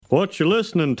What you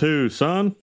listening to,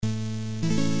 son?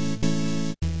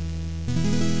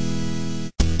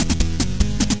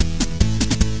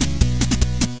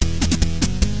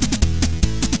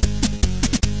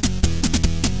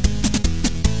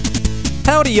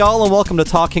 Howdy, y'all, and welcome to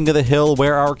TalKing of the Hill,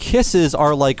 where our kisses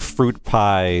are like fruit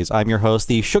pies. I'm your host,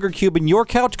 the sugar cube in your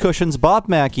couch cushions, Bob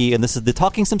Mackey, and this is the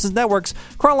Talking Simpsons Network's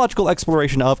chronological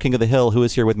exploration of King of the Hill, who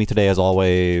is here with me today, as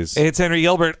always. It's Henry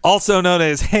Gilbert, also known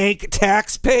as Hank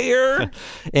Taxpayer.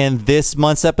 And this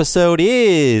month's episode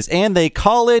is, and they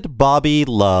call it Bobby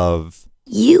Love.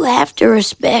 You have to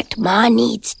respect my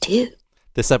needs, too.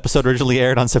 This episode originally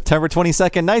aired on September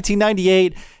 22nd,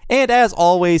 1998, and as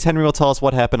always, Henry will tell us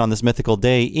what happened on this mythical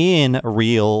day in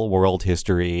real world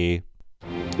history.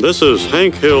 This is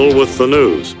Hank Hill with the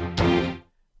news.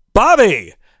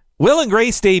 Bobby! Will and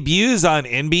Grace debuts on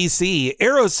NBC.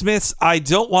 Aerosmith's I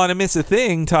Don't Want to Miss a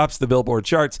Thing tops the Billboard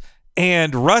charts.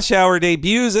 And Rush Hour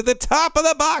debuts at the top of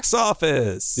the box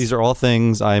office. These are all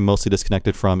things I'm mostly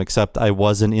disconnected from, except I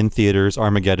wasn't in theaters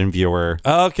Armageddon viewer.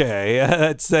 Okay,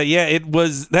 it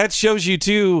was. That shows you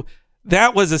too.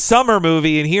 That was a summer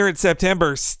movie, and here in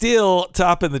September, still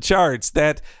topping the charts.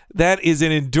 That is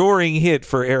an enduring hit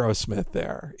for Aerosmith.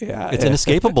 There, yeah, it's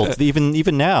inescapable.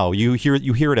 even now, you hear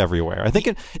it everywhere. I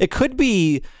think it could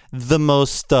be the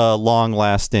most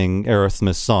long-lasting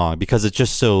Aerosmith song because it's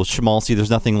just so schmaltzy. There's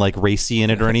nothing like racy in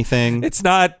it or anything. It's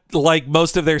not like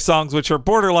most of their songs, which are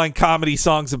borderline comedy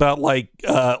songs about like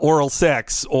oral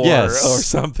sex or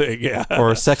something. Yeah,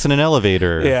 or sex in an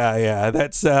elevator. Yeah.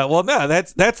 That's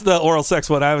that's the oral sex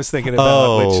one I was thinking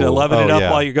about. Which loving it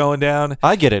up while you're going down.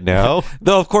 I get it now.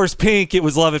 Though of course, Pink, it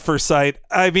was love at first sight.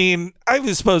 I mean, I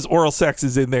would suppose oral sex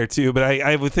is in there too, but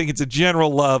I would think it's a general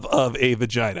love of a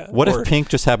vagina. What if pink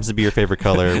just happens to be your favorite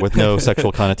color with no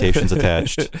sexual connotations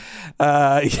attached?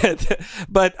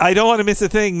 But I Don't Want to Miss a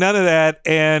Thing, none of that,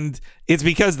 and it's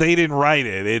because they didn't write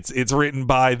it. It's written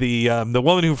by the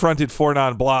woman who fronted Four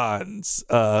Non Blondes,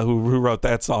 who wrote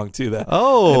that song too. And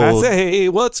I say, hey,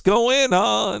 what's going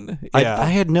on? Yeah. I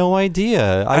had no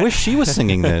idea. I wish she was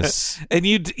singing this. And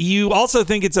you also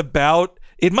think it's about,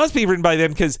 it must be written by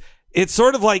them because it's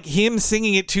sort of like him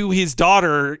singing it to his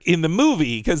daughter in the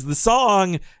movie because the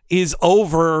song is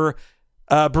over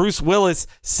Bruce Willis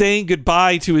saying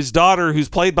goodbye to his daughter, who's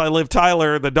played by Liv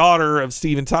Tyler, the daughter of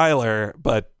Steven Tyler.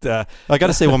 But I got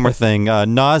to say one more thing.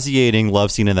 Nauseating love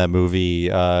scene in that movie.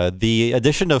 The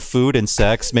addition of food and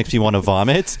sex makes me want to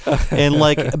vomit. And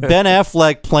like Ben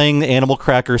Affleck playing the Animal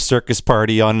Cracker Circus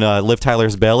Party on Liv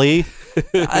Tyler's belly,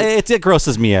 it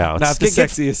grosses me out. Not the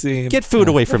sexiest scene. Get food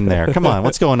away from there. Come on,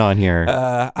 what's going on here?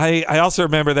 I also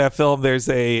remember that film. There's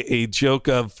a joke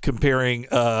of comparing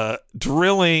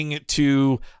drilling to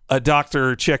a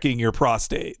doctor checking your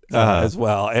prostate as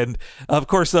well. And of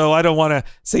course, though, I don't want to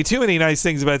say too many nice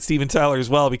things about Steven Tyler as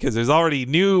well, because there's already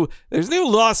new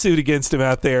lawsuit against him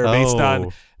out there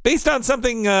based on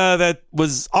something that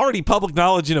was already public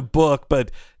knowledge in a book.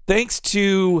 But thanks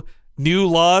to new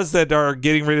laws that are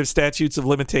getting rid of statutes of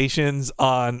limitations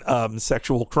on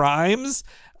sexual crimes,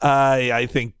 I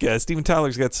think Steven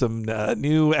Tyler's got some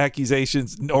new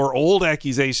accusations or old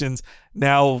accusations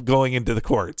now going into the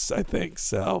courts, I think.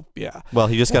 So, yeah. Well,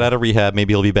 he just got out of rehab.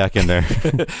 Maybe he'll be back in there.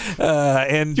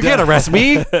 And you can't arrest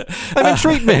me. I'm in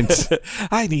treatment.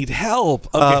 I need help.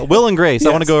 Okay. Will and Grace. Yes.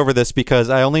 I want to go over this because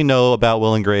I only know about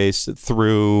Will and Grace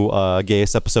through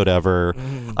Gayest Episode Ever.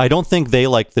 I don't think they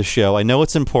like the show. I know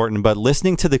it's important, but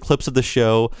listening to the clips of the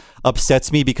show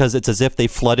upsets me because it's as if they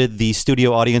flooded the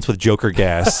studio audience with Joker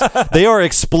gas. They are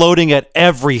exploding at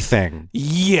everything.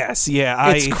 Yes,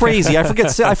 yeah. It's crazy. I forgot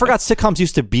sitcoms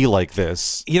used to be like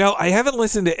this. You know, I haven't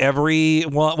listened to every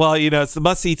well, you know, it's the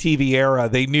must-see TV era.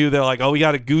 They knew they're like, oh, we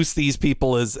got to goose these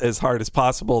people as hard as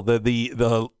possible,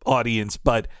 the audience.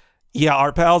 But yeah,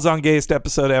 our pals on Gayest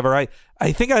Episode Ever.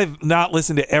 I think I've not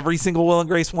listened to every single Will and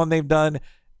Grace one they've done.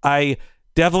 I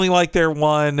definitely like their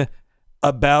one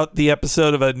about the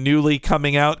episode of a newly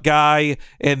coming out guy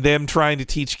and them trying to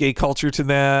teach gay culture to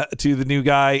the new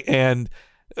guy, and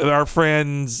our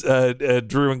friends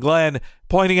Drew and Glenn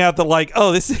pointing out that like,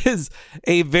 oh, this is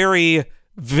a very,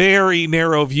 very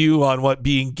narrow view on what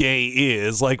being gay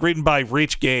is, like written by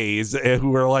rich gays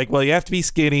who are like, well, you have to be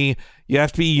skinny, you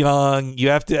have to be young, you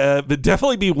have to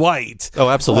definitely be white. Oh,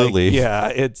 absolutely. Like,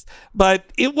 yeah, but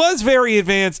it was very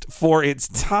advanced for its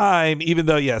time, even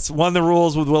though, yes, one of the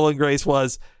rules with Will and Grace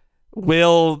was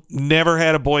Will never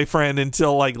had a boyfriend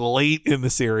until like late in the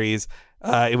series.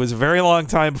 It was a very long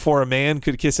time before a man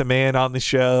could kiss a man on the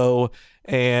show.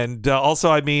 And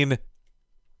also, I mean,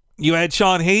 you had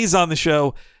Sean Hayes on the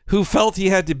show, who felt he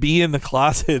had to be in the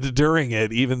closet during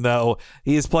it, even though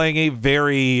he is playing a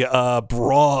very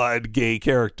broad gay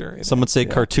character. Some would say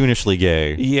cartoonishly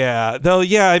gay. Yeah. Though,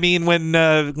 yeah, I mean, when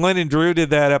Glenn and Drew did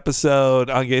that episode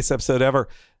on Gayest Episode Ever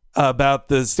about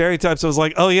the stereotypes, I was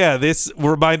like, oh, yeah, this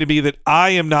reminded me that I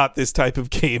am not this type of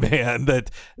gay man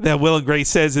that Will and Grace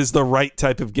says is the right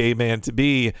type of gay man to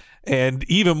be. And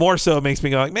even more so, it makes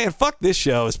me go like, man, fuck this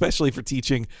show, especially for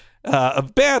teaching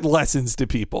bad lessons to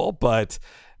people. But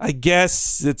I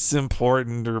guess it's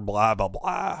important or blah, blah,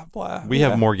 blah, blah. We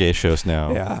have more gay shows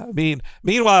now. Yeah. I mean,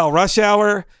 meanwhile, Rush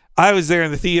Hour, I was there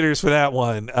in the theaters for that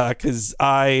one because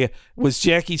I was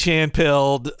Jackie Chan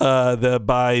pilled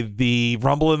by the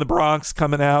Rumble in the Bronx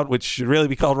coming out, which should really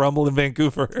be called Rumble in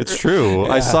Vancouver. It's true.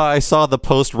 Yeah. I saw the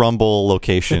post Rumble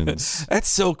locations. That's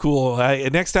so cool.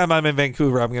 Next time I'm in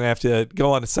Vancouver, I'm going to have to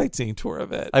go on a sightseeing tour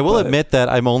of it. I will admit that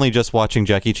I'm only just watching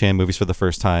Jackie Chan movies for the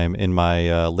first time in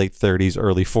my late 30s,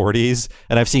 early 40s,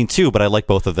 and I've seen two, but I like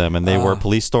both of them, and they were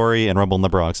Police Story and Rumble in the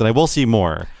Bronx, and I will see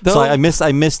more. So I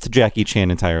missed Jackie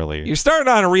Chan entirely. You're starting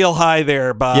on a real high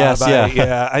there, Bob. Yes,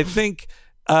 yeah. I think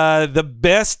the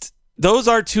best, those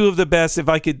are two of the best. If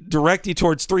I could direct you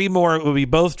towards three more, it would be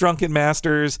both Drunken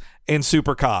Masters and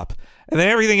Super Cop. And then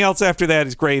everything else after that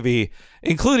is gravy,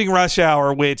 including Rush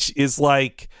Hour, which is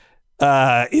like,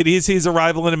 it is his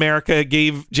arrival in America. It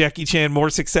gave Jackie Chan more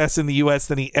success in the U.S.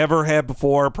 than he ever had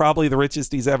before, probably the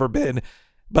richest he's ever been.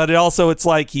 But it's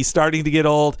like he's starting to get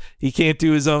old. He can't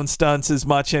do his own stunts as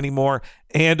much anymore.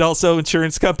 And also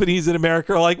insurance companies in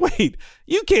America are like, wait,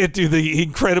 you can't do the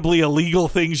incredibly illegal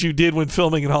things you did when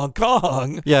filming in Hong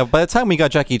Kong. Yeah, by the time we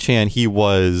got Jackie Chan, he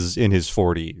was in his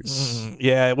 40s.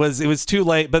 Yeah, it was too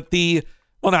late. But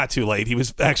not too late. He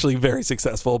was actually very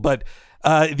successful. But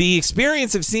the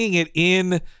experience of seeing it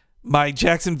in my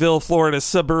Jacksonville, Florida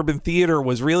suburban theater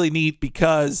was really neat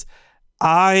because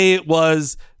I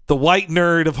was the white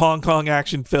nerd of Hong Kong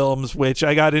action films, which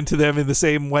I got into them in the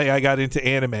same way I got into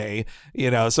anime,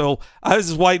 so I was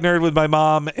this white nerd with my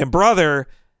mom and brother.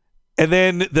 And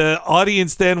then the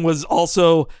audience then was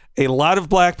also a lot of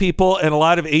black people and a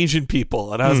lot of Asian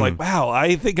people. And I was like, wow,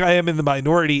 I think I am in the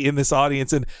minority in this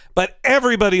audience. But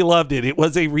everybody loved it. It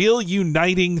was a real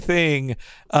uniting thing,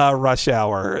 Rush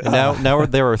Hour. And now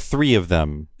there are three of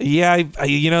them. Yeah,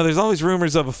 there's always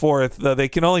rumors of a fourth. They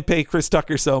can only pay Chris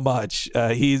Tucker so much.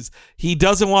 He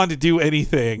doesn't want to do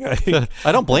anything.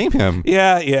 I don't blame him.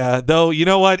 Yeah. Though, you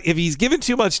know what? If he's given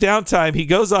too much downtime, he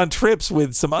goes on trips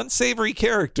with some unsavory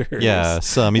characters. Yeah,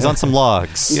 he's on some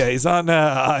logs. Yeah, he's on.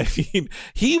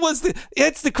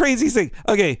 It's the craziest thing.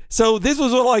 Okay, so this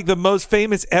was one of like the most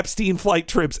famous Epstein flight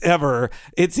trips ever.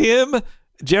 It's him,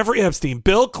 Jeffrey Epstein,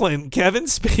 Bill Clinton, Kevin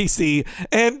Spacey,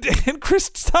 and Chris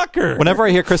Tucker. Whenever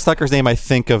I hear Chris Tucker's name, I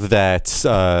think of that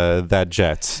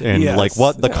jet and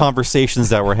the conversations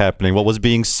that were happening, what was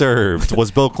being served. Was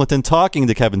Bill Clinton talking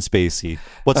to Kevin Spacey?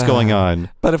 What's going on?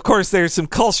 But of course, there's some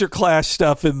culture clash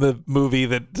stuff in the movie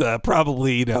that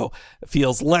probably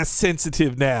feels less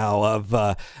sensitive now.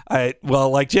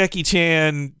 Like Jackie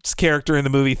Chan's character in the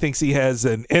movie thinks he has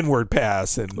an N-word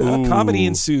pass, and comedy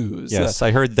ensues. Yes, I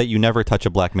heard that you never touch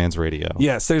a black man's radio.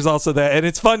 Yes, there's also that, and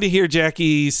it's fun to hear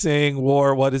Jackie sing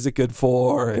 "War, What Is It Good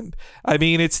For?" And I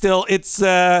mean, it's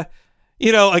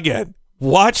again.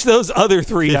 Watch those other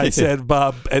three I said,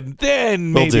 Bob, and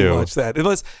then maybe watch that.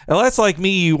 Unless like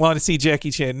me, you want to see Jackie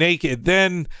Chan naked,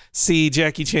 then see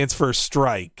Jackie Chan's First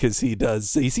Strike, because he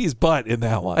sees his butt in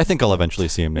that one. I think I'll eventually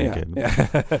see him naked.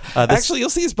 Yeah. Actually, you'll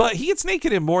see his butt. He gets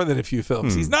naked in more than a few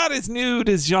films. He's not as nude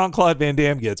as Jean-Claude Van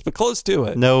Damme gets, but close to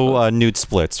it. No nude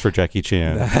splits for Jackie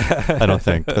Chan. I don't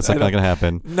think. That's not going to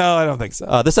happen. No, I don't think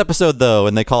so. This episode, though,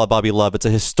 and they call it Bobby Love, it's a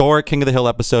historic King of the Hill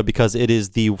episode because it is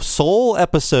the sole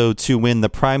episode to win the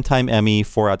Primetime Emmy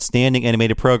for Outstanding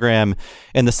Animated Program,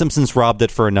 and The Simpsons robbed it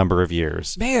for a number of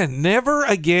years. Man, never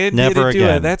again did it do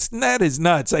it. That is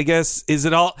nuts. I guess, is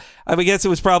it all? I would guess it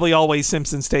was probably always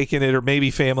Simpsons taking it, or maybe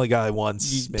Family Guy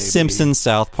once. Maybe. Simpsons,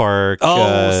 South Park.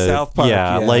 South Park.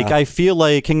 Yeah, like I feel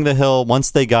like King of the Hill,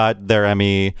 once they got their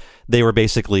Emmy, they were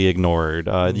basically ignored.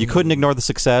 You couldn't ignore the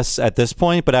success at this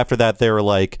point, but after that, they were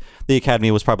like, the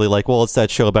Academy was probably like, well, it's that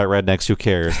show about rednecks, who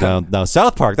cares? Now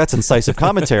South Park, that's incisive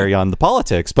commentary on the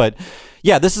politics, but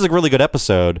yeah, this is a really good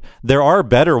episode. There are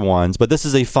better ones, but this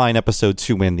is a fine episode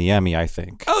to win the Emmy, I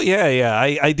think. Oh, yeah.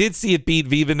 I did see it beat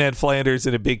Viva Ned Flanders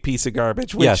in A Big Piece of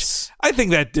Garbage, which I think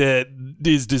that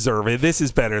is deserving. This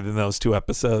is better than those two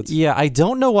episodes. Yeah, I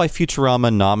don't know why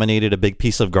Futurama nominated A Big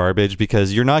Piece of Garbage,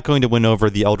 because you're not going to win over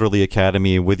the elderly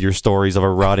Academy with your stories of a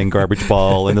rotting garbage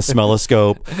ball and the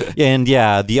smelloscope. And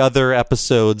yeah, the other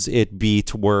episodes it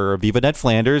beat were Viva Ned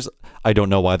Flanders. I don't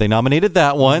know why they nominated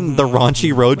that one. The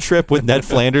raunchy road trip with Ned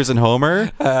Flanders and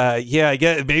Homer. Yeah, I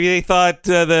guess maybe they thought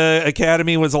the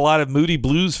Academy was a lot of Moody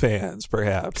Blues fans,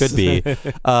 perhaps. Could be.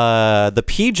 The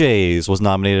PJs was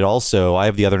nominated also. I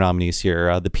have the other nominees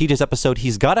here. The PJs episode,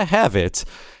 He's Gotta Have It.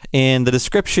 And the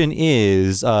description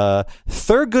is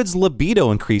Thurgood's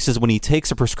libido increases when he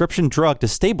takes a prescription drug to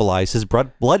stabilize his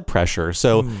blood pressure.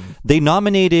 So they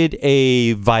nominated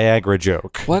a Viagra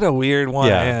joke. What a weird one.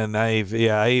 Yeah. And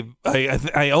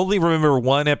I only remember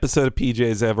one episode of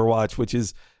PJs I ever watched, which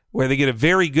is where they get a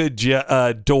very good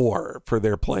door for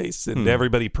their place, and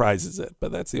everybody prizes it.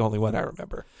 But that's the only one I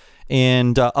remember.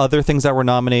 And other things that were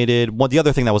nominated. The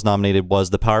other thing that was nominated was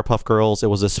the Powerpuff Girls. It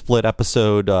was a split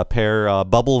episode pair,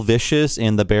 Bubble Vicious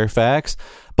and the Bear Facts.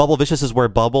 Bubble Vicious is where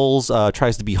Bubbles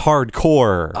tries to be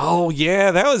hardcore. Oh,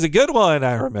 yeah, that was a good one.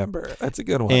 I remember. That's a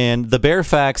good one. And the Bear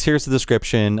Facts, here's the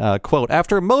description, quote,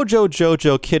 after Mojo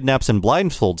Jojo kidnaps and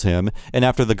blindfolds him, and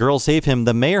after the girls save him,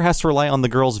 the mayor has to rely on the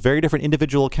girls' very different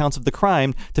individual accounts of the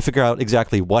crime to figure out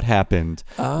exactly what happened,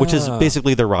 which is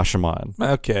basically the Rashomon.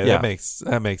 Okay, Yeah.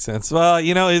 that makes sense. Well,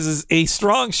 is a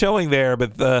strong showing there,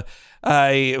 but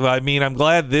I mean, I'm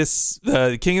glad this King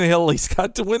of the Hill at least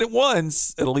got to win it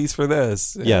once, at least for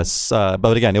this. Yes,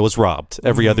 but again, it was robbed.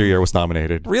 Every other year was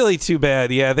nominated. Really too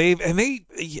bad. Yeah,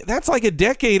 that's like a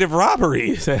decade of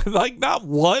robberies. Like not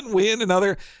one win,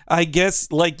 another. I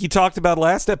guess like you talked about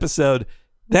last episode,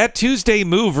 that Tuesday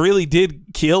move really did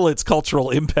kill its cultural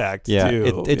impact. Yeah,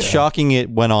 too. It's shocking it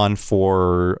went on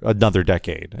for another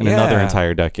decade and another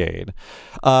entire decade.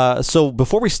 So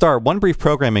before we start, one brief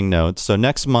programming note. So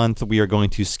next month, we are going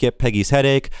to skip Peggy's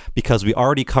Headache because we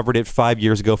already covered it 5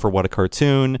 years ago for What a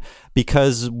Cartoon.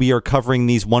 Because we are covering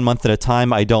these 1 month at a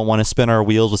time, I don't want to spin our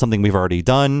wheels with something we've already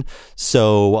done.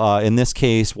 So in this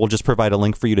case, we'll just provide a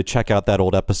link for you to check out that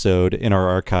old episode in our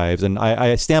archives. And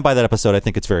I stand by that episode. I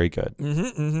think it's very good.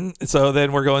 So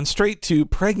then we're going straight to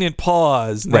Pregnant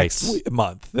Pause next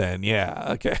month then.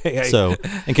 Yeah, okay. So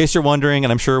in case you're wondering,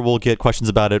 and I'm sure we'll get questions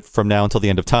about it from now until the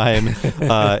end of time,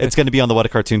 it's going to be on the What a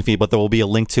Cartoon feed, but there will be a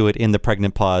link to it in the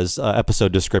Pregnant Pause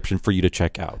episode description for you to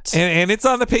check out. And it's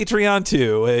on the Patreon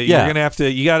too. You're going to have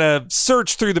to, you got to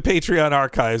search through the Patreon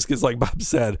archives because like Bob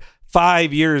said,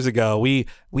 5 years ago,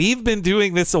 we've been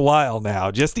doing this a while now,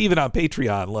 just even on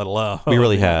Patreon, let alone. We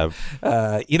really have.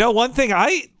 One thing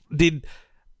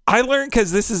I learned,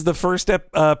 because this is the first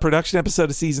production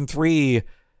episode of season 3,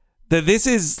 that this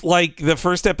is like the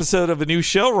first episode of a new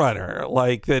showrunner.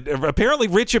 Like that, apparently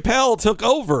Rich Appel took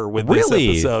over with this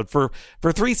episode for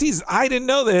 3 seasons. I didn't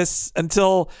know this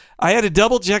until I had to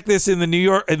double check this in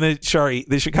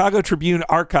the Chicago Tribune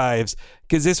archives,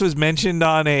 because this was mentioned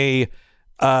on in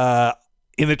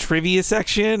the trivia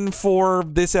section for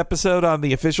this episode on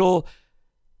the official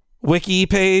wiki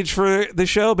page for the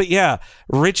show. But yeah,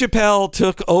 Rich Appel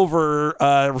took over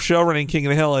showrunning King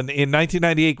of the Hill, and in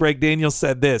 1998 Greg Daniels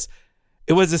said this: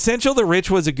 it was essential that Rich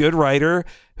was a good writer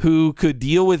who could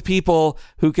deal with people,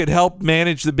 who could help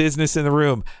manage the business in the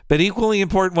room. But equally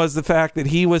important was the fact that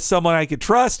he was someone I could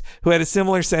trust, who had a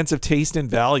similar sense of taste and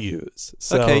values.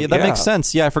 So, okay, that makes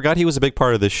sense. Yeah, I forgot he was a big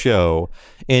part of this show.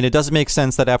 And it does make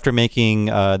sense that after making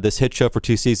this hit show for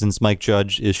 2 seasons, Mike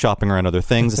Judge is shopping around other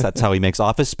things. That's how he makes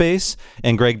Office Space.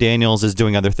 And Greg Daniels is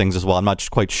doing other things as well. I'm not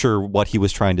quite sure what he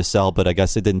was trying to sell, but I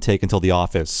guess it didn't take until The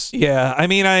Office. Yeah, I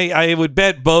mean, I would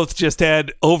bet both just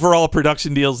had overall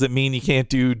production deals that mean you can't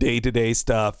do day-to-day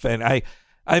stuff. And I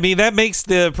mean, that makes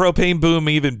the propane boom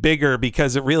even bigger,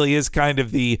 because it really is kind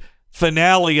of the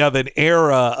finale of an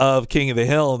era of King of the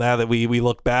Hill now that we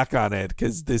look back on it,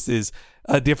 because this is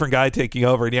a different guy taking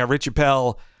over. And yeah, Rich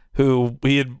Appel, who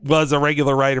was a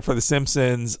regular writer for The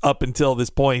Simpsons up until this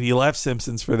point, he left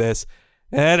Simpsons for this.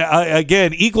 And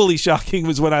again, equally shocking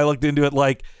was when I looked into it.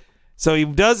 Like, so he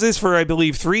does this for, I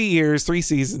believe, 3 years, 3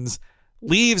 seasons,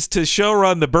 leaves to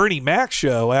showrun the Bernie Mac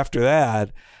show after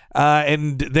that.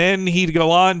 And then he'd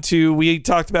go on to, we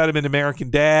talked about him in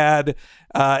American Dad,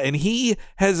 and he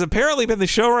has apparently been the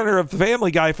showrunner of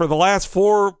Family Guy for the last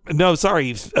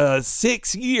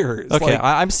 6 years. Okay,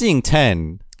 I'm seeing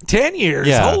 10. 10 years?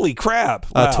 Yeah. Holy crap.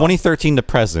 Wow. 2013 to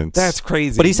present. That's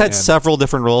crazy. But he's had several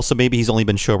different roles, so maybe he's only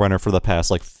been showrunner for the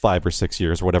past 5 or 6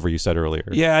 years, or whatever you said earlier.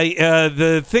 Yeah,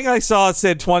 the thing I saw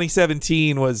said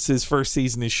 2017 was his first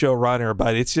season as showrunner,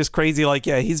 but it's just crazy. Like,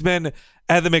 yeah, he's been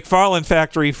at the McFarlane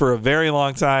Factory for a very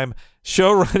long time,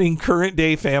 showrunning current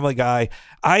day Family Guy.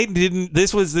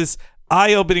 This was this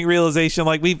eye-opening realization.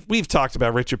 Like, we've talked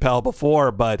about Rich Appel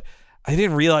before, but I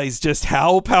didn't realize just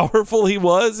how powerful he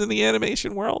was in the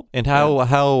animation world. And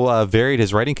how varied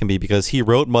his writing can be, because he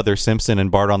wrote Mother Simpson and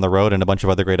Bart on the Road and a bunch of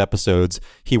other great episodes.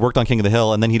 He worked on King of the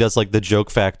Hill, and then he does like the Joke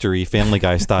Factory, Family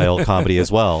Guy style comedy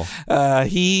as well.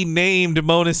 He named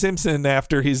Mona Simpson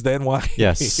after his then wife.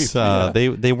 Yes,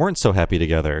 they weren't so happy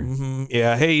together. Mm-hmm.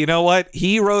 Yeah. Hey, you know what?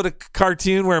 He wrote a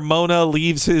cartoon where Mona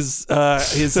leaves his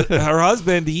her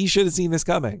husband. He should have seen this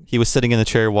coming. He was sitting in the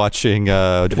chair watching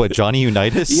Johnny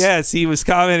Unitas? Yes, he was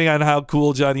commenting on how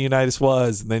cool Johnny Unitas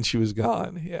was, and then she was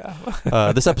gone.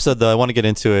 Yeah. This episode, though, I want to get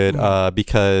into it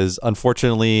because,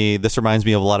 unfortunately, this reminds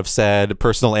me of a lot of sad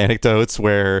personal anecdotes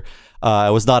where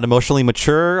I was not emotionally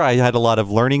mature. I had a lot of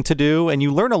learning to do, and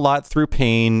you learn a lot through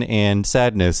pain and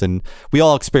sadness, and we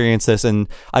all experience this, and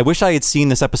I wish I had seen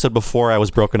this episode before I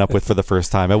was broken up with for the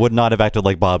first time. I would not have acted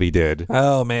like Bobby did.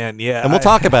 Oh, man, yeah. And we'll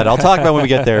talk about it. I'll talk about it when we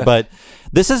get there, but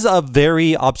this is a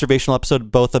very observational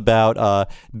episode, both about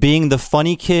being the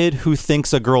funny kid who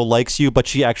thinks a girl likes you, but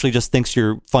she actually just thinks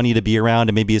you're funny to be around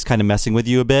and maybe is kind of messing with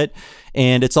you a bit.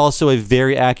 And it's also a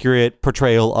very accurate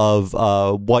portrayal of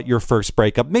what your first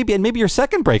breakup, maybe your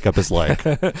second breakup is like.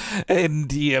 And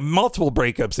multiple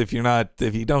breakups if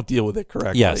you don't deal with it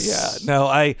correctly. Yes. Yeah. No,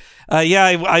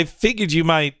 I figured you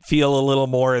might feel a little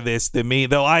more of this than me,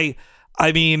 though. I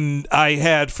mean, I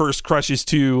had first crushes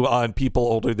too on people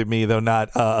older than me, though not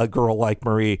a girl like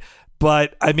Marie.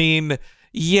 But I mean,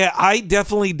 yeah, I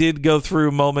definitely did go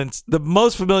through moments. The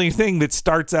most familiar thing that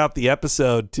starts out the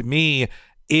episode to me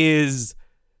is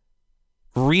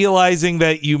realizing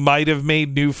that you might have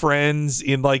made new friends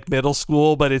in like middle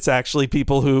school, but it's actually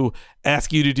people who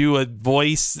ask you to do a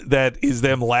voice that is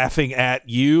them laughing at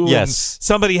you. Yes.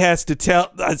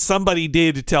 And somebody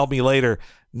did tell me later,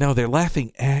 no, they're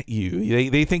laughing at you.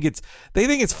 They think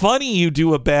it's funny you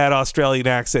do a bad Australian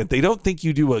accent. They don't think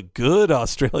you do a good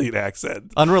Australian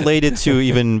accent. Unrelated to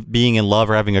even being in love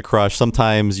or having a crush,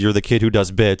 sometimes you're the kid who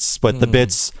does bits, but the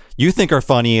bits you think are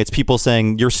funny, it's people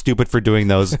saying you're stupid for doing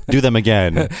those. Do them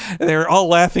again. They're all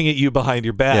laughing at you behind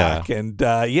your back. Yeah. And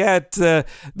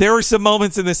there were some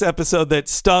moments in this episode that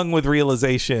stung with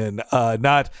realization,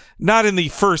 not in the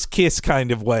first kiss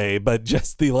kind of way, but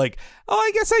just the like, oh,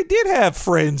 I guess I did have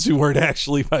friends who weren't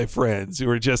actually my friends, who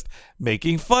were just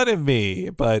making fun of me.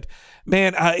 But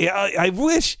man, I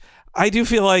wish, I do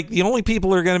feel like the only people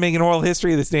who are going to make an oral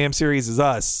history of this damn series is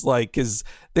us. Like, because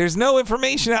there's no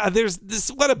information. There's this,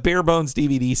 what a bare bones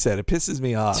DVD set. It pisses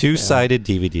me off. Two-sided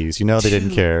DVDs. You know they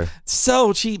didn't care.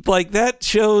 So cheap. Like, that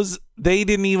shows they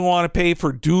didn't even want to pay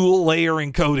for dual layer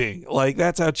encoding. Like,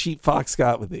 that's how cheap Fox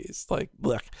got with these. Like,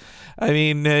 look. I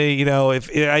mean,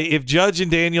 if Judge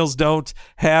and Daniels don't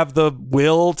have the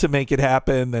will to make it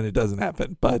happen, then it doesn't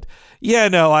happen. But yeah,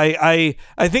 no, I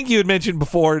think you had mentioned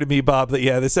before to me, Bob, that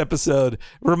this episode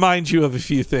reminds you of a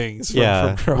few things.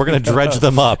 We're gonna up. dredge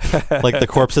them up like the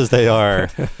corpses they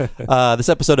are. This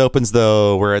episode opens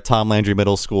though. We're at Tom Landry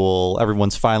Middle School.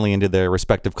 Everyone's finally into their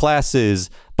respective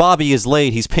classes. Bobby is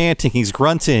late. He's panting. He's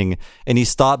grunting, and he's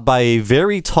stopped by a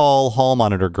very tall hall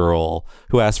monitor girl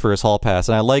who asks for his hall pass.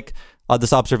 And I like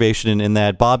this observation in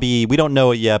that Bobby, we don't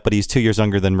know it yet, but he's 2 years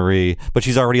younger than Marie, but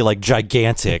she's already like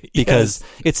gigantic because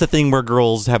it's the thing where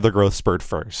girls have their growth spurt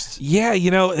first. Yeah,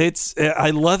 I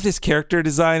love this character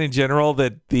design in general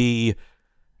that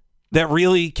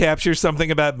really captures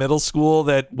something about middle school,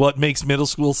 that what makes middle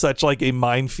school such like a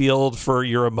minefield for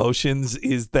your emotions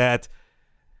is that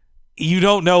you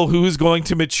don't know who's going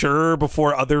to mature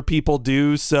before other people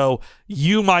do. So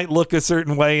you might look a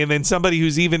certain way, and then somebody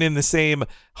who's even in the same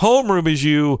homeroom as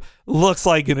you looks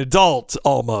like an adult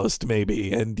almost,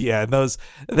 maybe. And yeah,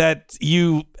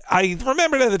 I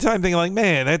remembered at the time thinking like,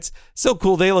 man, that's so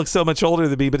cool. They look so much older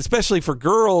than me, but especially for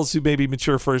girls who maybe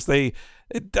mature first, I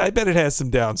bet it has some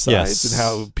downsides in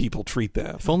how people treat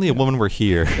them. If only a woman were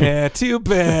here. Yeah, too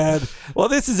bad. Well,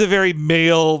 this is a very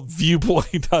male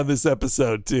viewpoint on this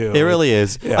episode too. It really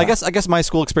is. Yeah. I guess my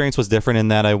school experience was different in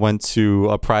that I went to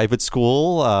a private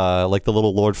school, like the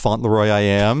little Lord Fauntleroy I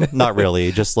am. Not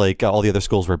really, just like all the other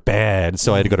schools were bad,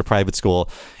 so I had to go to private school.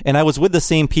 And I was with the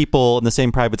same people in the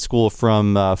same private school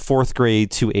from 4th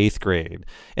grade to 8th grade.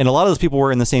 And a lot of those people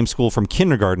were in the same school from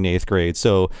kindergarten to 8th grade.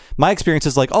 So my experience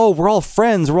is like, oh, we're all friends.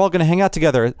 We're all going to hang out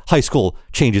together. High school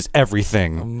changes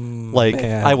everything.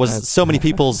 Man, I was so many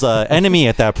people's enemy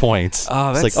at that point.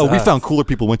 Oh, it's like, we found cooler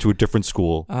people, went to a different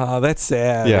school. Oh, that's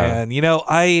sad, Yeah.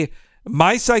 man.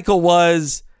 My cycle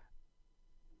was,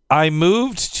 I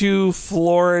moved to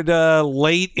Florida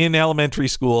late in elementary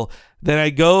school. Then I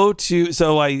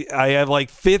I have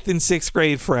like 5th and 6th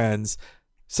grade friends.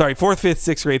 Sorry, 4th,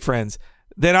 5th, 6th grade friends.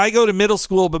 then I go to middle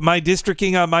school, but my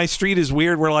districting on my street is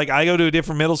weird where like I go to a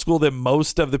different middle school than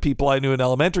most of the people I knew in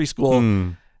elementary school.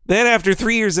 Then after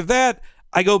 3 years of that,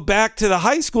 I go back to the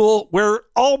high school where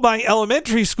all my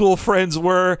elementary school friends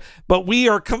were, but we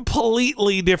are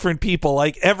completely different people.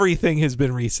 Like everything has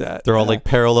been reset. They're all like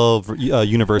parallel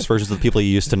universe versions of the people you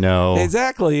used to know.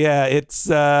 Exactly. Yeah. It's,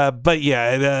 but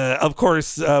yeah, of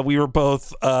course, we were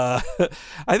both, I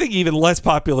think even less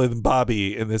popular than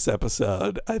Bobby in this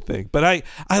episode, I think. But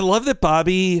I love that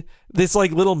Bobby, this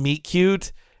like little meet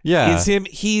cute, is him.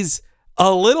 He's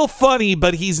a little funny,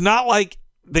 but he's not like,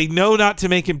 they know not to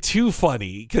make him too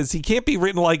funny because he can't be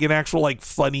written like an actual like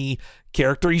funny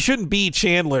character. He shouldn't be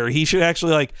Chandler. He should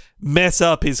actually like mess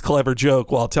up his clever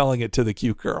joke while telling it to the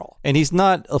cute girl. And he's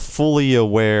not fully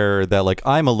aware that like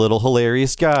I'm a little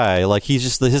hilarious guy. Like he's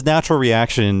just his natural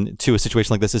reaction to a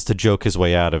situation like this is to joke his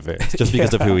way out of it just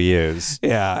because of who he is.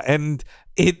 Yeah, and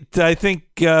I think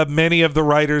many of the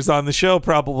writers on the show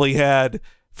probably had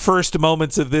first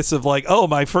moments of this of like, oh,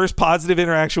 my first positive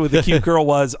interaction with the cute girl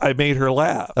was I made her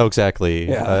laugh. Oh, exactly.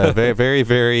 Yeah. Very, very,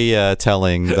 very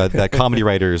telling that comedy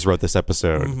writers wrote this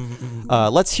episode.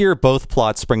 Let's hear both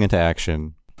plots spring into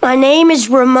action. My name is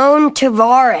Ramon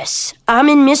Tavares. I'm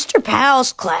in Mr.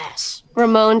 Powell's class.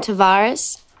 Ramon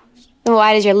Tavares? And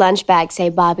why does your lunch bag say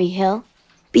Bobby Hill?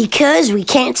 Because we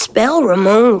can't spell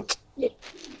Ramon.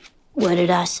 What did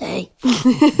I say?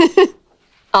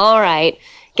 All right,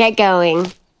 get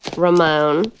going,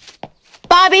 Ramon.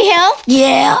 Bobby Hill?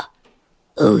 Yeah.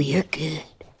 Oh, you're good.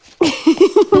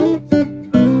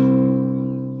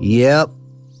 Yep.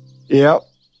 Yep.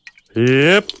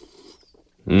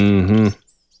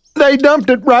 They dumped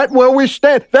it right where we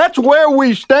stand. That's where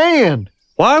we stand.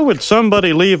 Why would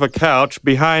somebody leave a couch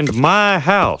behind my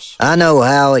house? I know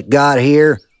how it got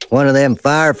here. One of them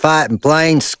firefighting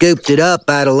planes scooped it up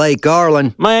out of Lake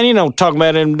Arlen. Man, you don't talk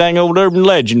about them dang old urban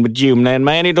legend with you,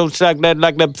 man. You don't suck that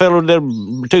like that fellow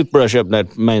that toothbrush up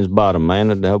that man's bottom,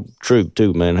 man. That's true,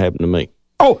 too, man. Happened to me.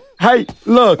 Oh, hey,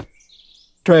 look,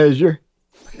 Treasure.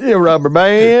 You rubber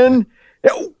band.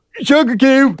 Sugar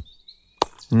cube.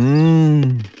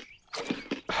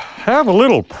 Have a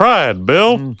little pride,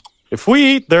 Bill. If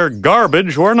we eat their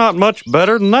garbage, we're not much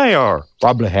better than they are.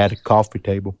 Probably had a coffee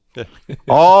table.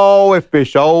 Oh, if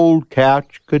this old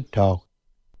couch could talk.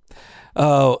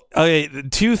 Oh, okay.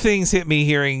 Two things hit me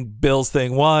hearing Bill's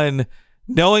thing. One,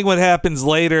 knowing what happens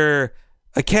later,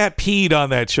 a cat peed on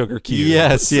that sugar cube.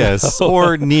 Yes,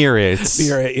 or near it.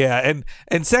 Near it, yeah.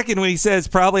 And second, when he says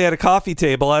probably at a coffee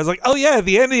table, I was like, oh yeah, at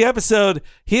the end of the episode,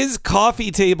 his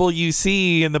coffee table you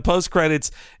see in the post credits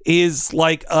is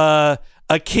like a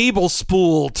cable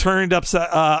spool turned upside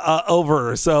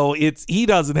over, so he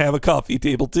doesn't have a coffee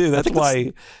table too. That's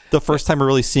why the first time we're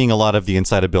really seeing a lot of the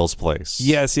inside of Bill's place.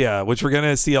 Yes, yeah, which we're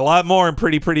gonna see a lot more in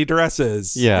Pretty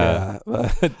Dresses. Yeah.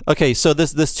 Okay, so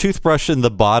this toothbrush in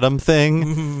the bottom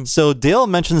thing. So Dale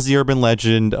mentions the urban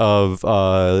legend of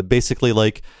basically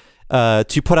like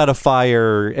to put out a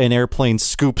fire, an airplane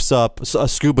scoops up a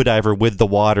scuba diver with the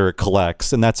water it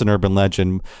collects, and that's an urban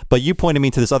legend. But you pointed me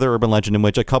to this other urban legend in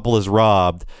which a couple is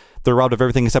robbed. They're robbed of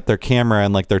everything except their camera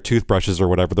and like their toothbrushes or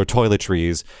whatever, their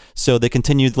toiletries. So they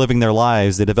continue living their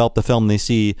lives. They develop the film. They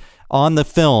see on the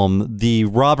film the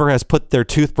robber has put their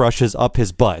toothbrushes up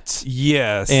his butt.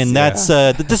 Yes, and that's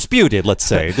disputed. Let's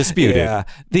say disputed. Yeah,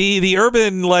 the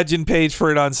urban legend page for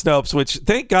it on Snopes, which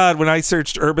thank God when I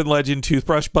searched urban legend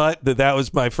toothbrush butt that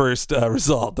was my first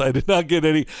result. I did not get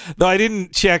any, though I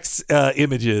didn't check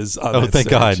images on. Oh, thank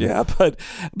God. Yeah,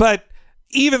 but.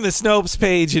 Even the Snopes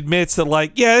page admits that,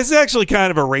 like, yeah, this is actually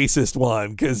kind of a racist one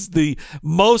because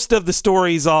most of the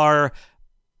stories are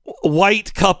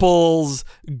white couples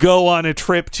go on a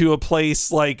trip to a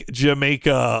place like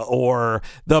Jamaica or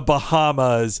the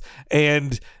Bahamas,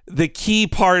 and the key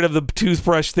part of the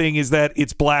toothbrush thing is that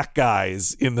it's black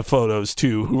guys in the photos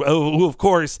too, who of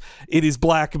course it is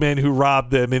black men who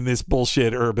robbed them in this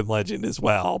bullshit urban legend as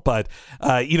well. But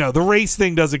the race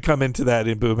thing doesn't come into that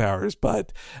in Boomhauers.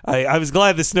 But I was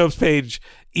glad the Snopes page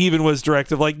even was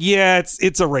directed like, yeah,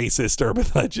 it's a racist urban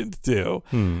legend too.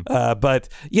 But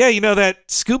yeah, that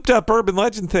scooped up urban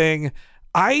legend thing,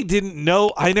 I didn't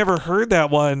know. I never heard that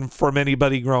one from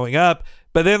anybody growing up.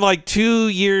 But then, like 2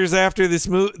 years after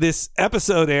this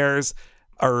episode airs,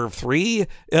 or 3,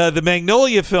 the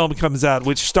Magnolia film comes out,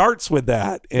 which starts with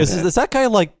that. Is that guy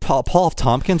like Paul F.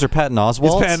 Tompkins or Patton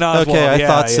Oswalt? It's Patton Oswalt. Okay, I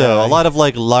thought so. A lot of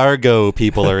like Largo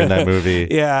people are in that movie.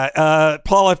 Yeah,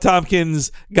 Paul F.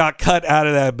 Tompkins got cut out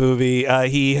of that movie.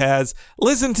 He has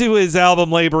listened to his album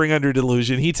Laboring Under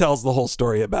Delusion. He tells the whole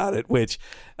story about it, which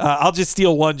I'll just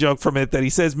steal one joke from it that he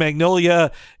says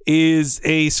Magnolia is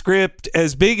a script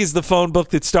as big as the phone book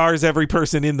that stars every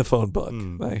person in the phone book.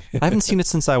 I haven't seen it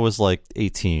since I was like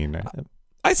 18.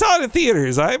 I saw it in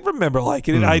theaters. I remember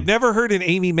liking it. I'd never heard an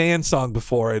Amy Mann song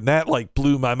before, and that like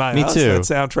blew my mind. Me I too. listened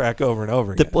to that soundtrack over and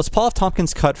over again. Was Paul F.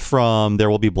 Tompkins cut from There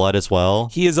Will Be Blood as well?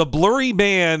 He is a blurry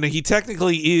man. He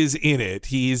technically is in it.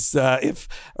 He's the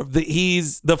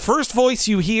first voice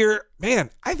you hear. Man,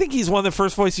 I think he's one of the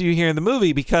first voices you hear in the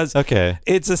movie because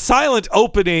it's a silent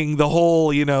opening. The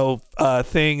whole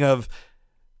thing of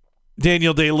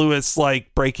Daniel Day-Lewis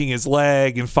like breaking his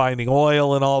leg and finding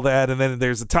oil and all that, and then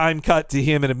there's a time cut to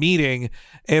him in a meeting,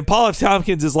 and Paul F.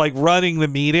 Tompkins is like running the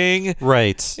meeting.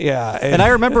 Right. Yeah. And I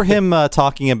remember him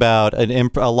talking about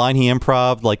a line he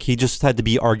improv, like he just had to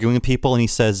be arguing with people, and he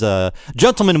says,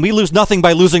 "Gentlemen, we lose nothing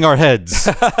by losing our heads."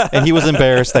 And he was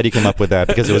embarrassed that he came up with that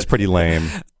because it was pretty lame.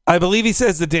 I believe he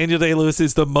says that Daniel Day-Lewis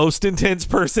is the most intense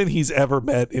person he's ever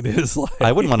met in his life.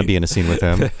 I wouldn't want to be in a scene with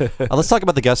him. Let's talk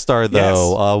about the guest star,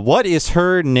 though. Yes. What is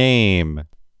her name?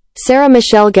 Sarah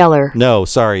Michelle Gellar. No,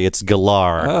 sorry, it's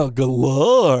Galar. Oh,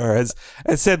 Galore.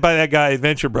 As said by that guy,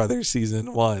 Adventure Brothers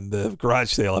Season 1, the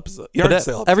garage sale episode. Yard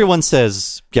sale episode. Everyone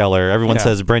says Geller. Everyone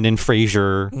says Brendan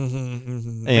Fraser.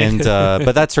 And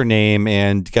but that's her name.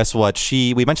 And guess what?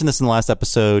 We mentioned this in the last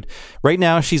episode. Right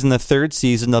now, she's in the 3rd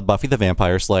season of Buffy the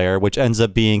Vampire Slayer, which ends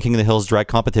up being King of the Hill's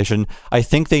direct competition. I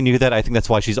think they knew that. I think that's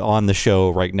why she's on the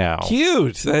show right now.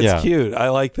 Cute. That's cute. I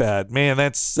like that. Man,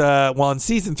 that's in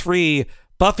Season 3...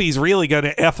 Buffy's really going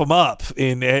to F them up.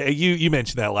 You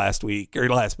mentioned that last week or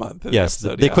last month. Yes,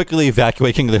 they quickly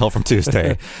evacuate King of the Hill from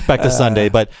Tuesday back to Sunday.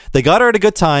 But they got her at a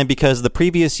good time because the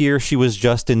previous year she was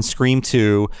just in Scream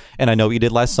 2, and I know what you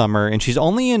did last summer, and she's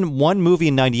only in one movie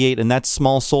in 98, and that's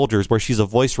Small Soldiers, where she's a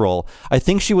voice role. I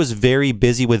think she was very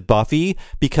busy with Buffy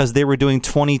because they were doing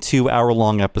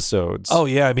 22-hour-long episodes. Oh,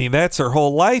 yeah. I mean, that's her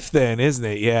whole life then, isn't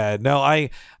it? Yeah. No,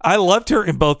 I loved her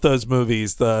in both those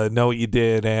movies, the Know What You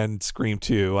Did and Scream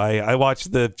 2. I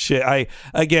watched the shit.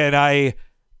 I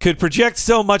could project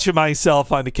so much of myself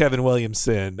onto Kevin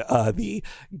Williamson, the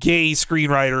gay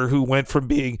screenwriter who went from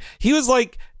he was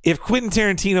like if Quentin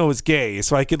Tarantino was gay,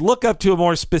 so I could look up to a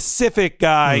more specific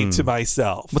guy to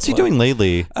myself. What's he doing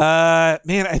lately? Man,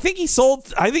 I think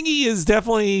he is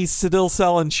definitely still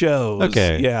selling shows.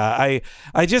 Okay. Yeah,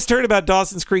 I just heard about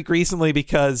Dawson's Creek recently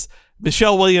because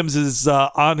Michelle Williams is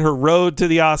on her road to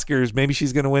the Oscars. Maybe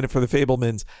she's going to win it for The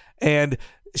Fabelmans. And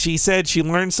she said she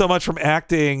learned so much from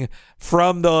acting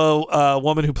from the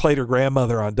woman who played her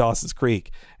grandmother on Dawson's Creek.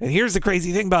 And here's the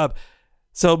crazy thing, Bob.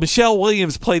 So Michelle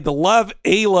Williams played the love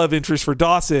interest for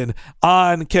Dawson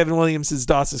on Kevin Williams's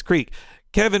Dawson's Creek.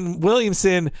 Kevin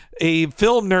Williamson, a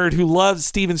film nerd who loves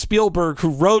Steven Spielberg, who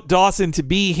wrote Dawson to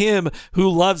be him, who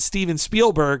loves Steven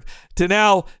Spielberg, to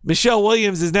now Michelle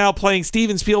Williams is now playing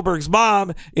Steven Spielberg's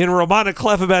mom in a romantic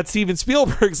clef about Steven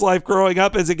Spielberg's life growing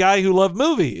up as a guy who loved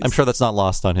movies. I'm sure that's not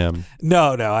lost on him.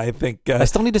 No, I think I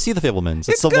still need to see The Fabelmans.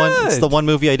 It's good. the one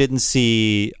movie I didn't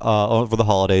see over the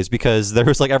holidays because there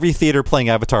was like every theater playing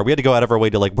Avatar. We had to go out of our way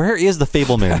to like, where is The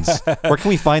Fabelmans? Where can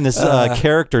we find this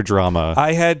character drama?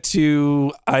 I had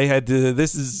to,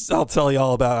 I'll tell you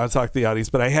all about it. I'll talk to the audience,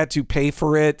 but I had to pay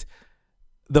for it,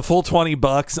 the full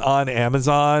 $20 on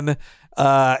Amazon,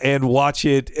 and watch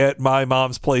it at my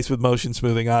mom's place with motion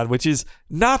smoothing on, which is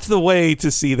not the way to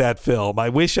see that film. I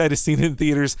wish I'd have seen it in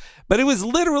theaters, but it was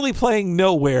literally playing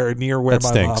nowhere near where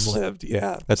my mom lived.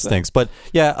 Yeah. That stinks. But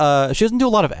yeah, she doesn't do a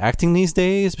lot of acting these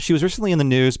days. She was recently in the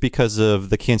news because of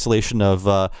the cancellation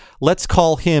of, let's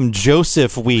call him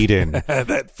Joseph Whedon.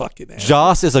 That fucking ass.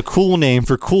 Joss is a cool name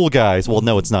for cool guys. Well,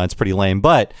 no, it's not. It's pretty lame.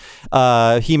 But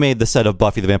he made the set of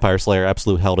Buffy the Vampire Slayer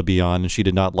absolute hell to be on, and she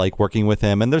did not like working with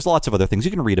him. And there's lots of other things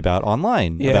you can read about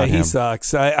online. Yeah, about he him.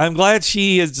 sucks. I'm glad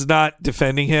she is not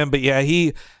defending him, but yeah,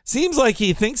 he seems like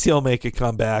he thinks he'll make a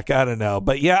comeback. I don't know.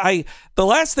 But yeah, the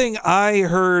last thing I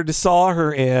saw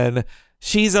her in,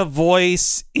 she's a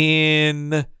voice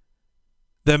in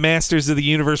the Masters of the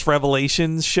Universe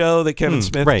Revelations show that Kevin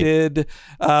Smith did,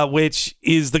 which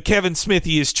is the Kevin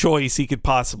Smithiest choice he could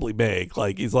possibly make.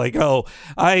 Like, he's like,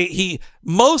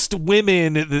 most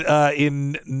women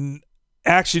in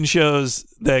action shows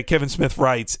that Kevin Smith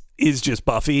writes is just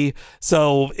Buffy,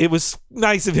 so it was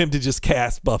nice of him to just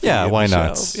cast Buffy. Yeah, why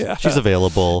not? Show. Yeah, she's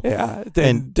available. Yeah,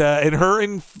 and her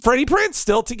and Freddie Prinze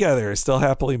still together, still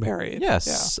happily married.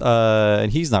 Yes,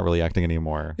 and he's not really acting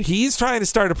anymore. He's trying to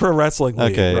start a pro wrestling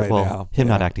league right now. Him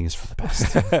not acting is for the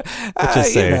best. Let's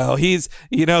just say,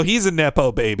 he's a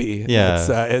nepo baby. Yeah,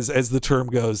 as the term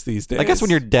goes these days. I guess when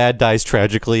your dad dies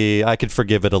tragically, I could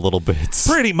forgive it a little bit.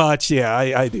 Pretty much, yeah,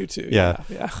 I do too. Yeah.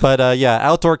 But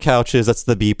outdoor couches. That's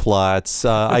the B plot. lots.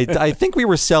 I think we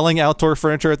were selling outdoor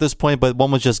furniture at this point, but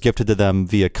one was just gifted to them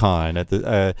via con,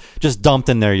 just dumped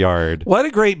in their yard. What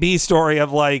a great B story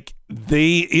of like,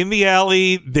 in the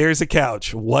alley, there's a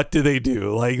couch. What do they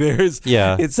do? Like,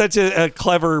 it's such a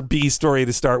clever B story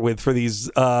to start with for these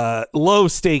low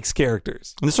stakes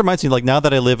characters. And this reminds me, like, now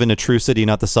that I live in a true city,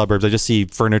 not the suburbs, I just see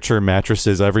furniture,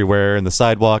 mattresses everywhere in the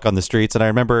sidewalk, on the streets. And I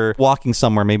remember walking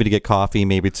somewhere, maybe to get coffee,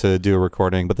 maybe to do a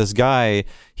recording. But this guy,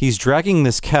 he's dragging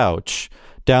this couch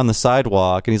down the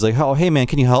sidewalk, and he's like, "Oh, hey man,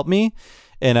 can you help me?"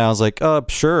 And I was like,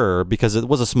 sure, because it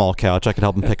was a small couch. I could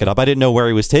help him pick it up. I didn't know where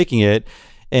he was taking it.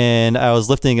 And I was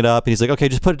lifting it up, and he's like, "Okay,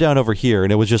 just put it down over here."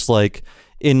 And it was just like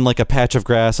in like a patch of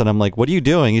grass, and I'm like, "What are you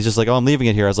doing?" He's just like, "Oh, I'm leaving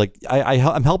it here." I was like,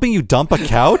 I'm helping you dump a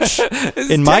couch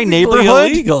in my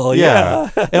neighborhood? Illegal, yeah.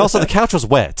 And also the couch was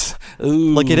wet.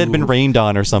 Ooh. Like it had been rained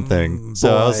on or something.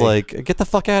 So I was like, get the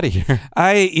fuck out of here.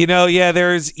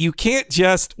 You can't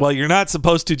just, you're not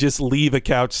supposed to just leave a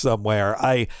couch somewhere.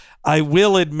 I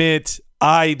will admit,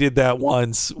 I did that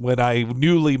once when I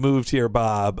newly moved here,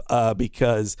 Bob,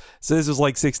 because this was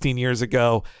like 16 years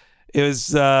ago. It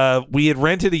was we had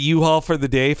rented a U-Haul for the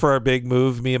day for our big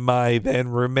move, me and my then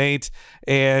roommate,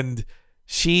 and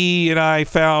she and I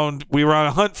we were on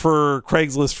a hunt for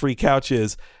Craigslist free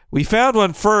couches. We found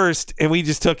one first, and we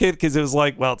just took it because it was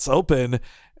like, well, it's open,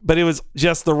 but it was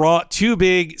just too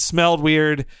big, smelled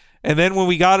weird. And then when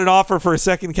we got an offer for a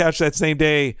second couch that same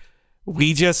day,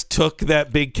 we just took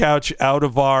that big couch out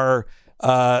of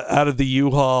the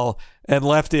U-Haul and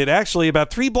left it actually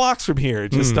about 3 blocks from here,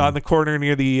 just on the corner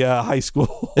near the high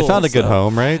school. It found a good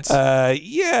home, right?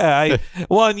 Yeah.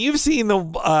 And you've seen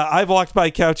I've walked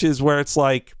by couches where it's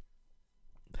like,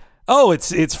 oh,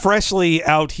 it's freshly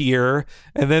out here,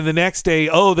 and then the next day,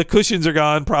 oh, the cushions are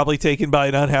gone, probably taken by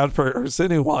an unhoused person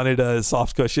who wanted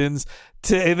soft cushions.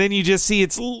 And then you just see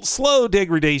its slow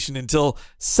degradation until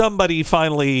somebody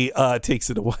finally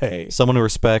takes it away. Someone who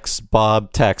respects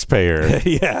Bob, taxpayer.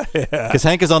 Yeah. Because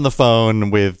Hank is on the phone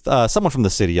with someone from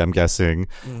the city, I'm guessing,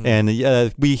 and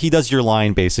he does your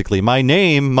line basically. My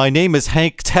name is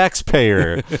Hank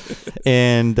Taxpayer,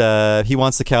 and he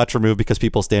wants the couch removed because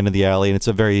people stand in the alley, and it's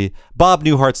a very Bob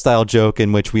Newhart style joke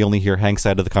in which we only hear Hank's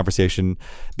side of the conversation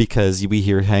because we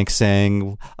hear Hank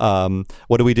saying,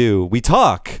 "What do? We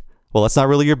talk." Well, that's not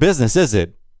really your business, is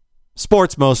it?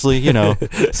 Sports mostly,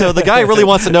 So the guy really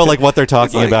wants to know like what they're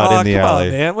talking about in the alley.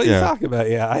 On, man. What are you talking about?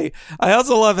 Yeah. I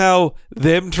also love how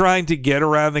them trying to get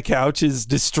around the couch is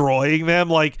destroying them.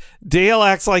 Like Dale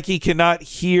acts like he cannot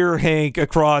hear Hank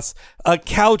across a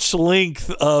couch length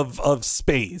of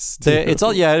space. It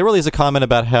really is a comment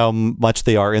about how much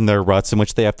they are in their ruts in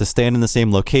which they have to stand in the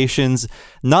same locations.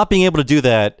 Not being able to do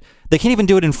that. They can't even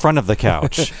do it in front of the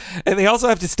couch. And they also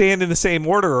have to stand in the same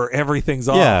order or everything's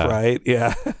off, right?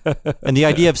 Yeah. And the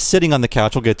idea of sitting on the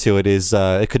couch, we'll get to it, is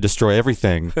it could destroy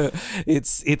everything.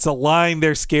 It's a line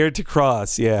they're scared to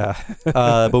cross, yeah.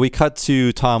 But we cut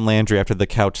to Tom Landry after the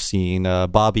couch scene.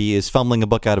 Bobby is fumbling a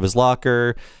book out of his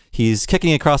locker. He's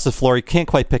kicking it across the floor. He can't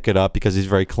quite pick it up because he's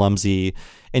very clumsy.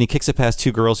 And he kicks it past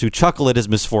 2 girls who chuckle at his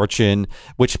misfortune,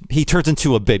 which he turns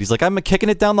into a bit. He's like, I'm kicking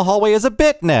it down the hallway as a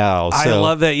bit now. So, I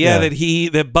love that. Yeah,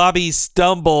 that Bobby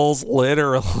stumbles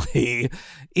literally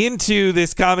into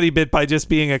this comedy bit by just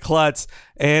being a klutz.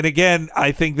 And again,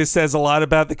 I think this says a lot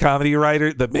about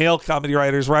the male comedy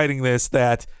writers writing this,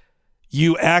 that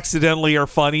you accidentally are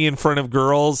funny in front of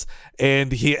girls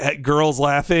and girls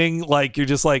laughing. Like, you're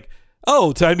just like,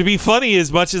 oh, time to be funny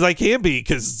as much as I can be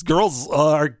because girls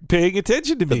are paying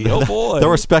attention to me. Oh boy, they'll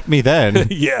respect me then.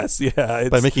 Yes, yeah,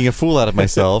 by making a fool out of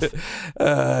myself. This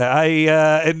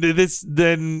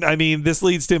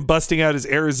leads to him busting out his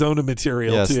Arizona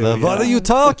material. Yes, too. What are you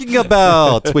talking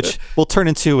about? Which will turn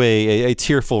into a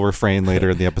tearful refrain later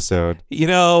in the episode.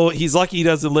 He's lucky he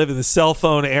doesn't live in the cell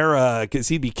phone era because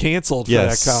he'd be canceled for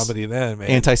that comedy then, man.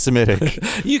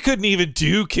 Anti-Semitic. You couldn't even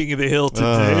do King of the Hill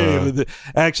today.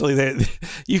 Actually,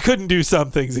 you couldn't do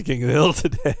some things at King of the Hill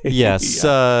today. Yes,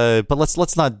 but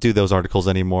let's not do those articles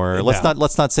anymore. No.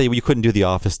 Let's not say you couldn't do The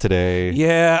Office today.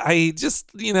 Yeah, I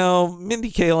just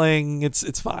Mindy Kaling.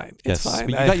 It's fine. It's fine.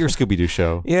 You got your Scooby-Doo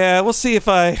show. Yeah, we'll see if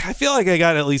I feel like I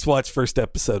got to at least watch first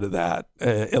episode of that.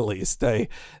 At least I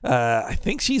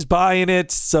think she's buying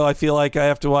it, so I feel like I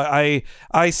have to watch.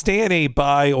 I stan a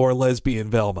bi or lesbian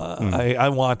Velma. I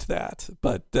want that,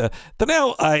 but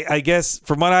now I guess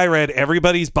from what I read,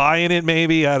 everybody's buying in it,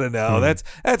 maybe. I don't know.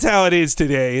 That's how it is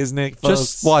today, isn't it, folks?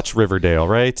 Just watch Riverdale,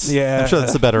 right? Yeah. I'm sure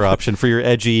that's the better option for your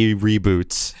edgy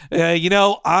reboots.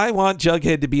 I want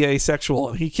Jughead to be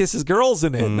asexual. He kisses girls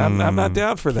in it. I'm not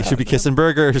down for that. He should be kissing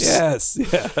burgers. Yes.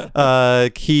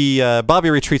 Yeah. Bobby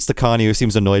retreats to Connie, who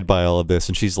seems annoyed by all of this,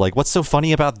 and she's like, "What's so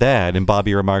funny about that?" And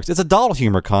Bobby remarks, "It's adult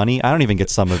humor, Connie. I don't even get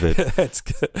some of it." That's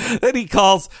good. Then he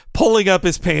calls pulling up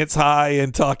his pants high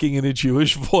and talking in a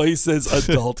Jewish voice as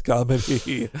adult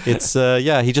comedy. It's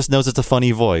he just knows it's a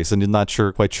funny voice and is not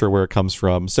quite sure where it comes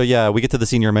from. So yeah, we get to the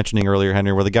scene you were mentioning earlier,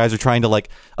 Henry, where the guys are trying to like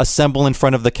assemble in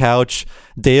front of the couch.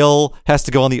 Dale has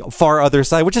to go on the far other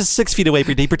side, which is 6 feet away.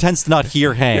 He pretends to not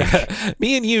hear Hank. Yeah.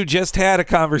 Me and you just had a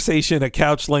conversation a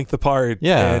couch length apart.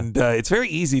 Yeah. And it's very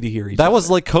easy to hear each other. That was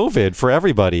like COVID for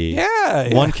everybody.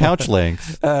 Yeah. One couch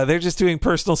length. They're just doing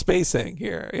personal spacing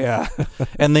here. Yeah.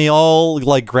 And they all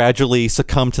like gradually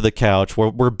succumb to the couch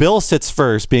where Bill sits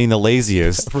first, being the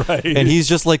laziest. Right. And he's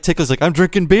just like tickles, like, "I'm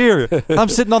drinking beer. I'm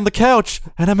sitting on the couch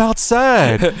and I'm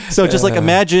outside." So just like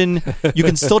imagine you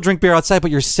can still drink beer outside,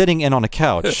 but you're sitting in on a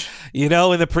couch. In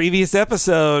the previous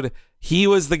episode, he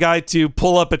was the guy to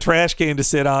pull up a trash can to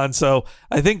sit on. So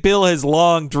I think Bill has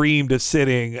long dreamed of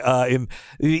sitting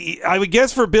I would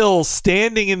guess for Bill,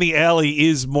 standing in the alley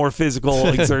is more physical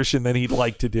exertion than he'd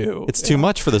like to do. It's too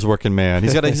much for this working man.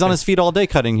 He's on his feet all day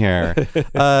cutting hair.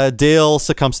 Dale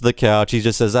succumbs to the couch. He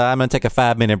just says, "I'm going to take a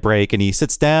 5-minute break." And he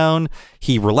sits down.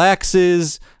 He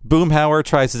relaxes. Boomhauer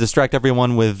tries to distract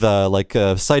everyone with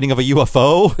a sighting of a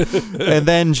UFO and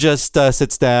then just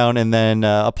sits down and then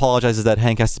apologizes that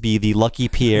Hank has to be the Lucky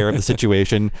Pierre of the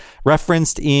situation.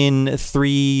 Referenced in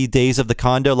 3 Days of the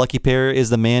Condo, Lucky Pierre is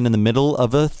the man in the middle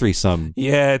of a threesome.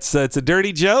 Yeah, it's a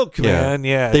dirty joke, man.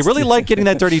 Yeah, they really like getting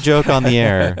that dirty joke on the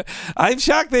air. I'm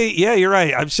shocked you're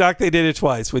right. I'm shocked they did it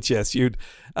twice, which yes,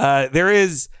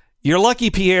 you're lucky,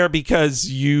 Pierre, because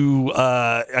you,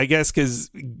 I guess,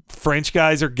 because French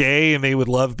guys are gay and they would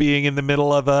love being in the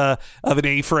middle of an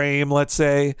A-frame. Let's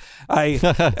say.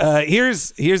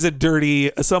 Here's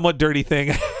a somewhat dirty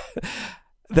thing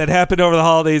that happened over the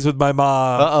holidays with my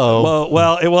mom. Uh-oh.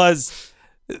 Well,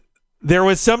 there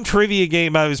was some trivia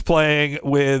game I was playing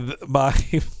with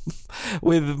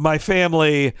my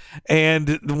family,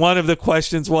 and one of the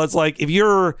questions was like, if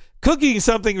you're cooking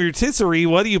something rotisserie,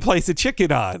 what do you place a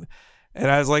chicken on?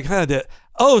 And I was like,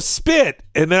 spit.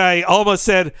 And then I almost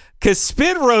said, "'cause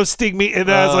spit roasting me." And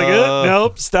then I was like,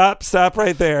 nope, stop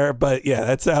right there. But yeah,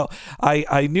 that's how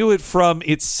I knew it from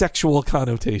its sexual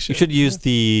connotation. You should use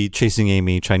the Chasing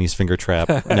Amy Chinese finger trap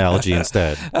analogy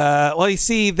instead. Well, you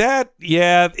see that,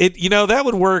 that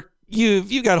would work.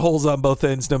 You got holes on both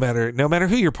ends, no matter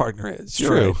who your partner is.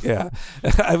 True. Right. Yeah.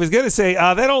 I was gonna say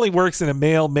that only works in a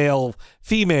male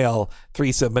female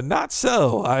threesome, but not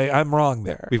so. I'm wrong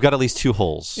there. We've got at least 2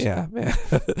 holes. Yeah, man.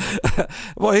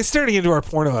 Well, it's turning into our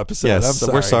porno episode. Yes, I'm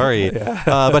sorry. we're sorry. Yeah.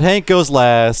 But Hank goes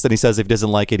last, and he says if he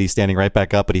doesn't like it, he's standing right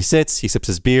back up. But he sips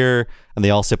his beer, and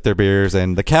they all sip their beers,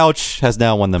 and the couch has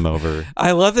now won them over.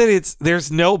 I love that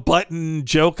there's no button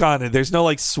joke on it. There's no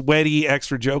like sweaty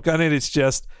extra joke on it. It's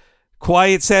just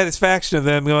quiet satisfaction of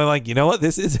them going like, you know what?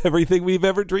 This is everything we've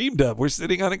ever dreamed of. We're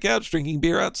sitting on a couch drinking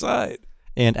beer outside.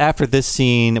 And after this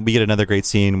scene, we get another great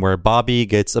scene where Bobby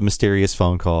gets a mysterious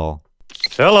phone call.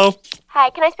 Hello.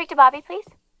 Hi, can I speak to Bobby, please?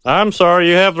 I'm sorry,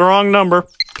 you have the wrong number.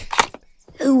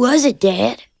 Who was it,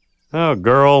 Dad? Oh,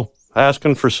 girl,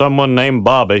 asking for someone named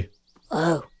Bobby.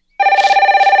 Oh.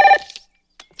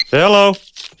 Hello.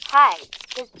 Hi,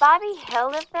 does Bobby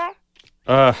Hill live there?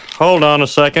 Hold on a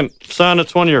second. Son,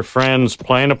 it's one of your friends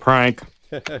playing a prank.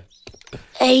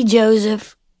 Hey,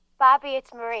 Joseph. Bobby,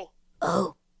 it's Marie.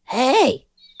 Oh, hey.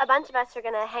 A bunch of us are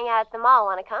going to hang out at the mall.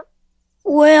 Want to come?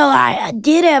 Well, I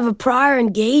did have a prior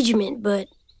engagement, but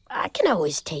I can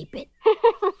always tape it.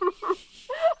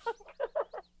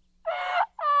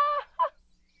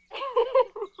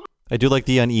 I do like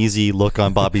the uneasy look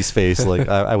on Bobby's face. Like,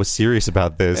 I was serious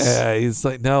about this. Yeah, he's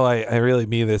like, no, I really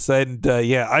mean this. And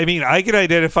I mean, I could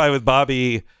identify with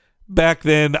Bobby. Back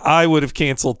then, I would have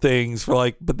canceled things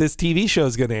for but this TV show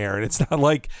is going to air, and it's not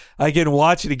like I can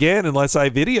watch it again unless I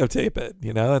videotape it.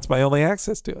 That's my only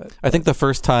access to it. I think the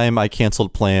first time I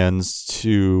canceled plans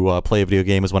to play a video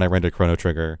game is when I rented Chrono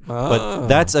Trigger. Oh. But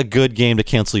that's a good game to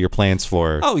cancel your plans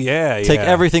for. Oh, yeah. Take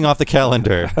everything off the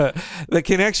calendar. The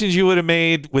connections you would have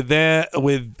made with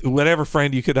whatever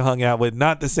friend you could have hung out with,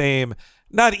 not the same.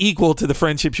 Not equal to the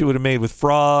friendships you would have made with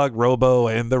Frog, Robo,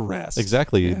 and the rest.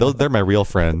 Exactly. Yeah. They're my real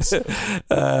friends.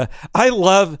 I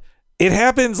love it.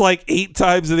 Happens like 8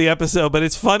 times in the episode, but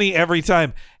it's funny every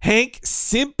time. Hank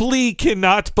simply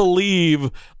cannot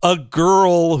believe a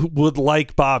girl would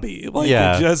like Bobby.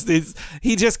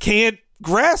 He just can't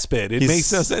grasp it. It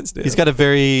makes no sense to him. He's got a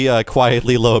very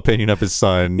quietly low opinion of his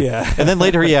son. Yeah. And then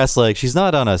later he asks, like, she's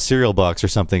not on a cereal box or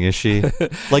something, is she?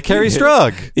 Like Carrie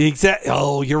Strug. Exactly.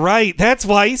 Oh, you're right. That's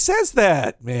why he says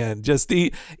that, man.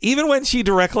 Even when she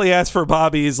directly asks for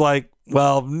Bobby, he's like,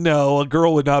 well, no, a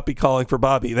girl would not be calling for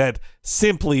Bobby. That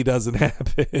simply doesn't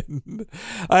happen.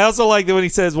 I also like that when he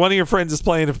says one of your friends is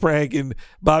playing a prank and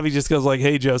Bobby just goes like,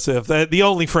 hey, Joseph, the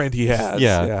only friend he has.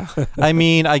 Yeah. I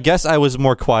mean, I guess I was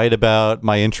more quiet about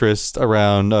my interest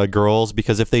around girls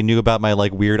because if they knew about my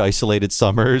like weird isolated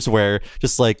summers where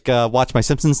just like watch my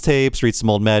Simpsons tapes, read some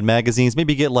old Mad magazines,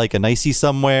 maybe get like a nicey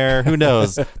somewhere, who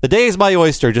knows? The day is my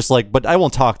oyster, just like, but I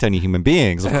won't talk to any human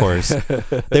beings, of course.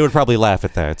 They would probably laugh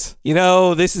at that. You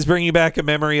know, this is bringing back a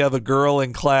memory of a girl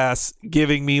in class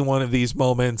giving me one of these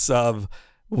moments of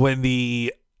when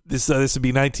this would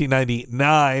be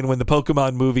 1999 when the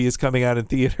Pokemon movie is coming out in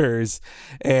theaters,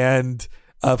 and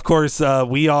of course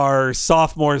we are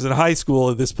sophomores in high school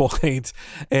at this point,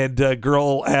 and a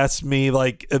girl asked me,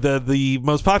 like, the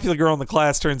most popular girl in the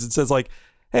class turns and says like,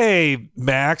 hey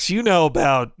Max, you know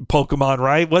about Pokemon,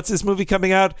 right? What's this movie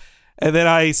coming out? And then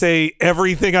I say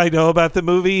everything I know about the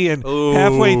movie, and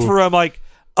halfway through I'm like,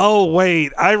 oh,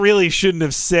 wait, I really shouldn't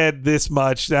have said this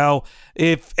much. Now,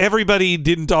 if everybody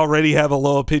didn't already have a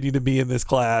low opinion of me in this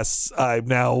class, I'm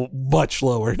now much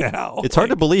lower now. It's hard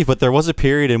to believe, but there was a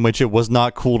period in which it was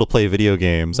not cool to play video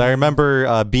games. I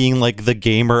remember being like the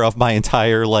gamer of my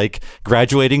entire like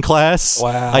graduating class.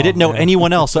 Wow. I didn't know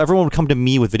anyone else, so everyone would come to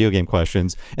me with video game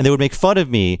questions, and they would make fun of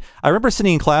me. I remember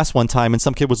sitting in class one time, and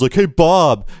some kid was like, hey,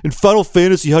 Bob, in Final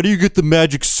Fantasy, how do you get the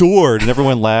magic sword? And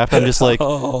everyone laughed. I'm just like,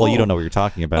 well, you don't know what you're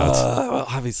talking about. Well,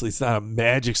 obviously, it's not a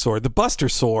magic sword. The Buster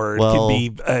Sword can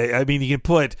be, I mean, you can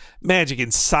put magic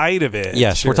inside of it.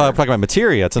 Yes, sure. we're talking about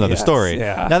materia. It's another story.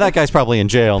 Yeah. Now that guy's probably in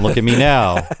jail, and look at me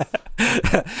now.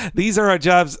 These are our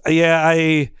jobs.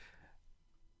 Yeah,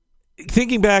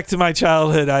 thinking back to my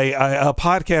childhood, a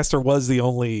podcaster was the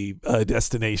only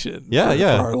destination for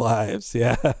our lives.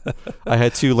 Yeah. I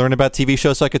had to learn about TV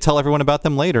shows so I could tell everyone about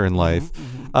them later in life.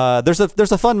 There's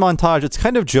a fun montage. It's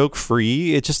kind of joke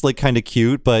free. It's just like kind of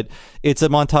cute, but it's a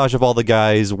montage of all the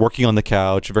guys working on the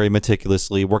couch very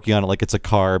meticulously, working on it like it's a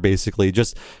car, basically,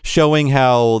 just showing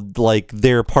how like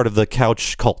they're part of the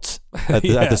couch cult at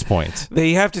this point.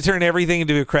 They have to turn everything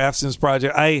into a craftsman's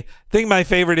project. I think my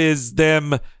favorite is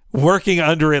them working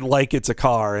under it like it's a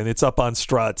car, and it's up on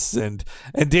struts, and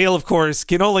Dale, of course,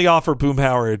 can only offer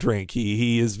Boomhauer a drink.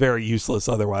 He is very useless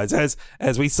otherwise,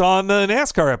 as we saw in the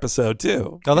NASCAR episode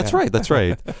too. Oh, that's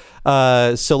right.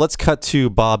 So let's cut to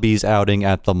Bobby's outing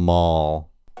at the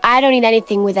mall. I don't eat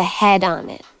anything with a head on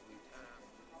it.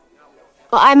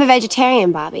 Well, I'm a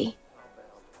vegetarian, Bobby.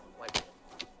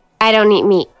 I don't eat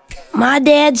meat. My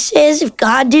dad says if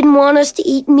God didn't want us to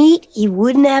eat meat, he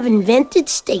wouldn't have invented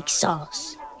steak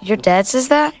sauce. Your dad says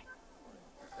that?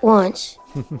 Once.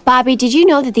 Bobby, did you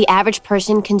know that the average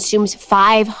person consumes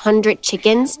 500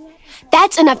 chickens?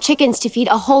 That's enough chickens to feed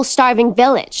a whole starving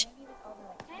village.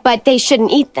 But they shouldn't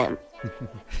eat them.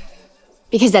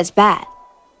 Because that's bad.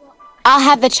 I'll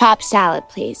have the chopped salad,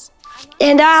 please.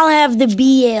 And I'll have the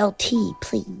BLT,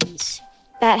 please.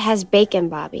 That has bacon,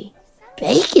 Bobby.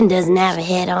 Bacon doesn't have a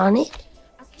head on it.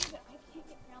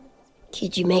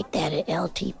 Could you make that an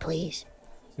LT, please?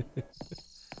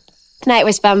 Tonight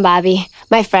was fun, Bobby.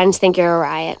 My friends think you're a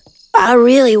riot. I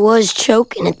really was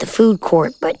choking at the food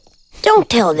court, but don't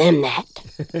tell them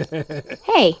that.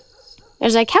 Hey,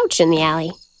 there's a couch in the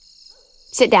alley.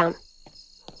 Sit down.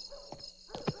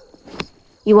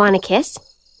 You want a kiss?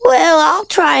 Well, I'll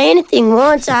try anything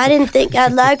once. I didn't think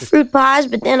I'd like fruit pies,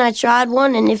 but then I tried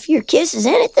one, and if your kiss is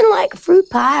anything like a fruit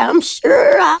pie, I'm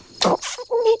sure I...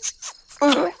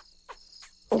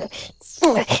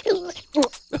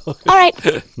 All right.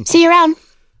 See you around.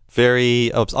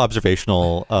 Very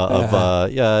observational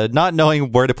of not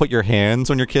knowing where to put your hands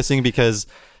when you're kissing, because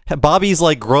Bobby's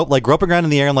like groping around in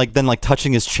the air and like then like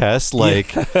touching his chest,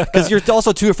 like, because you're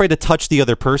also too afraid to touch the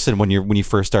other person when you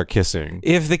first start kissing.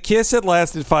 If the kiss had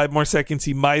lasted 5 more seconds,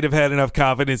 he might have had enough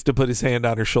confidence to put his hand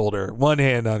on her shoulder. One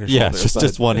hand on her shoulder. Yes,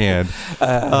 just one hand.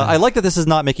 I like that this is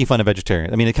not making fun of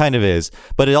vegetarians. I mean, it kind of is,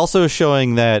 but it also is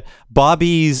showing that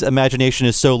Bobby's imagination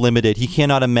is so limited, he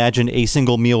cannot imagine a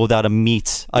single meal without a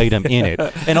meat item in it.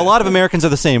 And a lot of Americans are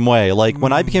the same way. Like,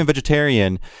 when I became a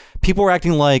vegetarian, people were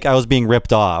acting like I was being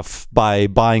ripped off by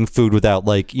buying food without,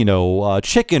 like,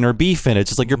 chicken or beef in it. It's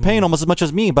just like, you're paying almost as much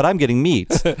as me, but I'm getting meat.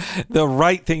 The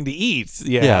right thing to eat.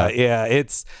 Yeah.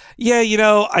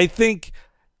 I think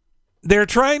they're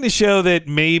trying to show that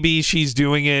maybe she's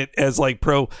doing it as like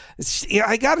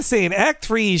I gotta say, in Act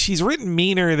 3, she's written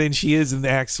meaner than she is in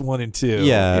Acts 1 and 2.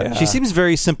 Yeah. She seems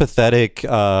very sympathetic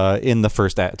in the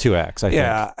first 2 acts, I think.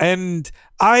 Yeah, and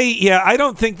I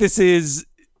don't think this is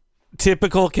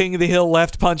typical King of the Hill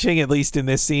left punching, at least in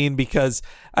this scene, because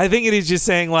I think it is just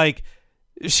saying, like,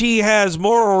 she has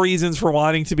moral reasons for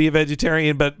wanting to be a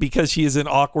vegetarian, but because she is an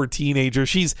awkward teenager,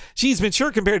 she's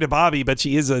mature compared to Bobby, but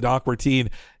she is an awkward teen.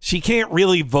 She can't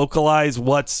really vocalize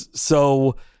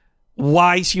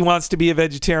why she wants to be a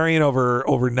vegetarian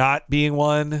over not being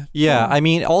one. Yeah, I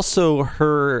mean, also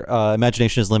her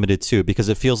imagination is limited too, because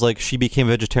it feels like she became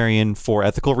a vegetarian for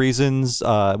ethical reasons,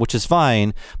 which is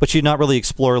fine, but she did not really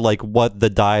explore like what the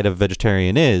diet of a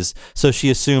vegetarian is. So she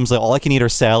assumes like all I can eat are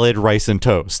salad, rice, and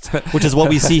toast, which is what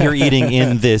we see her eating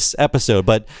in this episode.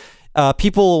 But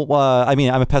people, I mean,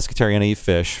 I'm a pescatarian. I eat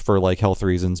fish for like health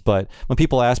reasons. But when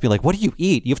people ask me like, what do you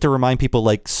eat? You have to remind people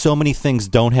like so many things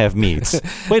don't have meat.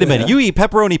 Wait a minute. You eat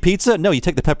pepperoni pizza? No, you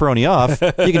take the pepperoni off.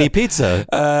 You can eat pizza.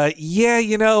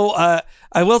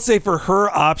 I will say for her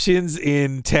options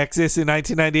in Texas in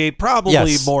 1998,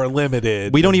 probably more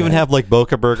limited. We don't even have like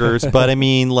Boca burgers, but I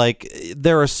mean, like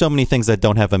there are so many things that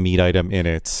don't have a meat item in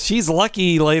it. She's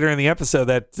lucky later in the episode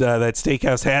that that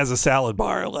steakhouse has a salad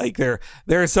bar. Like there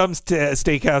are some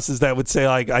steakhouses that would say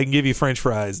like, I can give you French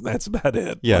fries, and that's about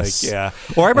it. Yes. Like, yeah.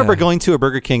 Or I remember going to a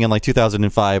Burger King in like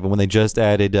 2005, and when they just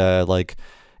added like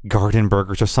garden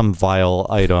burgers or some vile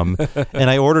item,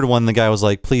 and I ordered one. The guy was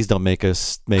like, please don't make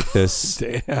us make this.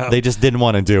 Damn. They just didn't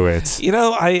want to do it. You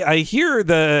know, I hear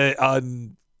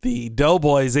the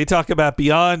Doughboys, they talk about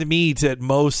Beyond Meat at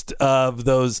most of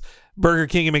those Burger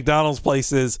King and McDonald's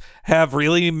places have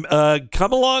really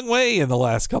come a long way in the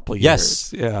last couple of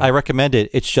years. Yes, yeah. I recommend it.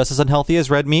 It's just as unhealthy as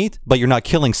red meat, but you're not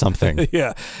killing something.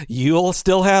 Yeah, you'll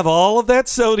still have all of that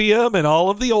sodium and all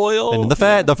of the oil and the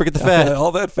fat. Don't forget the fat.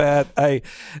 All that fat. I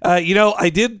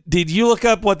did. Did you look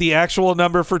up what the actual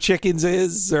number for chickens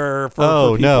is, or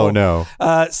for people? No.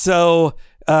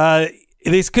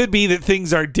 This could be that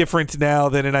things are different now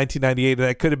than in 1998, and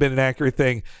that could have been an accurate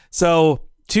thing. So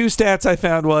 2 stats I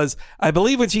found was, I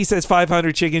believe when she says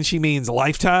 500 chickens, she means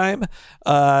lifetime.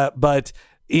 But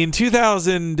in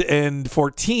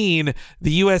 2014,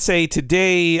 the USA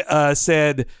Today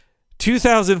said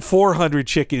 2,400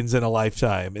 chickens in a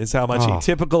lifetime is how much a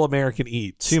typical American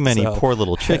eats. Too many poor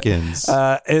little chickens.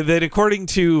 And then according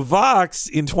to Vox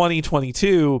in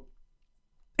 2022,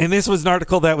 and this was an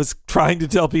article that was trying to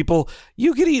tell people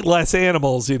you could eat less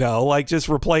animals, like just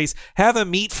have a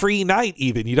meat-free night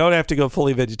even. You don't have to go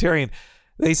fully vegetarian.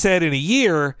 They said in a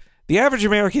year, the average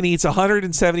American eats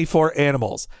 174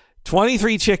 animals,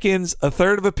 23 chickens, a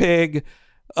third of a pig,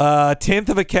 a tenth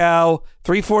of a cow,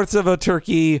 3/4 of a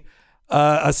turkey,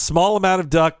 a small amount of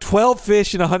duck, 12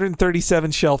 fish, and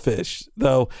 137 shellfish,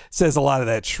 though says a lot of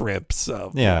that shrimp.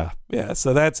 So yeah.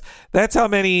 So that's how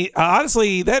many.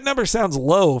 Honestly, that number sounds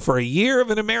low for a year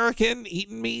of an American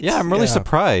eating meat. Yeah, I'm really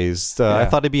surprised. I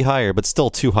thought it'd be higher, but still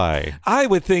too high. I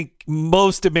would think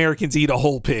most Americans eat a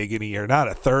whole pig in a year, not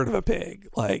a third of a pig.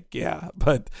 But yeah.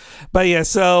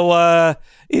 So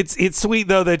it's sweet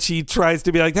though that she tries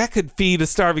to be like, that could feed a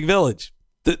starving village.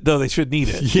 Though they should need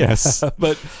it. Yes.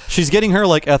 But she's getting her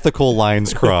like ethical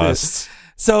lines crossed.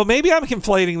 So maybe I'm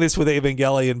conflating this with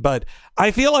Evangelion, but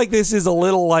I feel like this is a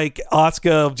little like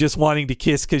Asuka just wanting to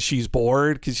kiss because she's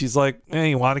bored, because she's like,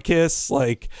 you want to kiss?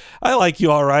 Like, I like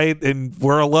you all right, and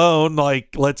we're alone.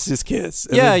 Like, let's just kiss.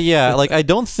 And yeah. Like, I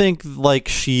don't think like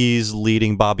she's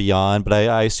leading Bobby on, but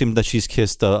I assume that she's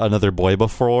kissed another boy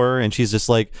before, and she's just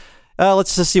like,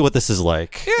 let's just see what this is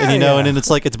like. Yeah, and and then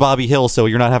it's like, it's Bobby Hill, so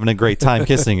you're not having a great time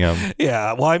kissing him.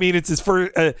 Yeah, well, I mean, it's his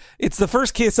first. It's the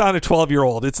first kiss on a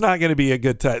 12-year-old. It's not going to be a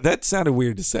good time. That sounded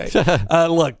weird to say.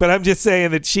 Look, but I'm just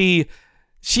saying that she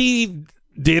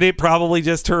did it probably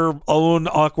just her own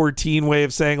awkward teen way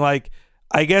of saying like,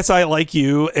 I guess I like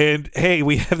you, and hey,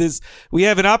 we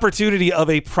have an opportunity of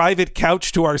a private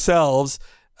couch to ourselves.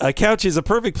 A couch is a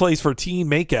perfect place for teen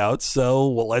makeouts,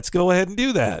 so let's go ahead and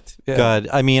do that. Yeah. God,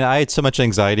 I mean, I had so much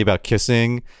anxiety about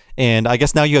kissing, and I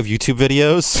guess now you have YouTube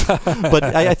videos, but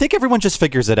I think everyone just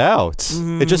figures it out.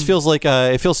 Mm. It just feels like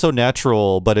it feels so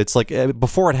natural, but it's like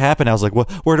before it happened, I was like,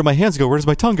 where do my hands go? Where does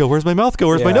my tongue go? Where's my mouth go?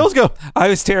 Where's my nose go? I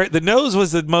was the nose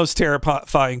was the most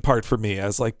terrifying part for me. I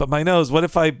was like, but my nose, what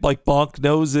if I like bonk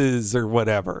noses or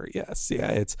whatever? Yes,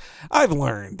 yeah, I've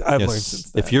learned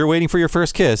since then. If you're waiting for your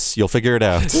first kiss, you'll figure it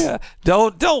out. Yeah,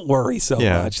 don't worry so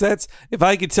much. That's if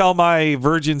I could tell my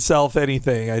virgin self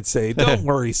anything, I'd say don't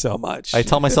worry so much. I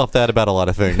tell myself myself that about a lot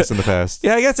of things in the past.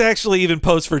 Yeah, I guess actually even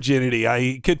post virginity,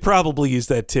 I could probably use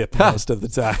that tip most of the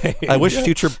time. I wish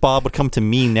future Bob would come to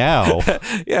me now.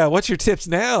 Yeah, what's your tips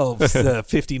now,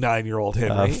 59-year-old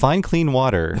Henry? Find clean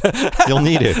water. You'll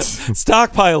need it.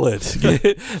 Stockpile it.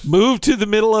 Move to the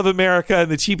middle of America in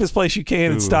the cheapest place you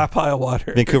can and stockpile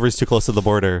water. Vancouver's too close to the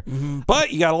border.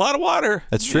 But you got a lot of water.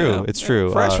 That's true. It's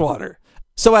true. Fresh water.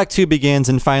 So Act 2 begins,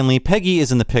 and finally Peggy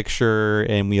is in the picture,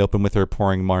 and we open with her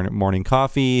pouring morning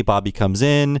coffee. Bobby comes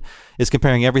in, is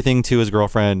comparing everything to his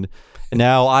girlfriend.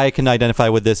 Now I can identify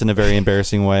with this in a very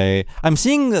embarrassing way. I'm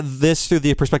seeing this through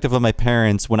the perspective of my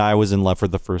parents when I was in love for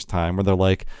the first time, where they're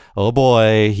like, oh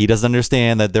boy, he doesn't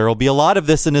understand that there will be a lot of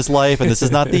this in his life, and this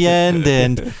is not the end.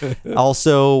 And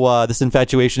also, this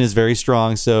infatuation is very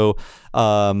strong. So,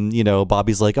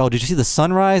 Bobby's like, oh, did you see the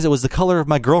sunrise? It was the color of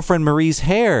my girlfriend Marie's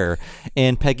hair.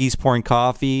 And Peggy's pouring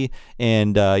coffee,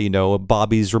 and,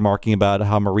 Bobby's remarking about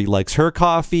how Marie likes her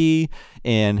coffee.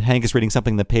 And Hank is reading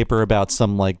something in the paper about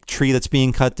some like tree that's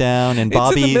being cut down, and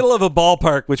Bobby, it's in the middle of a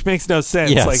ballpark, which makes no sense.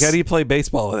 Yes. Like, how do you play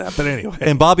baseball with that? But anyway,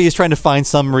 and Bobby is trying to find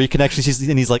some Marie connection,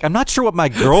 and he's like, I'm not sure what my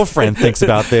girlfriend thinks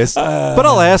about this, but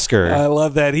I'll ask her. I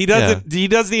love that he doesn't. He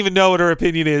doesn't even know what her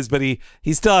opinion is, but he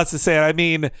still has to say it. I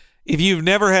mean, if you've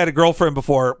never had a girlfriend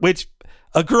before, which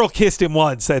a girl kissed him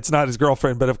once, that's not his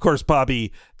girlfriend, but of course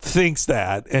Bobby thinks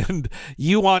that, and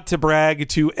you want to brag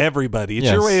to everybody. It's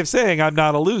your way of saying I'm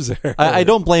not a loser. I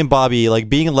don't blame Bobby. Like,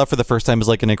 being in love for the first time is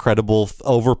like an incredible,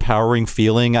 overpowering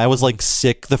feeling. I was like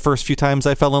sick the first few times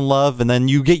I fell in love, and then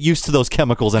you get used to those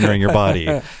chemicals entering your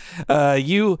body.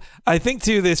 I think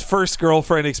too, this first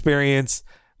girlfriend experience.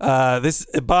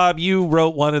 Bob, you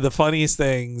wrote one of the funniest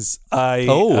things. I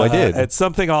did at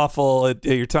Something Awful at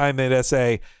your time at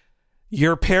SA.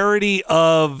 Your parody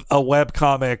of a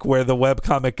webcomic where the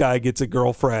webcomic guy gets a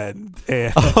girlfriend.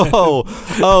 And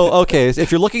okay.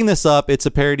 If you're looking this up, it's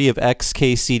a parody of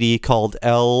XKCD called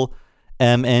LMND,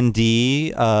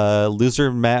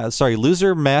 Loser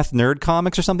Math Nerd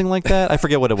Comics or something like that. I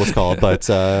forget what it was called, but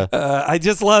I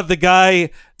just love the guy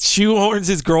shoehorns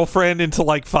his girlfriend into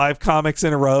like 5 comics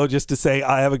in a row just to say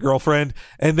I have a girlfriend,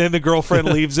 and then the girlfriend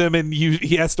leaves him, and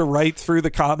he has to write through the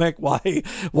comic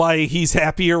why he's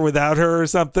happier without her or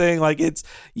something. Like,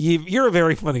 you're a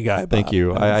very funny guy, Bob. Thank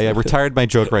you. I retired my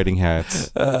joke writing hat.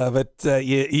 But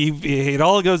it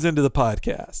all goes into the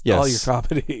podcast. Yes. All your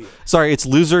comedy. Sorry, it's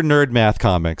Loser Nerd Math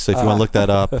Comics. So if you want to look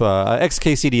that up,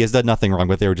 XKCD has done nothing wrong,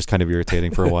 but they were just kind of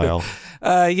irritating for a while.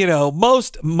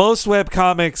 Most web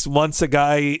comics, once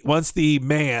the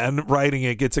man writing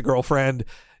it gets a girlfriend,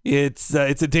 it's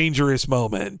a dangerous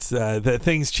moment. That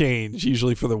things change,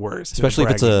 usually for the worst. Especially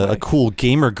if it's a cool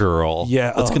gamer girl.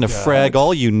 Yeah, that's gonna frag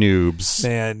all you noobs.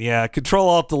 Man, yeah.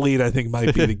 Control-Alt-Delete, I think,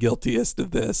 might be the guiltiest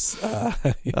of this.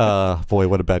 Boy,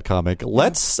 what a bad comic.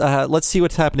 Let's see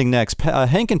what's happening next.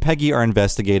 Hank and Peggy are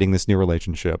investigating this new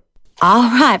relationship. All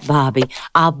right, Bobby,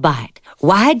 I'll bite.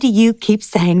 Why do you keep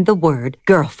saying the word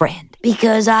girlfriend?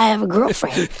 Because I have a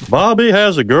girlfriend. Bobby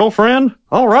has a girlfriend?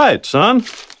 All right, son.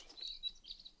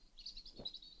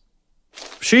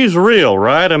 She's real,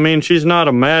 right? I mean, she's not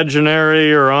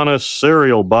imaginary or on a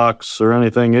cereal box or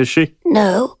anything, is she?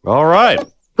 No. All right.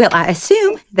 Well, I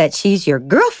assume that she's your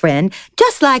girlfriend,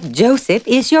 just like Joseph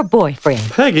is your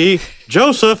boyfriend. Peggy,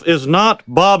 Joseph is not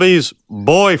Bobby's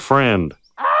boyfriend.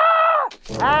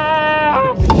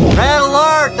 Red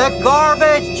alert! The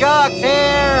garbage truck's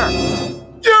here!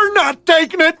 You're not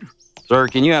taking it! Sir,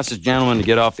 can you ask this gentleman to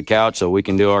get off the couch so we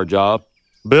can do our job?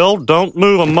 Bill, don't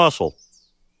move a muscle.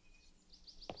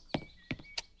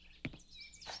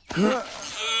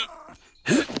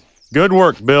 Good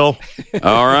work, Bill.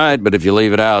 All right, but if you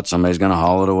leave it out, somebody's going to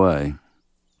haul it away.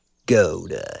 Go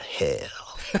to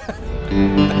hell.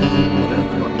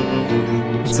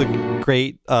 It's a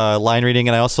great line reading,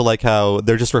 and I also like how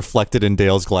they're just reflected in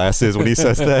Dale's glasses when he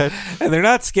says that. And they're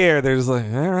not scared. They're just like,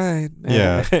 all right.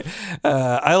 Yeah.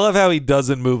 I love how he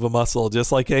doesn't move a muscle,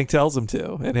 just like Hank tells him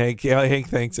to. And Hank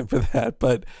thanks him for that.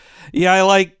 But yeah, I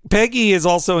like Peggy is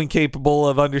also incapable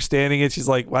of understanding it. She's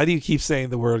like, why do you keep saying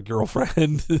the word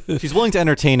girlfriend? She's willing to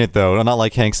entertain it, though, not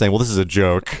like Hank saying, well, this is a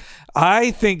joke.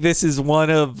 I think this is one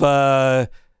of...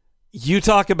 you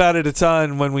talk about it a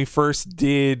ton when we first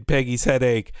did Peggy's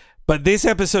Headache, but this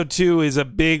episode 2 is a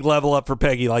big level up for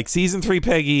Peggy. Like, season 3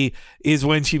 Peggy is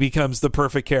when she becomes the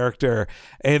perfect character,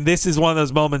 and this is one of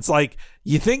those moments, like,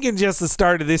 you think in just the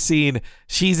start of this scene,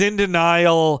 she's in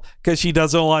denial because she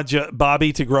doesn't want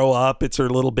Bobby to grow up. It's her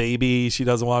little baby. She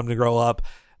doesn't want him to grow up,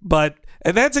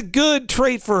 and that's a good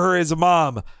trait for her as a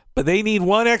mom. But they need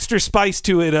one extra spice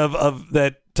to it of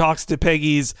that talks to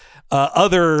Peggy's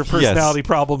other personality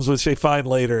problems, which they find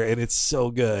later, and it's so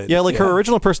good. Yeah, like her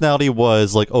original personality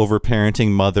was like overparenting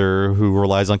mother who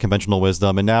relies on conventional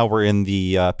wisdom, and now we're in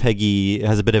the Peggy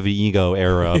has a bit of an ego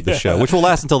era of the show, which will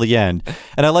last until the end.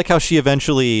 And I like how she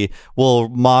eventually will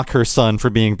mock her son for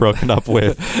being broken up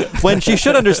with, when she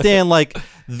should understand like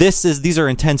these are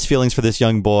intense feelings for this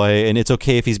young boy, and it's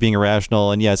okay if he's being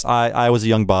irrational. And yes, I was a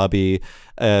young Bobby.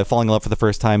 Falling in love for the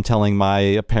first time, telling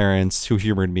my parents who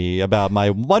humored me about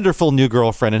my wonderful new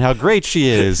girlfriend and how great she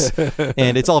is,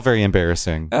 and it's all very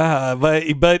embarrassing.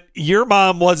 But your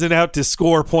mom wasn't out to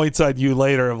score points on you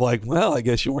later of like, well, I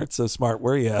guess you weren't so smart,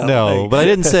 were you? No, but I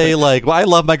didn't say like, well, I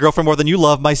love my girlfriend more than you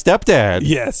love my stepdad.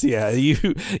 Yes, yeah,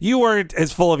 you weren't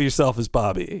as full of yourself as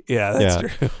Bobby. Yeah,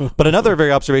 that's true. But another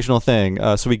very observational thing.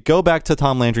 So we go back to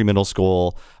Tom Landry Middle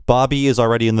School. Bobby is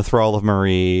already in the thrall of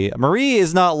Marie. Marie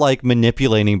is not like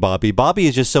manipulating Bobby. Bobby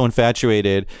is just so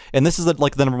infatuated, and this is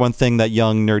like the number one thing that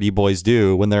young nerdy boys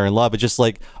do when they're in love. It's just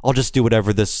like, I'll just do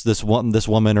whatever this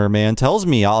woman or man tells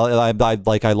me.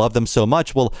 I love them so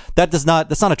much. Well, that's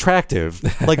not attractive.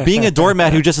 Like being a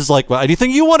doormat who just is like, well,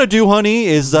 anything you want to do, honey,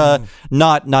 is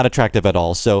not attractive at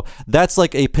all. So that's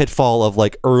like a pitfall of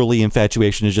like early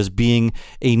infatuation, is just being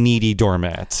a needy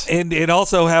doormat. And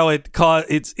also how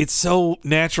it's so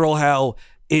natural how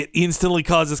it instantly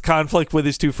causes conflict with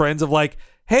his two friends of like,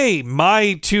 hey,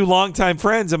 my two longtime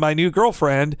friends and my new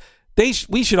girlfriend,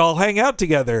 we should all hang out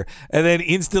together. And then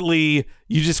instantly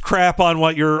you just crap on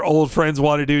what your old friends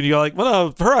want to do, and you're like,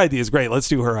 well, no, her idea is great, let's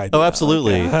do her idea. Oh,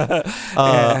 absolutely.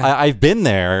 I've been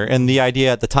there, and the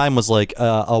idea at the time was like,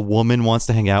 a woman wants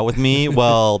to hang out with me.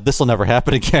 Well, this will never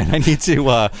happen again. I need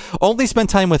to only spend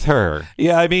time with her.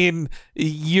 Yeah, I mean,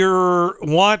 your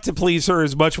want to please her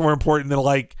is much more important than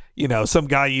like, you know, some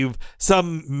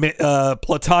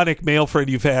platonic male friend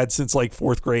you've had since like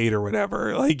fourth grade or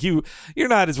whatever. Like you're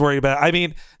not as worried about it. I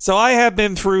mean, so I have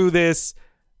been through this.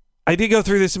 I did go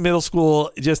through this in middle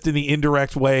school, just in the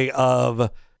indirect way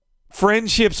of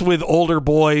friendships with older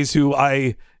boys who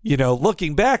I, you know,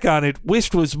 looking back on it,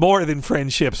 wished was more than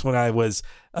friendships when I was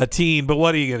a teen. But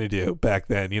what are you going to do back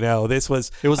then? You know, it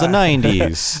was the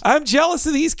 90s. I'm jealous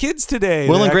of these kids today.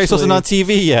 Will and Grace wasn't on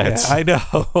TV yet. Yeah, I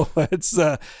know.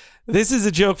 This is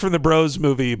a joke from the Bros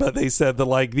movie, but they said that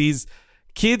like these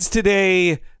kids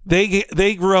today,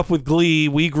 they grew up with Glee.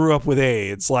 We grew up with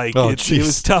AIDS. Like it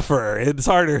was tougher. It's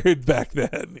harder back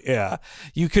then. Yeah,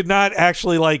 you could not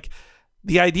actually like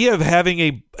the idea of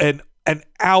having an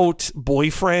out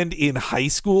boyfriend in high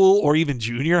school or even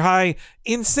junior high.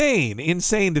 Insane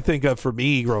to think of for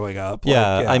me growing up.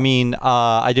 Yeah, I mean,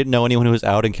 I didn't know anyone who was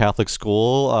out in Catholic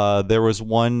school. There was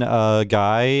one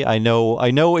guy I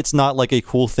know it's not like a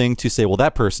cool thing to say, well,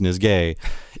 that person is gay.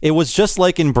 It was just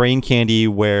like in Brain Candy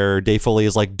where Dave Foley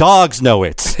is like, dogs know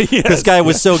it. Yes, this guy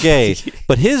was so gay.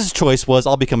 But his choice was,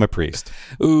 I'll become a priest.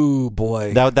 Ooh,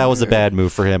 boy. That was a bad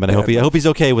move for him, and I hope he's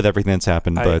okay with everything that's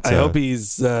happened. But I hope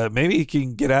he's maybe he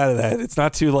can get out of that. It's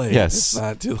not too late. Yes. It's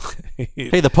not too late.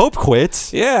 Hey, the Pope quit.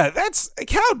 Yeah, that's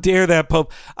how dare that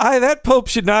Pope. That Pope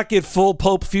should not get full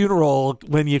Pope funeral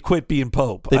when you quit being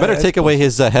Pope. They better take away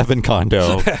his heaven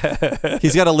condo.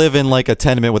 He's got to live in like a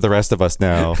tenement with the rest of us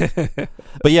now.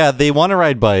 But yeah, they want to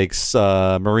ride bikes.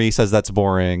 Marie says that's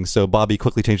boring, so Bobby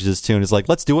quickly changes his tune. Is like,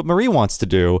 let's do what Marie wants to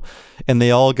do, and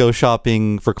they all go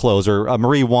shopping for clothes, or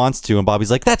Marie wants to, and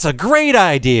Bobby's like, that's a great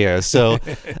idea. So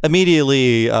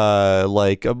immediately,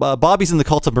 Bobby's in the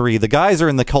cult of Marie. The guys are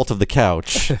in the cult of the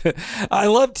couch. I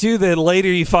love too that later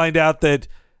you find out that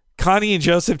Connie and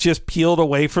Joseph just peeled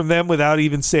away from them without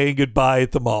even saying goodbye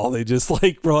at the mall. They just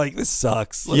were like, this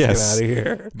sucks. Let's get out of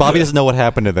here. Bobby doesn't know what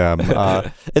happened to them.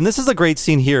 And this is a great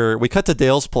scene here. We cut to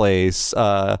Dale's place.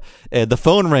 And the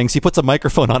phone rings. He puts a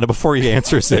microphone on it before he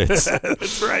answers it.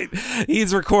 That's right.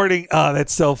 He's recording. Oh,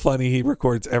 that's so funny. He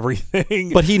records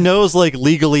everything. But he knows like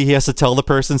legally he has to tell the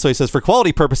person. So he says, for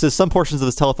quality purposes, some portions of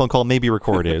this telephone call may be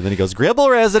recorded. And then he goes,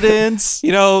 Gribble residence.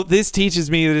 You know, this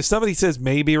teaches me that if somebody says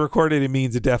may be recorded, it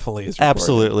means it definitely is recorded.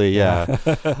 Absolutely, yeah.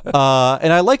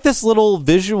 And I like this little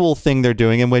visual thing they're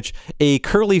doing in which a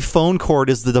curly phone cord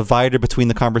is the divider between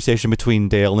the conversation between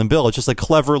Dale and Bill. It's just a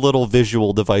clever little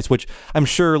visual device, which I'm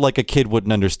sure like a kid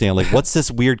wouldn't understand. Like, what's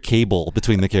this weird cable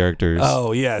between the characters?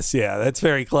 Oh, yes, yeah. That's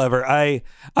very clever. I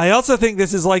also think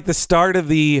this is like the start of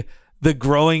the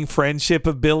growing friendship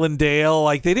of Bill and Dale.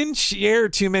 Like, they didn't share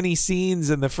too many scenes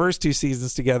in the first two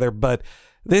seasons together, but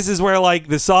this is where like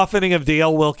the softening of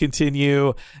Dale will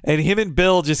continue, and him and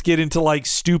Bill just get into like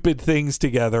stupid things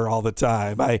together all the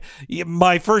time.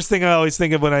 My first thing I always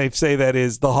think of when I say that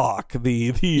is the Hawk,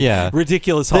 the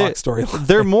ridiculous Hawk storyline.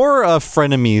 They're more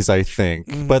frenemies, I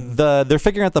think, but they're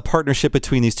figuring out the partnership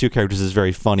between these two characters is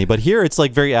very funny. But here it's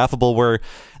like very affable, where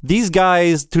these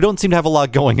guys who don't seem to have a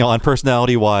lot going on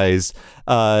personality wise,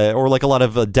 or like a lot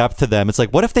of depth to them. It's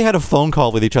like, what if they had a phone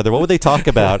call with each other? What would they talk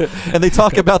about? And they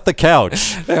talk about the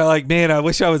couch. They're like, man, I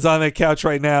wish I was on that couch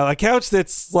right now. A couch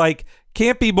that's like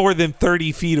can't be more than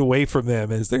 30 feet away from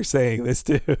them, as they're saying this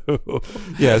too.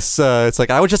 Yes, it's like,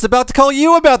 I was just about to call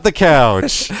you about the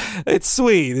couch. It's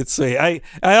sweet. It's sweet. I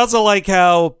also like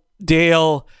how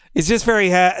Dale is just very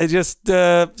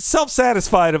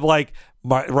self-satisfied of like,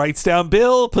 writes down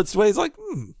Bill, puts away, he's like,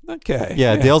 okay.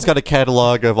 Yeah, Dale's got a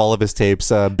catalog of all of his tapes.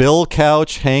 Bill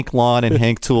Couch, Hank Lawn, and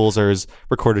Hank Tools are his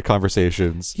recorded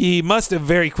conversations. He must have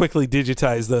very quickly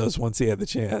digitized those once he had the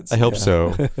chance. I hope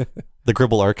so. The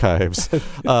Gribble archives.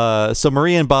 So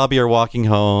Marie and Bobby are walking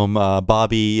home.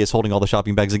 Bobby is holding all the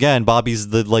shopping bags again. Bobby's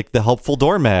the helpful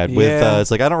doormat with it's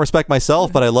like, I don't respect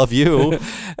myself, but I love you.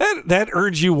 that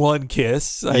earns you one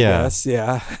kiss, I guess.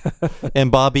 Yeah.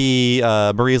 And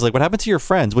Marie is like, what happened to your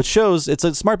friends? Which shows it's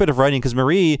a smart bit of writing, because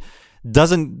Marie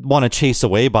doesn't want to chase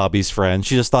away Bobby's friends.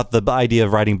 She just thought the idea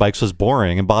of riding bikes was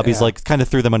boring, and Bobby's like kind of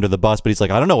threw them under the bus, but he's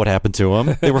like, I don't know what happened to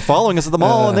them. They were following us at the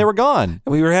mall and they were gone.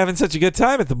 We were having such a good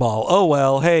time at the mall. Oh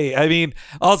well, hey, I mean,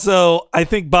 also I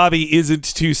think Bobby isn't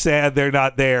too sad they're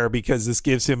not there, because this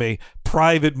gives him a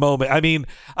private moment. I mean,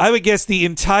 I would guess the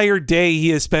entire day he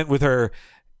has spent with her,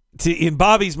 in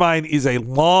Bobby's mind, is a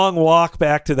long walk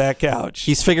back to that couch.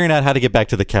 He's figuring out how to get back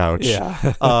to the couch.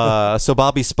 Yeah. So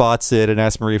Bobby spots it and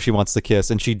asks Marie if she wants to kiss,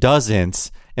 and she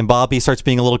doesn't. And Bobby starts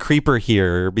being a little creeper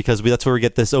here, because that's where we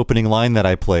get this opening line that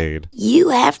I played. You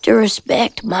have to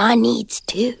respect my needs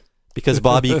too. Because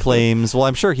Bobby claims, well,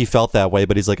 I'm sure he felt that way,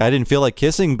 but he's like, I didn't feel like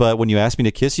kissing, but when you asked me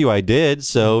to kiss you, I did,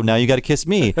 so now you got to kiss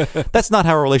me. That's not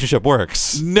how a relationship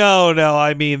works. No.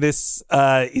 I mean, this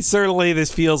certainly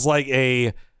this feels like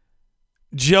a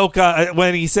joke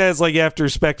when he says like, you have to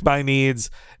respect my needs.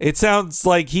 It sounds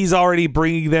like he's already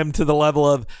bringing them to the level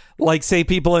of like, say,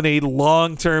 people in a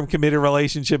long-term committed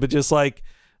relationship are just like,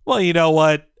 well, you know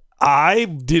what, I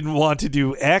didn't want to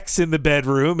do X in the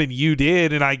bedroom and you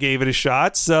did, and I gave it a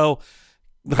shot, so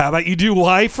how about you do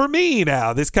Y for me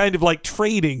now? This kind of like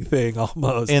trading thing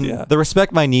almost. And the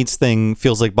respect my needs thing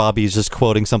feels like Bobby's just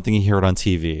quoting something he heard on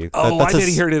TV. I bet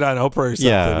he heard it on Oprah or something.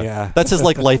 Yeah. That's his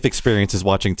like life experience is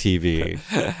watching TV.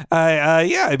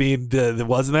 I mean,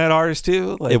 wasn't that ours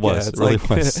too? Like, it was. It really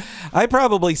was. I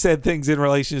probably said things in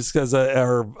relationships because,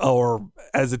 or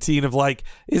as a teen of like,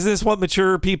 is this what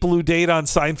mature people who date on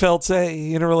Seinfeld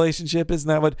say in a relationship? Isn't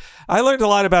that what I learned a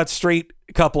lot about straight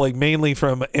coupling, mainly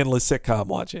from endless sitcom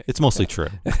watching. It's mostly true,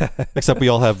 except we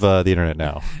all have the internet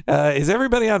now. Is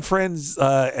everybody on Friends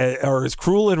or as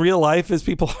cruel in real life as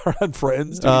people are on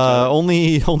Friends?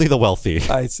 Only the wealthy.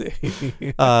 I see.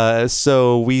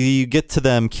 So we get to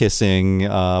them kissing.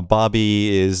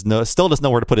 Bobby still doesn't know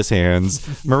where to put his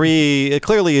hands. Marie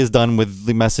clearly is done with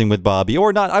messing with Bobby,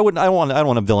 or not. I don't want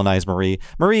to villainize Marie.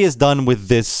 Marie is done with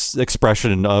this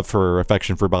expression of her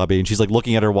affection for Bobby, and she's like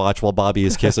looking at her watch while Bobby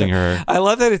is kissing her. I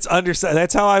love that it's underside.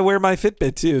 That's how I wear my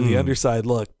Fitbit too, the underside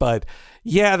look. But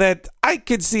yeah, that I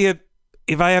could see it.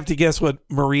 If I have to guess what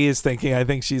Marie is thinking, I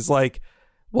think she's like,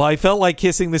 well, I felt like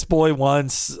kissing this boy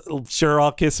once. Sure,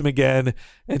 I'll kiss him again.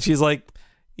 And she's like,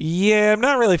 yeah, I'm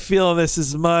not really feeling this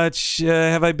as much.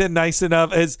 Have I been nice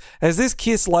enough? Has this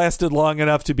kiss lasted long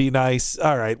enough to be nice?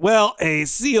 All right. Well, hey,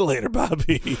 see you later,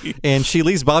 Bobby. And she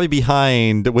leaves Bobby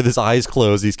behind with his eyes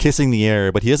closed. He's kissing the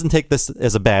air, but he doesn't take this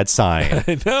as a bad sign.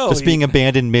 No, just being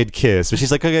abandoned mid-kiss. But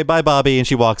she's like, okay, bye, Bobby. And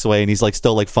she walks away, and he's like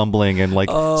still like fumbling and like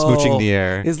smooching the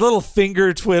air. His little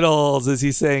finger twiddles as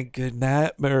he's saying, good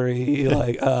night, Marie.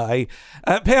 Like,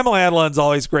 Pamela Adlon's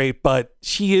always great, but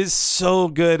she is so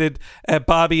good at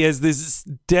Bobby as this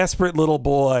desperate little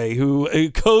boy who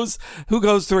goes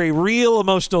through a real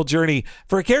emotional journey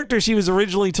for a character she was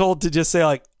originally told to just say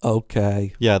like,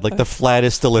 okay. Yeah, like the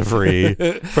flattest delivery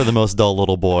for the most dull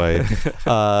little boy.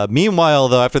 Meanwhile,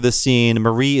 though, after this scene,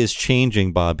 Marie is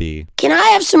changing Bobby. Can I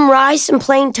have some rice and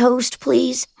plain toast,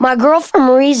 please? My girlfriend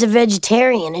Marie's a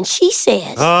vegetarian, and she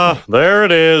says... there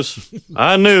it is.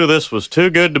 I knew this was too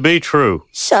good to be true.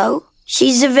 So,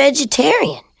 she's a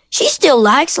vegetarian. She still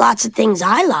likes lots of things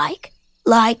I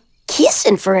like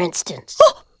kissing, for instance.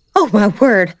 Oh, my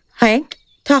word. Hank,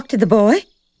 talk to the boy.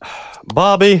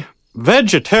 Bobby,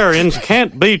 Vegetarians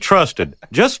can't be trusted.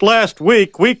 Just last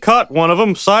week, we caught one of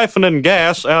them siphoning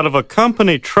gas out of a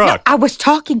company truck. No, I was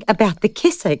talking about the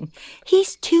kissing.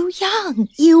 He's too young.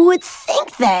 You would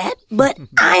think that, but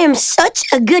I am such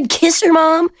a good kisser,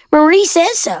 Mom. Marie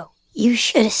says so. You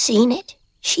should have seen it.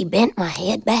 She bent my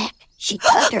head back. She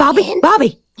tucked her hand.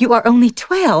 Bobby, you are only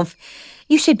 12.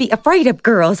 You should be afraid of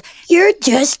girls. You're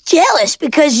just jealous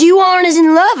because you aren't as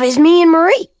in love as me and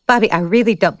Marie. Bobby, I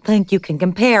really don't think you can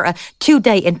compare a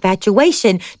 2-day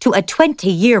infatuation to a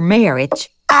 20-year marriage.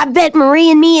 I bet Marie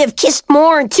and me have kissed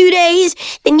more in 2 days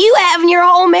than you have in your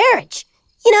whole marriage.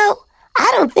 You know,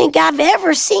 I don't think I've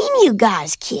ever seen you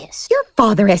guys kiss. Your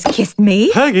father has kissed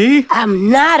me. Peggy! I'm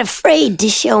not afraid to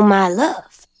show my love.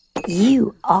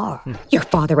 You are. Your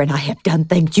father and I have done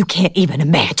things you can't even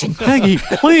imagine. Peggy,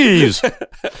 please.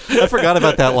 I forgot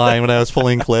about that line when I was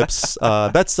pulling clips.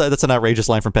 That's an outrageous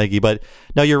line from Peggy. But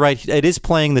no, you're right. It is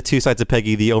playing the two sides of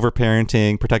Peggy, the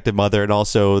overparenting, protective mother, and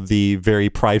also the very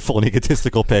prideful and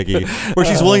egotistical Peggy, where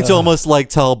she's willing to almost like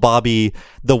tell Bobby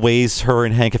the ways her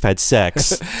and Hank have had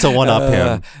sex to one-up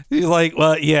him. Like,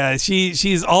 well, yeah,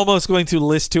 she's almost going to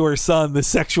list to her son the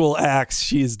sexual acts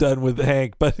she's done with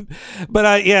Hank. But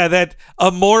that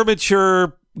a more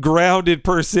mature, grounded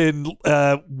person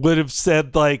would have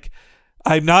said, like,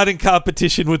 I'm not in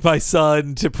competition with my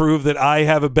son to prove that I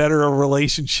have a better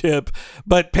relationship.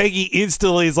 But Peggy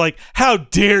instantly is like, how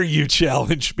dare you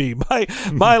challenge me?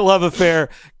 My love affair.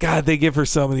 God, they give her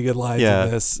so many good lines in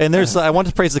this. And I want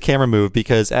to praise the camera move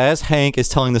because as Hank is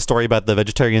telling the story about the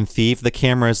vegetarian thief, the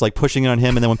camera is like pushing it on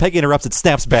him. And then when Peggy interrupts, it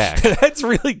snaps back. That's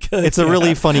really good. It's a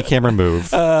really funny camera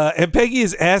move. And Peggy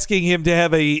is asking him to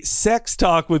have a sex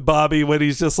talk with Bobby when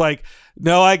he's just like,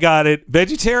 no, I got it.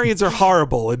 Vegetarians are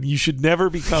horrible, and you should never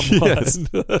become one.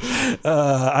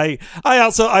 I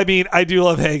do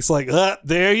love Hank's like,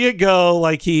 there you go.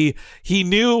 Like he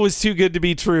knew it was too good to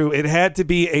be true. It had to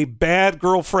be a bad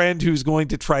girlfriend who's going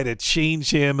to try to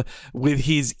change him with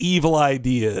his evil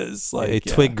ideas. Like a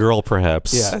twig girl,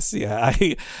 perhaps. Yes, yeah.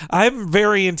 I'm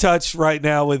very in touch right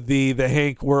now with the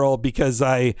Hank world because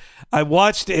I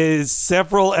watched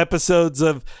several episodes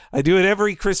of. I do it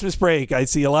every Christmas break. I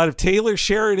see a lot of Taylor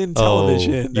Sheridan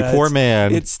television. You poor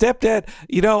man. It's Stepdad.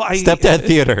 Stepdad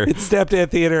theater. It's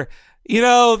Stepdad theater.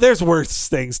 There's worse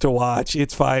things to watch.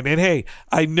 It's fine. And hey,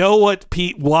 I know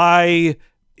why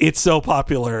it's so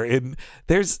popular. And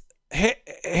there's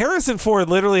Harrison Ford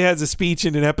literally has a speech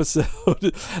in an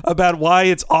episode about why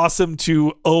it's awesome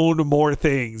to own more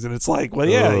things. And it's like, well,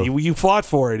 yeah, you fought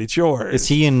for it. It's yours. Is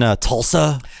he in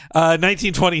Tulsa?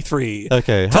 1923.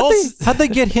 Okay. How'd they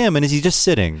get him? And is he just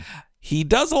sitting? He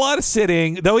does a lot of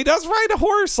sitting, though he does ride a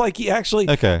horse. Like he actually,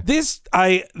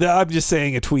 I'm just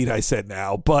saying a tweet I said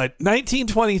now, but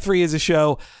 1923 is a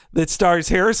show that stars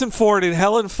Harrison Ford and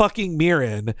Helen fucking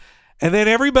Mirren. And then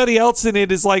everybody else in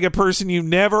it is like a person you've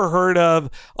never heard of,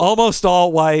 almost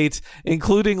all white,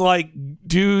 including like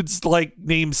dudes like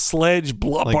named Sledge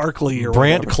Barkley or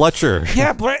Brant whatever. Clutcher.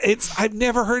 Yeah, I've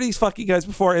never heard of these fucking guys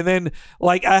before. And then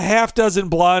like a half dozen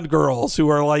blonde girls who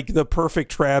are like the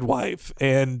perfect trad wife.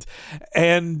 And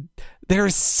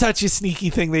there's such a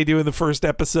sneaky thing they do in the first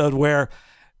episode where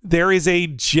there is a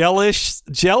jealous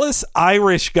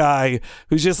Irish guy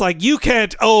who's just like, you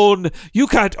can't own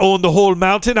the whole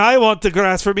mountain. I want the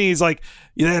grass for me. He's like,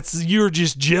 you're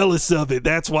just jealous of it.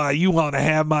 That's why you want to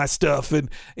have my stuff.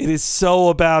 And it is so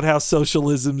about how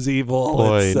socialism's evil.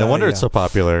 Boy, no wonder it's so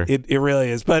popular. It really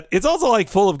is. But it's also like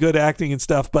full of good acting and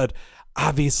stuff. But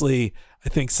obviously, I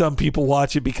think some people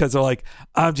watch it because they're like,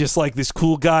 I'm just like this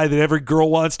cool guy that every girl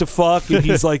wants to fuck, and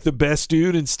he's like the best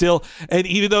dude, and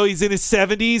even though he's in his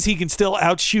 70s, he can still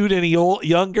outshoot any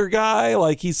younger guy.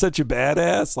 Like he's such a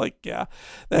badass. Like, yeah,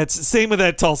 that's the same with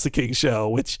that Tulsa King show,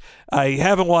 which I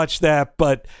haven't watched that,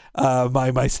 but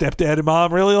my stepdad and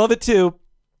mom really love it too.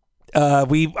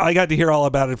 I got to hear all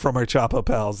about it from our Chapo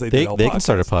pals. They can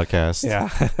start a podcast. Yeah.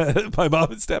 My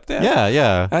mom and stepdad.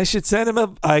 Yeah. I should send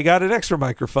him I got an extra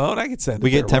microphone. I could send it.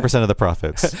 We get 10% of the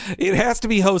profits. It has to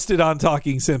be hosted on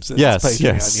TalKing Simpsons. Yes.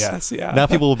 Yes. Yeah. Now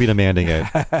people will be demanding it.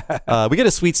 We get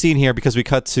a sweet scene here because we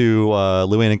cut to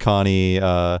Luann and Connie.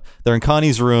 They're in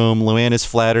Connie's room. Luann is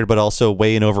flattered, but also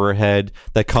way in over her head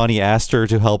that Connie asked her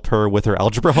to help her with her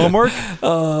algebra homework.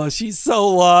 Oh, she's so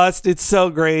lost. It's so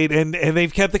great. And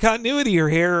they've kept the continuity. Her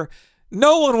hair,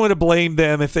 no one would have blamed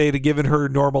them if they had given her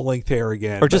normal length hair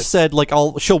again. Or just said, like,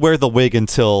 she'll wear the wig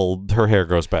until her hair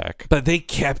grows back. But they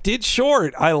kept it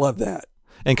short. I love that.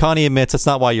 And Connie admits that's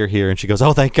not why you're here, and she goes,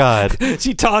 "Oh, thank God."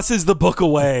 She tosses the book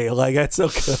away. Like, that's so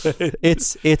good.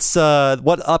 It's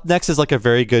what up next is like a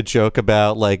very good joke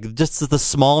about like just the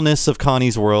smallness of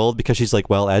Connie's world, because she's like,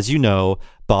 well, as you know,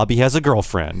 Bobby has a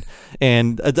girlfriend,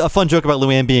 and a fun joke about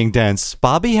Luann being dense.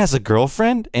 Bobby has a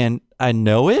girlfriend, and I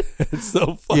know it. It's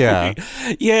so funny.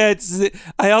 Yeah.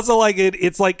 I also like it.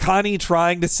 It's like Connie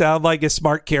trying to sound like a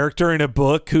smart character in a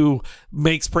book who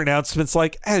makes pronouncements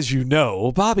like, as you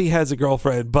know, Bobby has a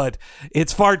girlfriend, but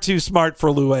it's far too smart for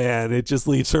Luann. It just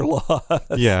leaves her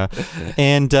lost. Yeah.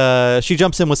 And she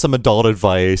jumps in with some adult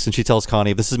advice, and she tells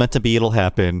Connie, if this is meant to be, it'll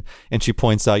happen. And she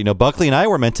points out, Buckley and I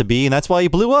were meant to be, and that's why he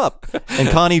blew up. And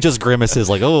Connie just grimaces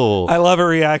like, oh. I love her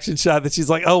reaction shot that she's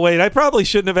like, oh, wait, I probably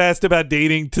shouldn't have asked about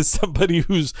dating to somebody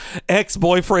whose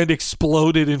ex-boyfriend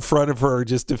exploded in front of her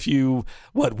just a few,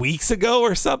 weeks ago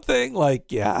or something?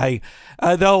 Like, yeah,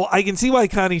 though I can see why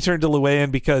Connie turned to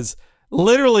Luann, because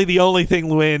literally the only thing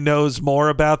Luann knows more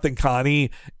about than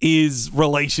Connie is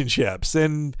relationships.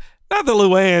 And not that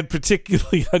Luann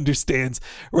particularly understands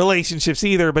relationships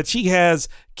either, but she has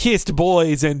kissed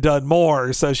boys and done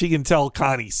more, so she can tell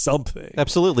Connie something.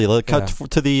 Absolutely. Let's cut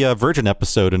to the Virgin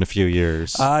episode in a few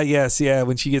years. Yes, yeah,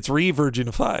 when she gets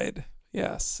re-virginified.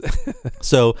 Yes.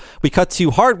 So we cut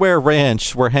to Hardware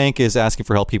Ranch, where Hank is asking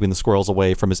for help keeping the squirrels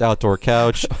away from his outdoor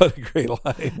couch. What a great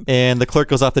line. And the clerk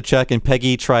goes off to check, and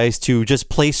Peggy tries to just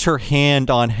place her hand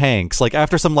on Hank's. Like,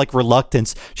 after some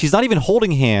reluctance, she's not even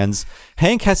holding hands.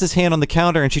 Hank has his hand on the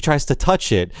counter, and she tries to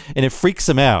touch it, and it freaks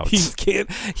him out.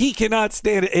 He cannot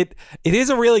stand it. It is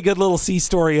a really good little C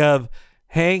story of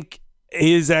Hank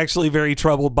is actually very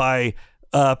troubled by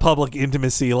public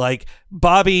intimacy. Like,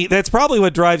 Bobby, that's probably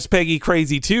what drives Peggy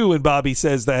crazy too when Bobby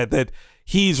says that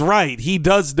he's right. He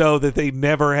does know that they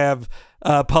never have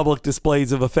public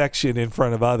displays of affection in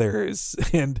front of others,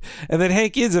 and that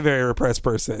Hank is a very repressed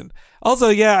person.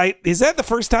 Also, is that the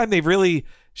first time they've really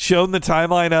shown the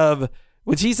timeline of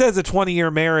when she says a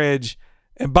 20-year marriage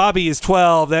and Bobby is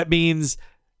 12? That means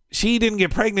she didn't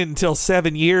get pregnant until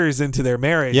 7 years into their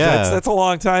marriage. Yeah. That's a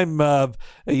long time.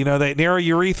 That narrow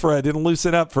urethra didn't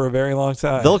loosen up for a very long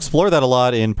time. They'll explore that a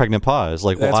lot in Pregnant Pause,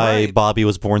 like That's why right. Bobby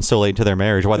was born so late into their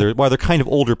marriage, why they're kind of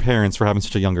older parents for having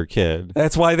such a younger kid.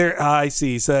 That's why they're. I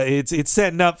see. So it's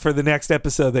setting up for the next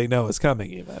episode they know is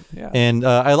coming. Even. Yeah. And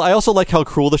I also like how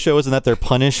cruel the show is in that they're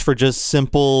punished for just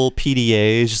simple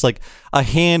PDAs, just like a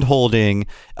hand holding.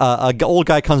 An old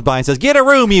guy comes by and says, "Get a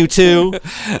room, you two."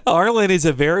 Arlen is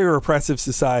a very repressive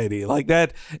society. Like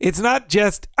that. It's not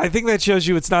just. I think that shows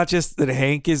you it's not just that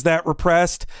Hank is that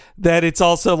repressed. That it's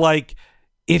also like,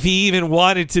 if he even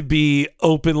wanted to be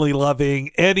openly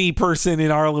loving, any person in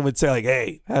Arlen would say like,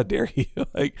 "Hey, how dare you?"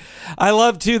 Like, I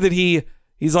love too that he's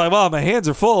like, well, my hands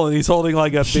are full, and he's holding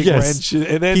like a big wrench,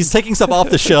 and then he's taking stuff off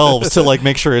the shelves to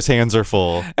make sure his hands are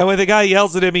full. And when the guy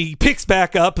yells at him, he picks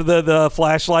back up the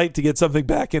flashlight to get something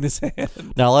back in his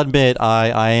hand. Now, I'll admit,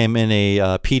 I am in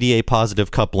a PDA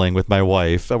positive coupling with my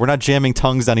wife. We're not jamming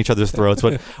tongues down each other's throats,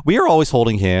 but we are always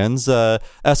holding hands.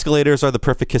 Escalators are the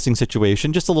perfect kissing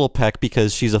situation. Just a little peck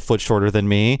because she's a foot shorter than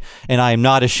me, and I am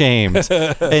not ashamed.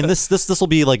 And this will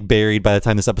be buried by the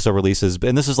time this episode releases.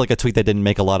 And this is a tweet that didn't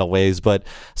make a lot of waves, but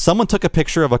someone took a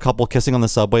picture of a couple kissing on the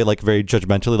subway, very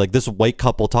judgmentally. This white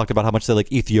couple talked about how much they like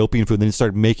Ethiopian food, and then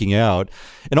started making out.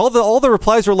 And all the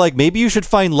replies were like, maybe you should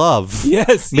find love.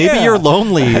 Yes, maybe you're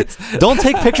lonely. Don't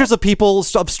take pictures of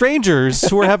of strangers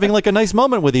who are having a nice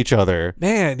moment with each other.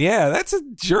 Man, yeah, that's a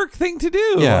jerk thing to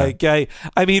do. Yeah.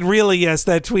 I mean, really, yes,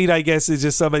 that tweet, I guess, is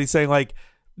just somebody saying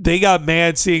they got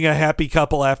mad seeing a happy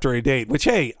couple after a date, which,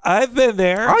 hey, I've been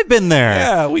there.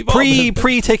 Yeah, we've all been there.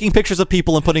 Pre taking pictures of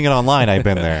people and putting it online. I've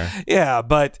been there. Yeah,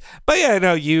 but yeah,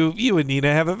 no, you and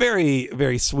Nina have a very,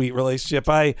 very sweet relationship.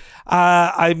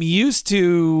 I'm used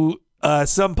to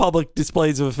some public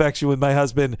displays of affection with my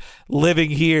husband living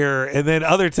here, and then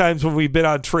other times when we've been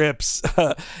on trips,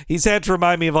 he's had to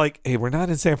remind me of hey, we're not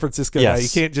in San Francisco now. You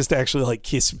can't just actually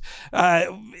kiss.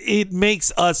 It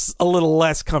makes us a little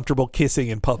less comfortable kissing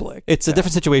in public. It's a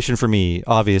different situation for me,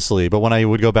 obviously, but when I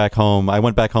would go back home, I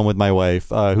went back home with my wife,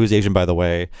 who's Asian, by the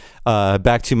way,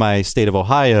 back to my state of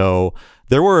Ohio.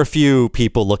 There were a few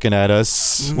people looking at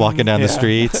us walking down the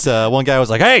streets. One guy was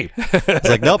like, "Hey," he's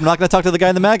like, "Nope, I'm not going to talk to the guy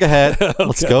in the MAGA hat.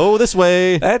 Let's go this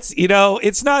way." That's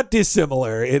it's not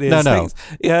dissimilar. It is. No.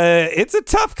 It's a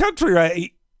tough country,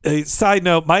 right? Side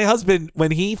note: my husband,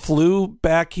 when he flew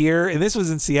back here, and this was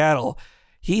in Seattle,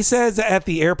 he says at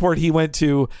the airport he went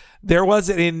to, there was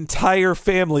an entire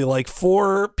family,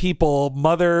 4 people: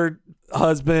 mother,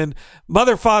 husband,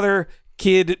 mother, father,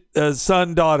 kid,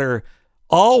 son, daughter,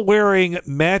 all wearing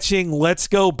matching Let's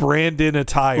Go Brandon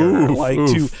attire.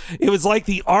 It was like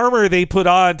the armor they put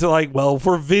on to if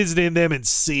we're visiting them in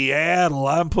Seattle,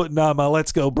 I'm putting on my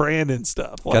Let's Go Brandon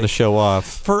stuff. Got to show off.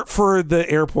 For the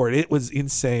airport. It was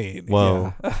insane.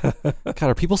 Whoa. Yeah. God,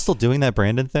 are people still doing that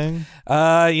Brandon thing?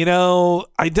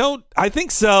 I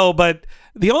think so, but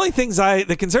the only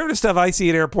the conservative stuff I see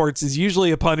at airports is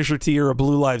usually a Punisher tee or a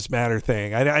Blue Lives Matter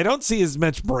thing. I don't see as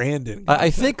much Brandon. I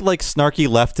think snarky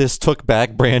leftists took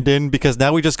back Brandon because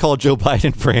now we just call Joe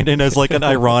Biden Brandon as an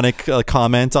ironic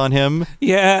comment on him.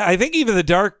 Yeah, I think even the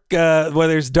dark,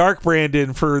 there's dark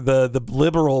Brandon for the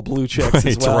liberal blue checks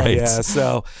as well. Right. Yeah,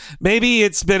 so maybe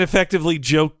it's been effectively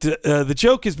joked. The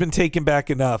joke has been taken back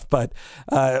enough, but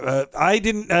I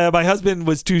didn't. My husband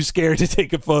was too scared to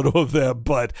take a photo of them,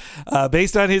 but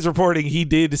based on his reporting, he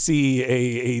did see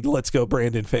a Let's Go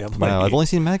Brandon family. Wow, I've only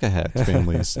seen MAGA hat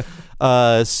families.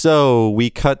 So we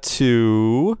cut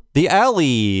to the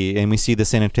alley, and we see the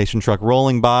sanitation truck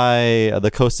rolling by. The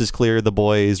coast is clear. The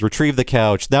boys retrieve the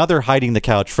couch. Now they're hiding the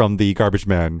couch from the garbage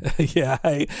man. Yeah,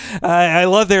 I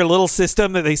love their little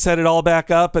system that they set it all back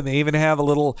up, and they even have a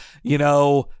little,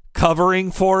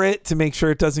 covering for it to make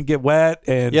sure it doesn't get wet.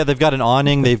 And yeah, they've got an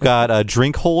awning. They've got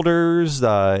drink holders.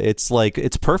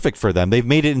 It's perfect for them. They've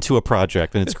made it into a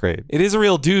project, and it's great. It is a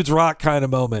real dudes rock kind of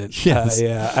moment. Yes.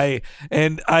 I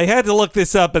had to look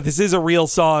this up, but this is a real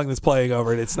song that's playing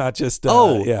over it. It's not just I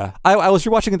was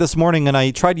rewatching it this morning, and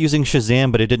I tried using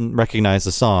Shazam, but it didn't recognize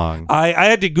the song. I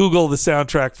had to Google the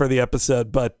soundtrack for the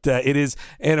episode, but it is,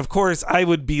 and of course I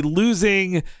would be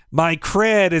losing my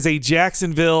cred as a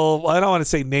Jacksonville, I don't want to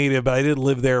say native, but I did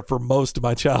live there for most of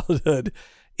my childhood.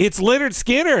 It's Leonard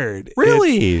Skinner.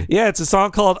 Really? It's a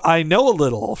song called "I Know a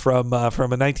Little" from a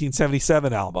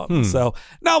 1977 album. So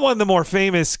not one of the more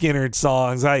famous Skinner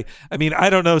songs. I mean, I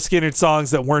don't know Skinner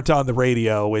songs that weren't on the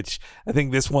radio, which I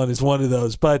think this one is one of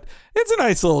those. But it's a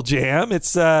nice little jam.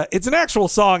 It's an actual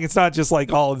song. It's not just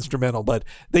all instrumental, but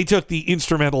they took the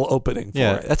instrumental opening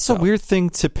for it. That's a weird thing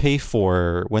to pay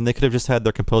for when they could have just had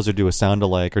their composer do a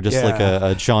sound-alike or just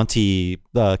a jaunty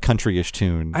country-ish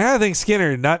tune. I gotta think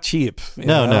Skinner, not cheap.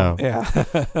 No.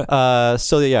 Yeah.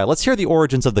 So let's hear the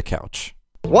origins of the couch.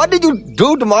 What did you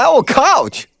do to my old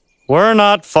couch? We're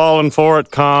not falling for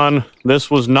it, Con.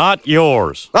 This was not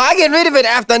yours. I get rid of it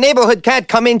after a neighborhood cat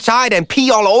come inside and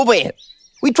pee all over it.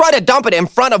 We tried to dump it in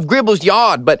front of Gribble's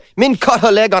yard, but Min cut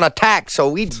her leg on a tack, so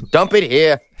we dump it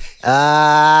here.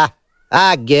 I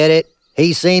get it.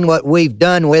 He's seen what we've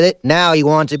done with it. Now he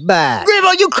wants it back.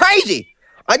 Gribble, you crazy?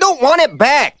 I don't want it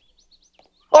back.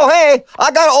 Oh, hey,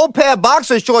 I got an old pair of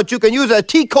boxer shorts you can use as a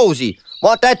tea cozy.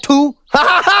 Want that too?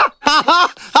 Ha ha ha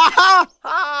ha ha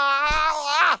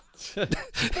ha!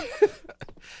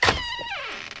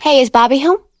 Hey, is Bobby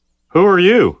home? Who are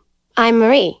you? I'm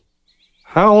Marie.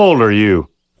 How old are you?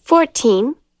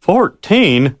 14.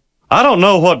 14? I don't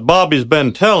know what Bobby's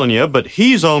been telling you, but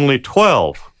he's only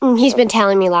 12. He's been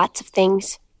telling me lots of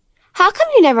things. How come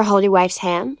you never hold your wife's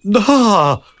hand?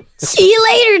 See you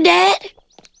later, Dad.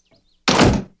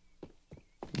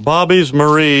 Bobby's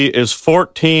Marie is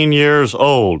 14 years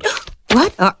old.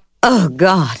 What? Oh,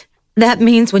 God. That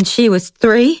means when she was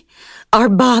 3, our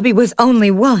Bobby was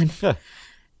only 1.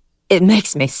 It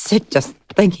makes me sick just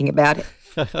thinking about it.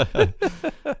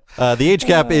 The age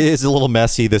gap is a little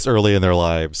messy this early in their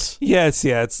lives. Yes,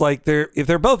 it's like if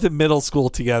they're both in middle school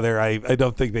together, I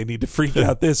don't think they need to freak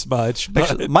out this much.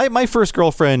 But. Actually, my first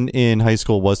girlfriend in high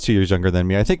school was 2 years younger than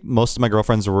me. I think most of my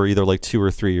girlfriends were either 2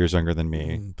 or 3 years younger than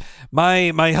me.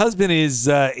 My husband is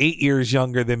 8 years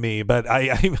younger than me, but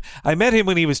I met him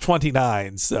when he was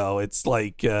 29, so it's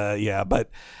but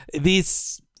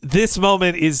this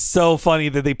moment is so funny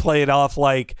that they play it off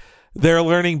like they're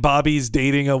learning Bobby's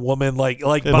dating a woman like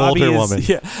an Bobby older is woman.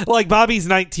 Yeah, like Bobby's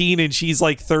 19 and she's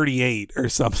 38 or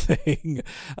something.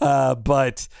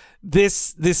 But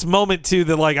this moment too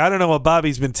that I don't know what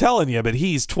Bobby's been telling you, but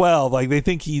he's 12. They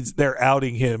think they're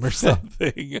outing him or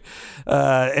something.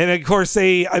 And of course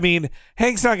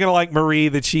Hank's not gonna like Marie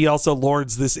that she also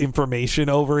lords this information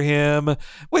over him,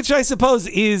 which I suppose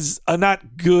is a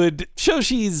not good show.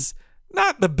 She's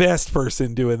not the best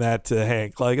person doing that to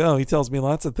Hank. He tells me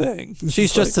lots of things.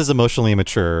 She's just as emotionally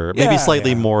immature, maybe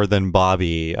slightly more than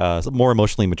Bobby, more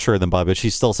emotionally mature than Bobby, but she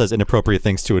still says inappropriate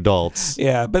things to adults.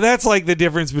 Yeah, but that's the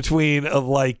difference between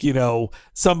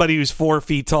somebody who's 4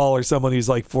 feet tall or someone who's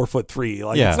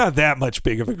 4'3". It's not that much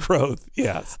big of a growth.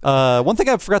 Yes. One thing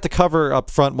I forgot to cover up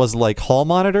front was hall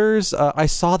monitors. I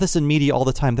saw this in media all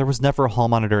the time. There was never a hall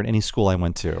monitor in any school I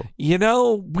went to.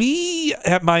 We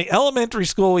at my elementary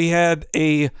school, we had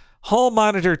a hall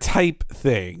monitor type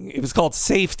thing. It was called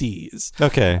Safeties.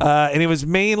 Okay. And it was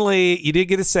mainly, you did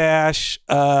get a sash.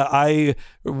 For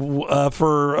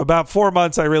about 4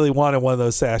 months, I really wanted one of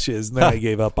those sashes, and then I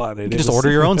gave up on it. You can just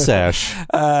order your own sash.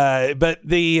 But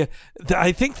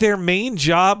I think their main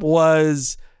job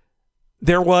was,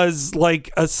 there was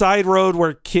like a side road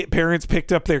where parents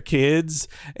picked up their kids,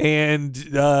 and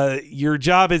your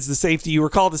job is the safety. You were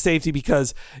called to safety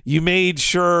because you made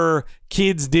sure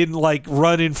kids didn't like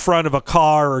run in front of a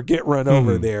car or get run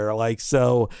over there. Like,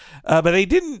 so, but they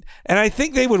didn't. And I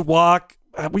think they would walk.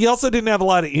 We also didn't have a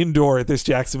lot of indoor at this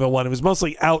Jacksonville one. It was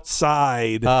mostly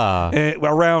outside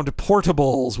around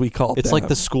portables, we called them. It's like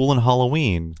the school in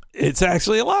Halloween. It's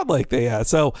actually a lot like that. Yeah.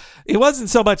 So it wasn't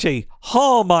so much a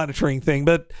hall monitoring thing,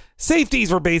 but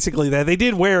safeties were basically that. They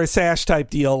did wear a sash type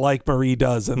deal like Marie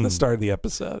does in the start of the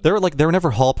episode. There were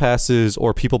never hall passes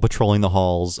or people patrolling the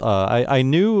halls. I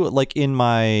knew, like, in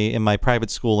my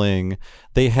private schooling,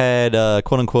 they had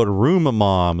quote unquote room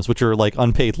moms, which are like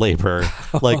unpaid labor.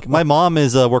 Like, my mom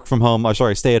is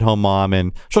a stay at home mom,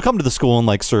 and she'll come to the school and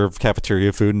like serve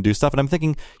cafeteria food and do stuff. And I'm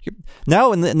thinking,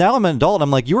 now I'm an adult.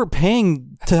 I'm like, you were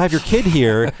paying to have your kid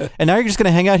here, and now you're just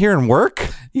gonna hang out here and work?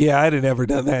 Yeah, I'd have never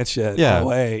done that shit. Yeah. No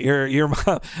way. Your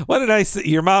mom. What did I say?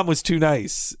 Your mom was too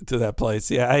nice to that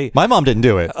place. Yeah, my mom didn't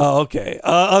do it. Oh, okay.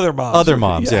 Other moms. Other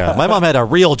moms. Yeah. My mom had a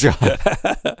real job.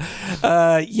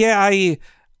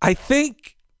 I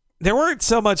think there weren't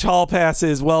so much hall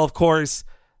passes. Well, of course,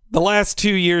 the last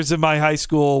 2 years of my high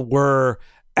school were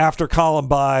after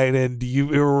Columbine, and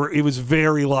it was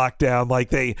very locked down. Like,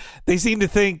 they seemed to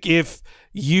think if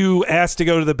you asked to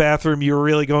go to the bathroom, you were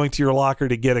really going to your locker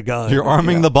to get a gun. You're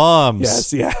arming the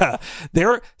bombs. Yes,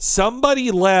 yeah.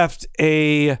 Somebody left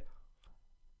a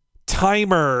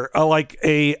timer,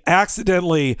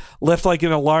 accidentally left like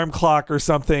an alarm clock or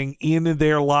something in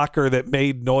their locker that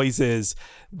made noises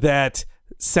that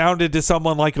sounded to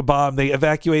someone like a bomb. They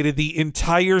evacuated the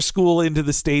entire school into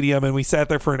the stadium, and we sat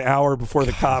there for an hour before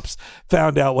the cops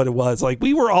found out what it was. Like,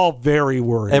 we were all very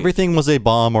worried. Everything was a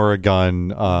bomb or a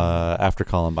gun after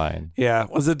Columbine. Yeah,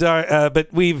 was it? But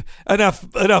we've enough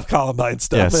Columbine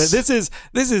stuff. Yes.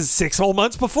 This is 6 whole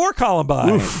months before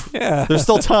Columbine. Oof. Yeah, there's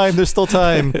still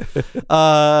time.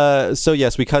 So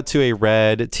yes, we cut to a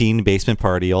red teen basement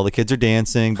party. All the kids are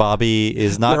dancing. Bobby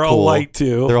is not They're cool. all white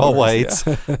too. They're all white.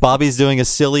 Yeah. Bobby's doing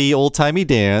a silly old-timey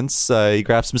dance. He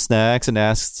grabs some snacks and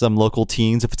asks some local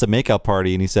teens if it's a makeout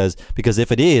party, and he says, because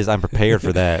if it is, I'm prepared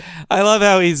for that. I love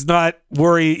how he's not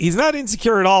worried. He's not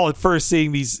insecure at all at first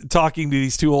talking to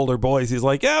these two older boys. He's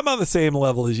like, yeah, I'm on the same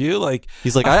level as you. Like,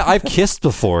 he's like, I've kissed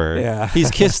before. Yeah. He's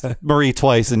kissed Marie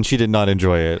twice, and she did not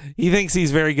enjoy it. He thinks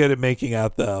he's very good at making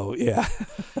out, though. Yeah.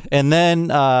 And then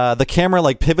the camera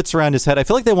like pivots around his head. I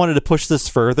feel like they wanted to push this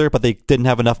further, but they didn't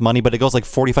have enough money. But it goes like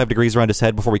 45 degrees around his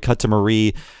head before we cut to Marie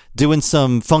doing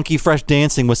some funky fresh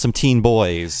dancing with some teen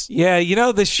boys. Yeah,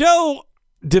 the show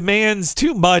demands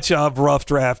too much of Rough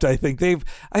Draft. I think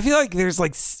I feel like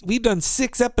we've done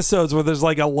 6 episodes where there's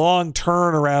like a long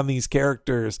turn around these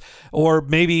characters, or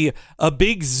maybe a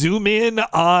big zoom in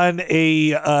on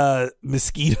a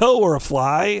mosquito or a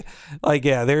fly. Like,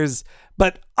 yeah,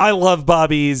 but I love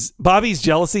Bobby's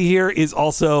jealousy here is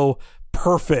also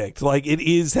perfect. Like, it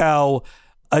is how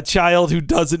a child who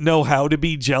doesn't know how to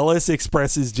be jealous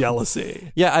expresses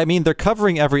jealousy. Yeah, I mean, they're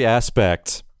covering every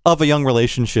aspect of a young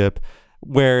relationship,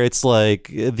 where it's like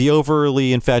the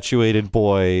overly infatuated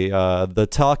boy, the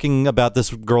talking about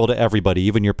this girl to everybody,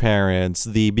 even your parents,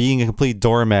 the being a complete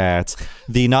doormat,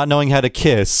 the not knowing how to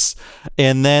kiss,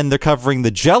 and then they're covering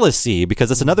the jealousy, because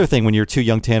that's another thing when you're too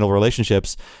young to handle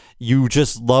relationships. You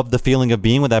just love the feeling of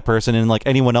being with that person, and like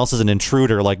anyone else is an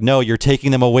intruder. Like, no, you're taking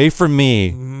them away from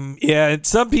me. Yeah, and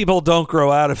some people don't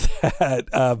grow out of that.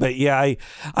 But yeah,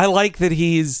 I like that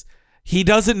he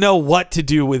doesn't know what to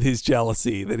do with his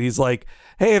jealousy. That he's like,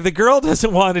 hey, if the girl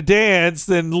doesn't want to dance,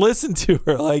 then listen to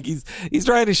her. Like, he's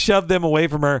trying to shove them away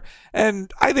from her.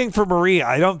 And I think for Marie,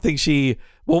 I don't think she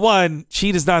Well, one,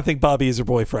 she does not think Bobby is her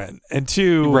boyfriend. And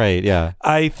two, right, yeah,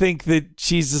 I think that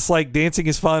she's just like, dancing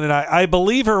is fun. And I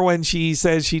believe her when she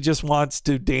says she just wants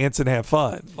to dance and have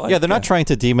fun. Like, yeah, they're not trying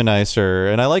to demonize her.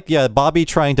 And I like, Bobby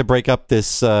trying to break up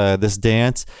this this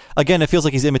dance. Again, it feels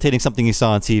like he's imitating something he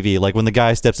saw on TV. Like when the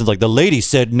guy steps in, like, the lady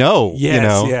said no. Yes, you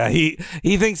know? yeah.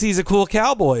 He thinks he's a cool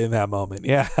cowboy in that moment.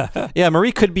 Yeah. Yeah,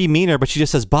 Marie could be meaner, but she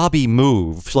just says, Bobby,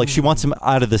 move. Like, she wants him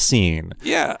out of the scene.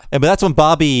 Yeah. But that's when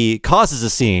Bobby causes a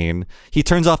scene. He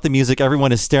turns off the music.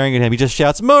 Everyone is staring at him. He just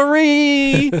shouts,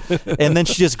 Marie! And then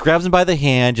she just grabs him by the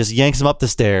hand, just yanks him up the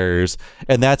stairs.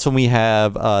 And that's when we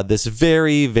have this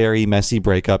very, very messy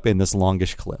breakup in this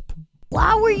longish clip.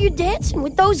 Why were you dancing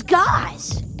with those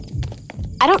guys?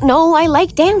 I don't know. I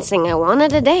like dancing. I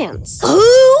wanted to dance.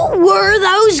 Who were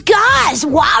those guys?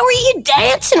 Why were you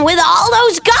dancing with all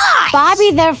those guys?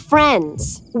 Bobby, they're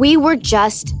friends. We were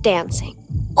just dancing.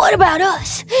 What about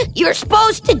us? You're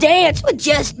supposed to dance with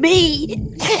just me.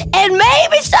 And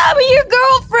maybe some of your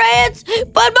girlfriends,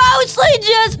 but mostly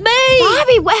just me.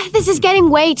 Bobby, this is getting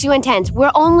way too intense.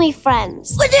 We're only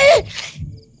friends.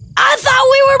 I thought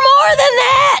we were more than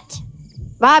that.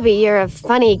 Bobby, you're a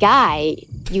funny guy.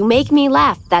 You make me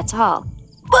laugh, that's all.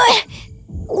 But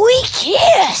we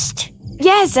kissed.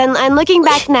 Yes, and looking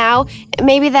back now,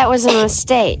 maybe that was a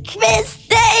mistake.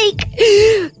 Mistake?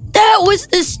 That was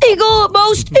the single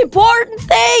most important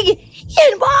thing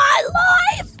in my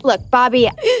life. Look, Bobby,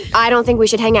 I don't think we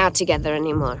should hang out together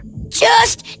anymore.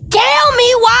 Just tell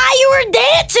me why you were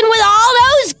dancing with all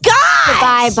those guys.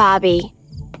 Goodbye, Bobby.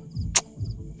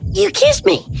 You kissed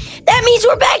me. That means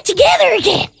we're back together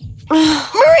again.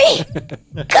 Marie,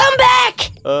 come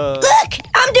back. Look,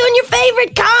 I'm doing your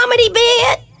favorite comedy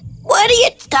bit. What are you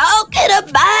talking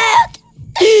about?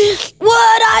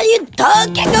 What are you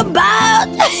talking about?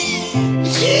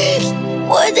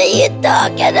 What are you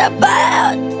talking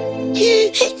about?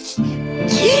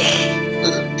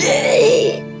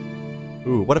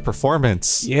 Ooh, what a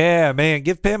performance. Yeah, man.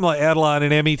 Give Pamela Adlon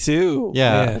an Emmy, too.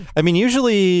 Yeah. Man. I mean,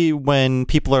 usually when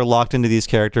people are locked into these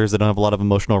characters that don't have a lot of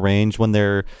emotional range, when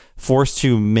they're forced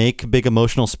to make big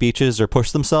emotional speeches or push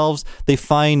themselves, they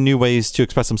find new ways to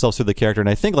express themselves through the character. And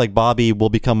I think, like, Bobby will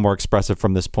become more expressive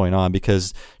from this point on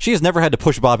because she has never had to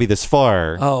push Bobby this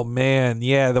far. Oh, man.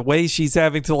 Yeah, the way she's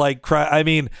having to, like, cry. I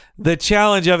mean, the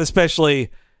challenge of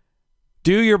especially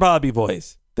do your Bobby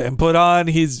voice. Then put on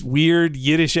his weird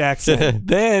Yiddish accent.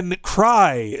 Then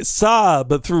cry,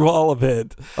 sob through all of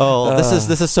it. Oh,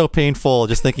 this is so painful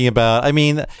just thinking about. I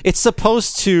mean, it's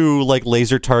supposed to like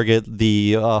laser target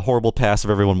the horrible past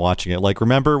of everyone watching it. Like,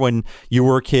 remember when you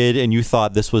were a kid and you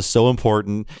thought this was so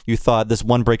important? You thought this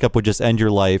one breakup would just end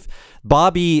your life.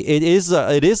 Bobby, it is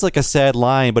like a sad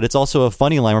line, but it's also a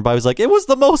funny line where Bobby's like, "It was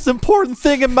the most important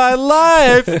thing in my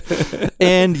life."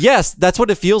 And yes, that's what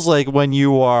it feels like when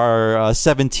you are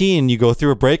 17. You go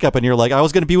through a breakup and you're like, "I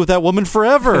was going to be with that woman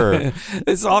forever."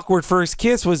 This awkward first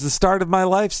kiss was the start of my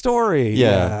life story.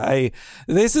 Yeah.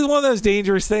 This is one of those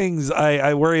dangerous things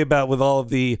I worry about with all of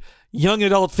the young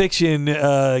adult fiction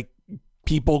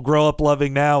people grow up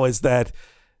loving now, is that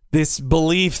this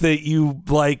belief that you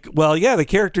like, well, yeah, the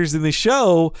characters in the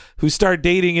show who start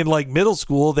dating in like middle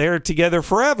school, they're together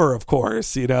forever, of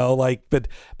course, you know, like, but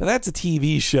that's a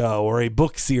TV show or a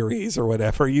book series or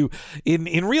whatever. You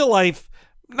in real life,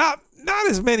 not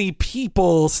as many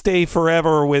people stay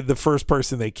forever with the first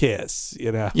person they kiss,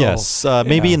 you know? Yes,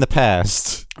 maybe in the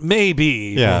past.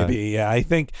 Maybe. Yeah.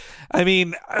 I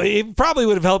mean, it probably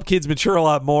would have helped kids mature a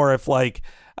lot more if, like,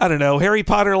 I don't know, Harry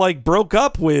Potter like broke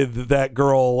up with that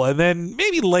girl and then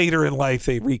maybe later in life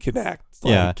they reconnect.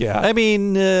 Like, yeah. I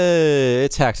mean,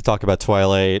 it's hack to talk about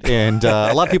Twilight, and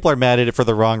a lot of people are mad at it for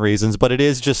the wrong reasons, but it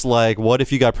is just like, what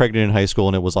if you got pregnant in high school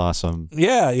and it was awesome?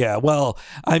 Yeah. Well,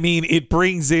 I mean, it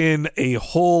brings in a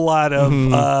whole lot of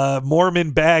Mormon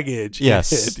baggage.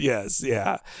 Yes. Yes,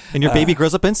 yeah. And your baby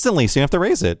grows up instantly, so you have to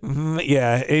raise it.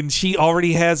 Yeah, and she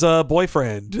already has a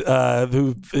boyfriend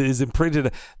who is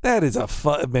imprinted. That is a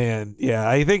fun, man. Yeah,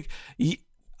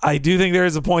 I do think there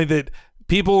is a point that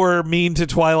people were mean to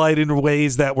Twilight in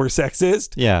ways that were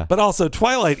sexist. Yeah. But also,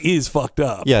 Twilight is fucked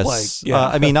up. Yes. Like, yeah.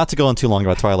 I mean, not to go on too long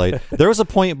about Twilight. There was a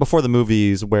point before the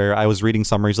movies where I was reading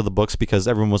summaries of the books because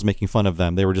everyone was making fun of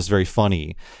them. They were just very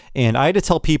funny. And I had to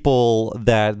tell people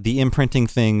that the imprinting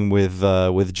thing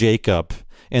with Jacob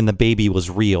and the baby was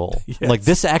real. Yes. Like,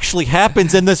 this actually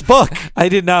happens in this book. I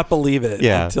did not believe it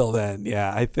until then.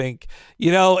 Yeah, I think,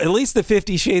 at least the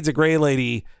 50 Shades of Grey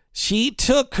lady, she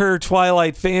took her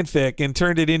Twilight fanfic and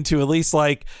turned it into at least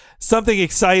like something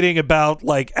exciting about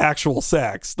like actual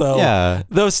sex, though. Yeah.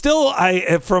 Though still,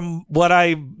 from what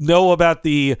I know about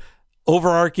the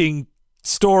overarching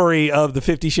story of the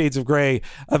 50 Shades of Grey,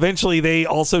 eventually they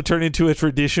also turn into a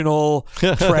traditional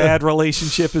trad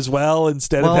relationship as well,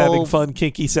 instead of having fun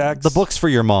kinky sex. The book's for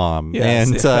your mom, yes.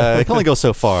 And it can only go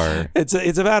so far.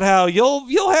 It's about how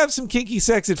you'll have some kinky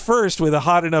sex at first with a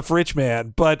hot enough rich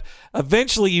man, but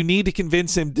eventually you need to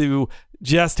convince him to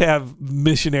just have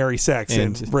missionary sex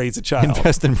and raise a child.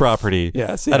 Invest in property.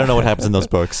 Yes. I don't know what happens in those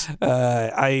books.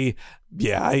 I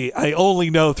only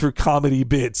know through comedy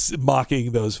bits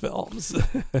mocking those films.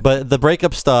 But the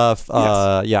breakup stuff,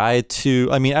 yes. I had to.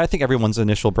 I mean, I think everyone's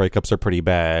initial breakups are pretty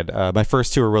bad. My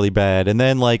first two were really bad, and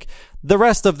then like the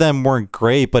rest of them weren't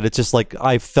great. But it's just like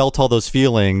I felt all those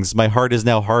feelings. My heart is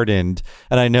now hardened,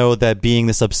 and I know that being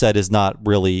this upset is not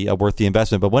really worth the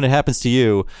investment. But when it happens to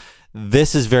you,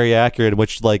 this is very accurate,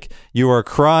 which like you are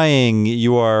crying,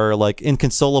 you are like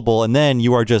inconsolable, and then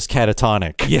you are just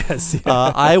catatonic. Yes.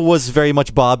 I was very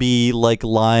much Bobby, like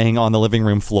lying on the living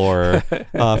room floor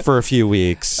for a few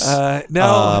weeks. And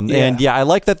I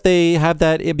like that they have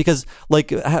that because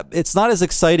like it's not as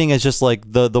exciting as just like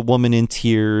the woman in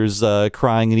tears,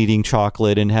 crying and eating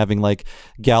chocolate and having like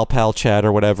gal pal chat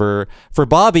or whatever. For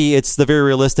Bobby, it's the very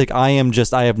realistic. I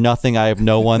have nothing. I have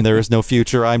no one. There is no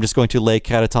future. I'm just going to lay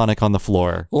catatonic on the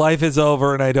floor. Life is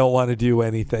over and I don't want to do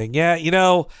anything. Yeah,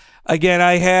 again,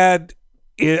 I had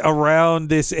around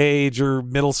this age or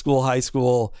middle school, high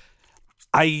school,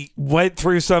 I went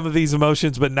through some of these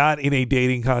emotions, but not in a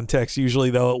dating context.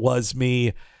 Usually, though, it was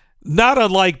me, not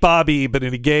unlike Bobby, but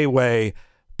in a gay way,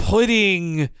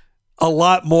 putting a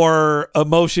lot more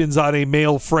emotions on a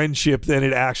male friendship than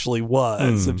it actually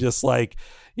was. Of just like,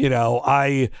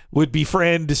 I would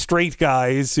befriend straight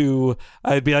guys who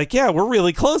I'd be like, yeah, we're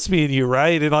really close, me and you,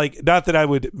 right? And like, not that I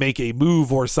would make a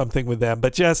move or something with them,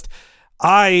 but just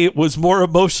I was more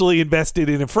emotionally invested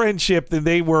in a friendship than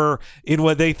they were in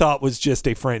what they thought was just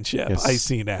a friendship. Yes. I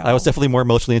see now. I was definitely more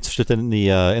emotionally interested in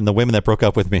the women that broke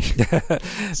up with me.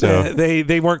 So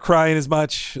they weren't crying as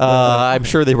much. I'm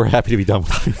sure they were happy to be done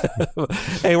with it.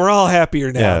 Hey, we're all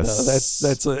happier now. Yes.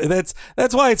 Though.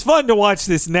 That's why it's fun to watch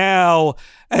this now,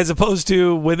 as opposed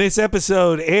to when this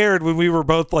episode aired when we were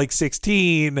both like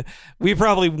 16. We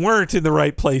probably weren't in the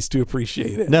right place to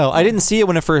appreciate it. No, I didn't see it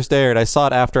when it first aired. I saw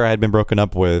it after I had been broken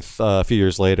up with a few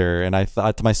years later, and I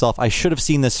thought to myself, I should have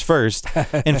seen this first.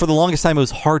 And for the longest time, it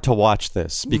was hard to watch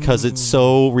this because it's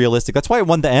so realistic. That's why it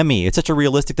won the Emmy. It's such a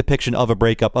realistic depiction of a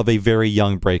breakup, of a very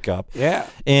young breakup. Yeah.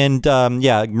 And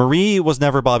Marie was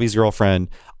never Bobby's girlfriend.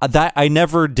 I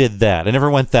never did that. I never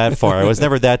went that far. I was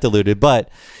never that deluded. But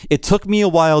it took me a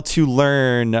while to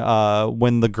learn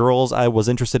when the girls I was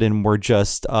interested in were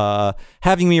just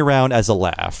having me around as a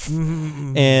laugh.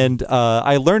 And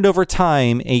I learned over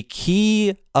time a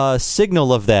key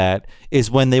signal of that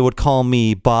is when they would call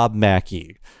me Bob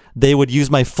Mackey. They would use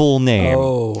my full name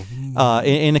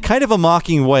in a kind of a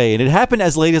mocking way. And it happened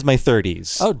as late as my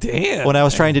 30s. Oh, damn. When I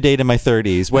was trying to date in my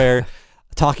 30s, where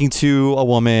talking to a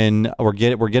woman, we're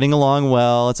getting along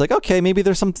well. It's like, okay, maybe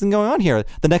there's something going on here.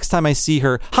 The next time I see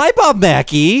her, hi, Bob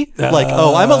Mackey. Like,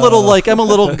 I'm a little like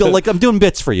I'm doing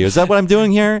bits for you. Is that what I'm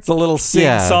doing here? It's a little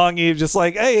sing-songy, just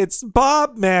like, hey, it's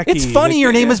Bob Mackey. It's funny.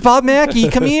 Your name is Bob Mackey.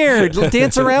 Come here,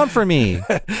 dance around for me.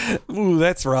 Ooh,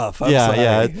 that's rough. I'm sorry.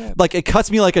 Yeah. Like it cuts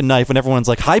me like a knife when everyone's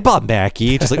like, hi, Bob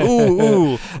Mackey. Just like,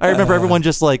 ooh. I remember everyone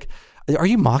just like, are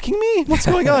you mocking me? What's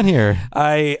going on here?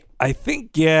 I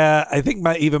think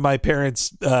my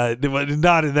parents,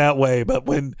 not in that way, but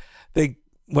when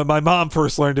my mom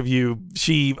first learned of you,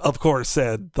 she of course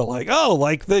said like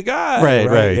the guy.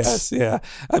 Right. Yes, yeah.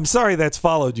 I'm sorry that's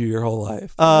followed you your whole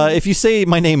life. If you say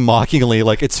my name mockingly,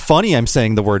 like it's funny I'm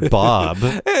saying the word Bob.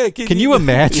 Hey, can you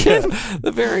imagine? Yeah,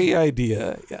 the very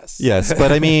idea, yes. Yes,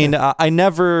 but I mean, I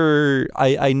never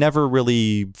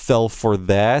really fell for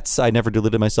that. I never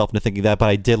deluded myself into thinking that, but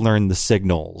I did learn the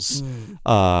signals,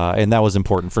 and that was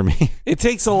important for me. It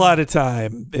takes a lot of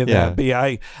time in that. But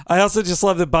I also just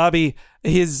love that Bobby,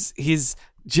 his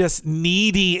just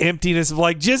needy emptiness of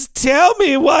like, just tell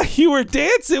me why you were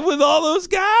dancing with all those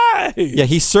guys. Yeah,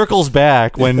 he circles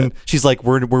back when she's like,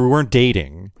 we weren't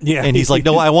dating. Yeah. And he's like,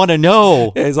 no, I want to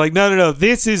know. Yeah, he's like, no.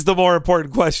 This is the more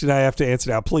important question I have to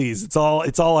answer now. Please. It's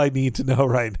all I need to know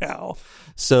right now.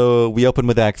 So we open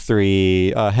with Act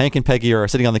 3. Hank and Peggy are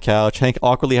sitting on the couch. Hank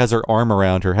awkwardly has his arm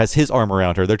around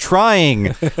her. They're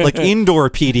trying like indoor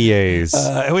PDAs.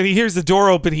 And when he hears the door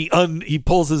open, he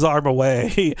pulls his arm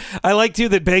away. I like too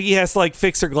that Peggy has to like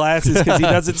fix her glasses because he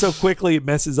does it so quickly it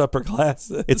messes up her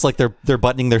glasses. It's like they're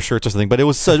buttoning their shirts or something, but it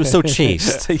was so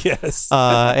chaste. Yes.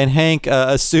 And Hank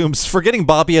assumes forgetting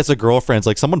Bobby has a girlfriend. It's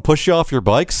like, someone push you off your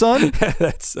bike, son.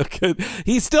 That's so good.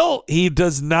 He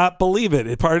does not believe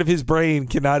it. Part of his brain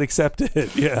cannot accept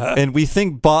it. Yeah. And we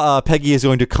think Peggy is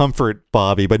going to comfort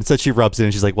Bobby, but instead she rubs in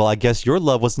and she's like, well, I guess your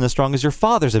love wasn't as strong as your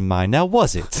father's and mine, now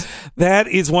was it? That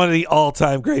is one of the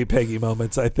all-time great Peggy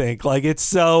moments, I think. Like, it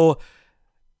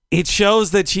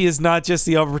shows that she is not just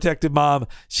the overprotective mom.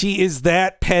 She is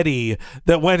that petty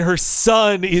that when her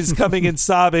son is coming and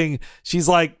sobbing, she's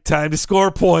like, time to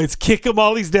score points. Kick him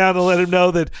while he's down and let him know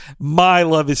that my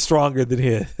love is stronger than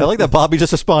his. I like that Bobby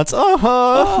just responds,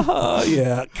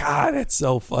 yeah. God, that's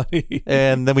so funny.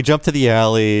 And then we jump to the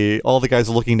alley. All the guys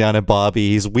are looking down at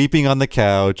Bobby. He's weeping on the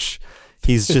couch.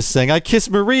 He's just saying, I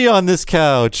kissed Marie on this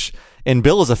couch. And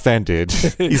Bill is offended.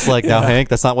 He's like, now, Hank,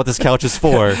 that's not what this couch is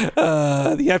for.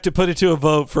 You have to put it to a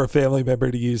vote for a family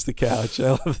member to use the couch.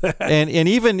 I love that. And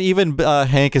even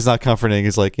Hank is not comforting.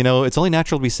 He's like, it's only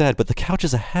natural to be sad, but the couch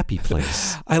is a happy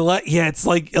place. It's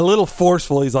like a little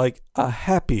forceful. He's like, a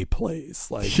happy place.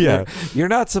 Like, you're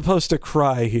not supposed to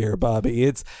cry here, Bobby.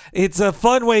 It's a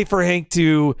fun way for Hank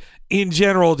to, in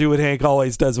general, do what Hank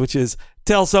always does, which is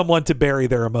tell someone to bury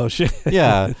their emotion.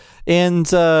 Yeah.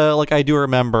 And I do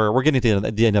remember, we're getting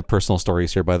to the end of personal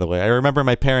stories here, by the way. I remember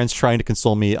my parents trying to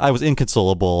console me. I was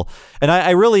inconsolable. And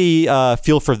I really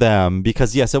feel for them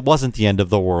because, yes, it wasn't the end of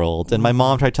the world. And my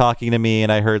mom tried talking to me,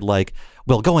 and I heard,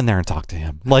 Will, go in there and talk to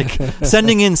him.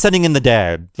 Sending in the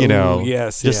dad,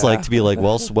 Yes. Just to be like,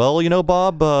 well,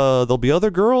 Bob, there'll be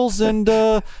other girls, and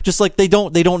just they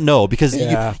don't know because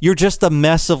you're just a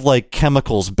mess of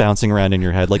chemicals bouncing around in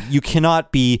your head. You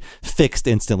cannot be fixed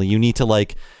instantly. You need to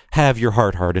have your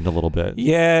heart hardened a little bit.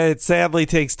 Yeah, it sadly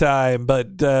takes time,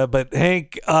 but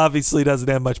Hank obviously doesn't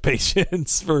have much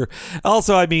patience for.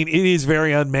 Also, it is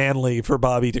very unmanly for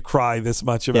Bobby to cry this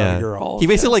much about a girl. He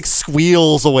basically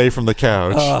squeals away from the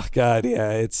couch. Oh God,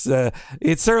 yeah, it's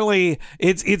certainly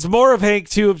it's more of Hank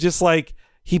too, of just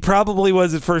he probably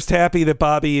was at first happy that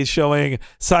Bobby is showing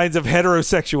signs of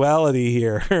heterosexuality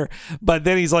here, but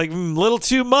then he's like, little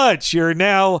too much. You're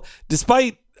now,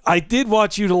 despite. I did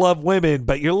want you to love women,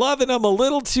 but you're loving them a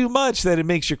little too much that it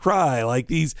makes you cry.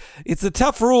 It's the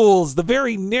tough rules, the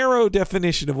very narrow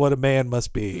definition of what a man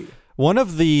must be. One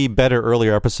of the better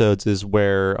earlier episodes is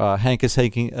where Hank is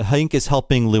helping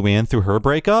Luann through her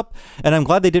breakup, and I'm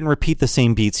glad they didn't repeat the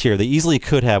same beats here. They easily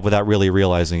could have without really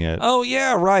realizing it. Oh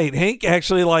yeah, right. Hank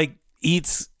actually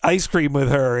eats ice cream with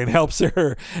her and helps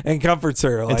her and comforts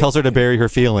her and tells her to bury her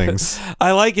feelings.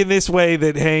 I like in this way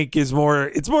that Hank is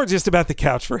it's more just about the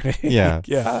couch for Hank.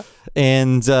 Yeah.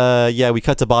 And we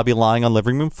cut to Bobby lying on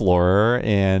living room floor,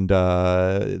 and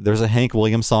there's a Hank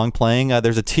Williams song playing.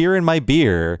 There's a tear in my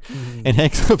beer, and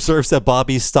Hank observes that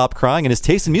Bobby's stopped crying and his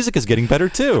taste in music is getting better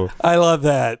too. I love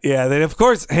that. Yeah. Then of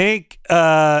course Hank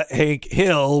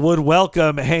Hill would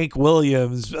welcome Hank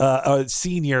Williams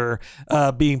Senior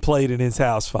being played in his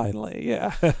house finally.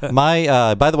 Yeah.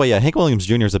 By the way, Hank Williams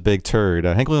Jr. is a big turd.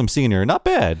 Hank Williams Senior, not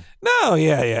bad. No,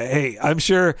 yeah. Hey, I'm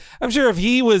sure if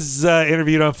he was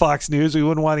interviewed on Fox News, we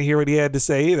wouldn't want to hear what he had to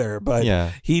say either.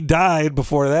 But he died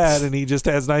before that, and he just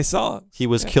has nice songs. He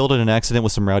was killed in an accident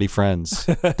with some rowdy friends.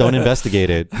 Don't investigate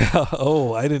it.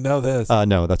 Oh, I didn't know this.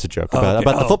 No, that's a joke about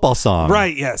the football song.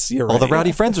 Right? Yes, you're right. All the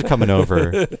rowdy friends are coming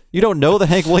over. You don't know the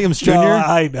Hank Williams Jr.? No,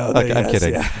 I know. Okay, I'm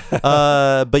kidding.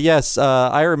 Yeah. But yes,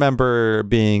 I remember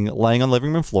laying on the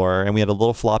living room floor, and we had a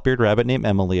little flop-eared rabbit named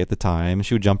Emily at the time.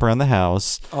 She would jump around the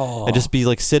house. I'd just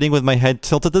be sitting with my head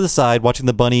tilted to the side, watching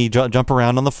the bunny jump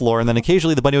around on the floor, and then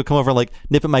occasionally the bunny would come over and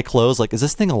nip at my clothes. Is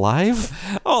this thing alive?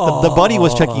 The bunny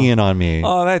was checking in on me.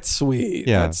 Oh, that's sweet.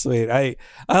 Yeah. That's sweet. I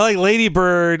like Lady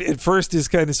Bird. At first is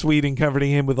kind of sweet and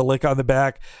comforting him with a lick on the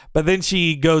back, but then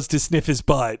she goes to sniff his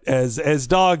butt as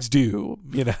dogs do.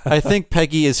 I think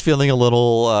Peggy is feeling a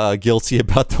little guilty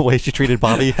about the way she treated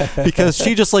Bobby because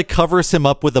she just covers him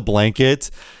up with a blanket.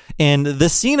 And the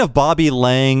scene of Bobby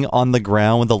laying on the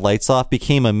ground with the lights off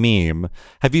became a meme.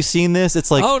 Have you seen this?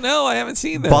 It's oh no, I haven't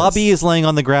seen this. Bobby is laying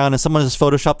on the ground and someone has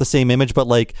photoshopped the same image, but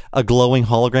a glowing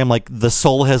hologram, the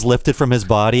soul has lifted from his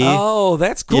body. Oh,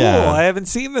 that's cool. Yeah. I haven't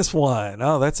seen this one.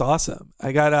 Oh, that's awesome.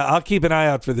 I'll keep an eye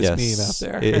out for this meme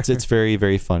out there. It's very,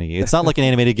 very funny. It's not like an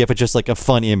animated GIF. It's just a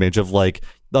fun image of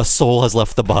the soul has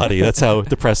left the body. That's how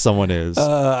depressed someone is.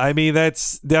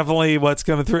 That's definitely what's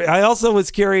coming through. I also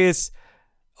was curious.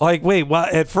 Wait,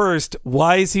 at first,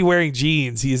 why is he wearing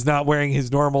jeans? He is not wearing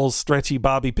his normal stretchy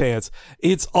Bobby pants.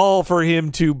 It's all for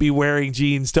him to be wearing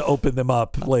jeans to open them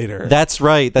up later. That's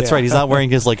right. Right. He's not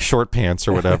wearing his short pants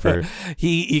or whatever.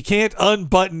 He can't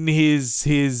unbutton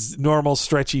his normal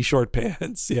stretchy short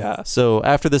pants. Yeah. So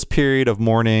after this period of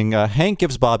mourning, Hank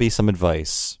gives Bobby some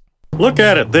advice. Look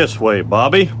at it this way,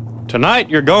 Bobby. Tonight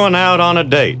you're going out on a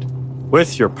date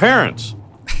with your parents.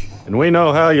 And we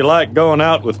know how you like going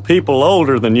out with people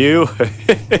older than you.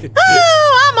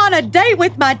 Oh, I'm on a date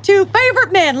with my two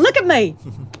favorite men. Look at me.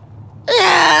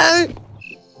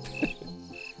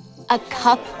 A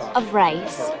cup of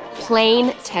rice,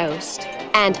 plain toast,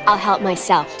 and I'll help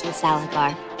myself to the salad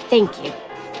bar. Thank you.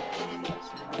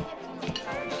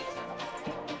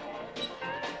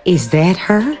 Is that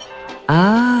her?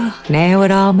 Ah, now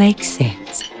it all makes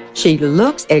sense. She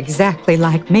looks exactly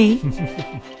like me.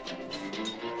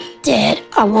 Dad,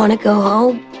 I want to go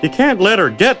home. You can't let her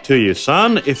get to you,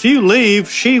 son. If you leave,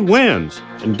 she wins.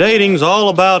 And dating's all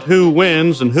about who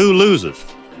wins and who loses.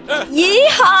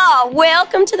 Yeehaw!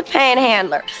 Welcome to the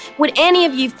Panhandler. Would any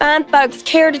of you fine folks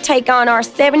care to take on our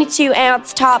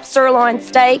 72-ounce top sirloin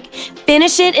steak?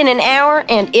 Finish it in an hour,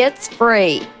 and it's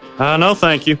free. No,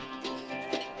 thank you.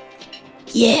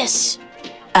 Yes,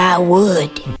 I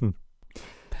would.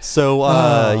 So,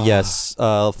 yes,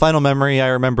 final memory, I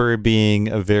remember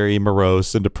being very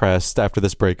morose and depressed after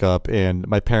this breakup, and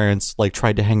my parents,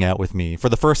 tried to hang out with me for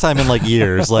the first time in,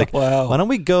 years. Wow. Why don't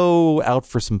we go out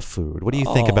for some food? What do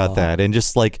you think about that? And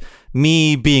just,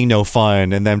 me being no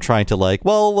fun, and them trying to,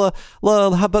 well,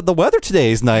 how about the weather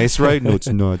today is nice, right? No, it's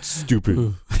not.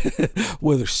 Stupid.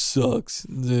 Weather sucks.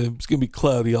 It's going to be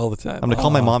cloudy all the time. I'm going to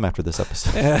call my mom after this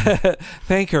episode.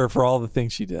 Thank her for all the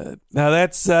things she did. Now,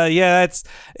 that's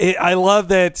it. I love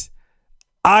that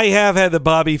I have had the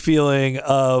Bobby feeling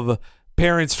of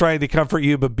parents trying to comfort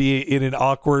you but be in an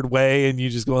awkward way, and you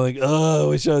just going oh, I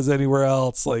wish I was anywhere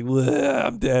else,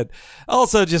 I'm dead.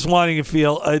 Also just wanting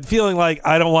to feeling like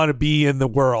I don't want to be in the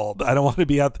world. I don't want to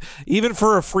be out, even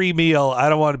for a free meal. I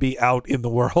don't want to be out in the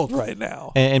world right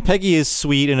now. And Peggy is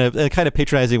sweet in a kind of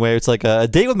patronizing way. It's like a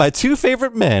date with my two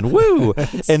favorite men. Woo!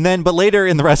 But later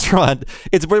in the restaurant,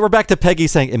 we're back to Peggy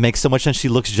saying it makes so much sense. She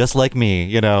looks just like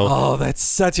me, Oh, that's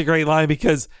such a great line,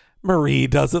 because Marie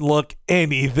doesn't look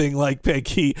anything like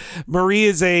Peggy. Marie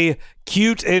is a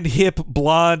cute and hip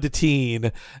blonde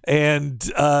teen, and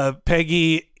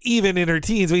Peggy, even in her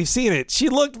teens, we've seen it. She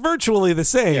looked virtually the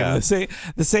same. Yeah.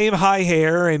 The same high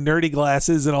hair and nerdy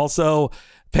glasses, and also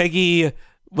Peggy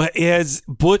has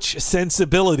butch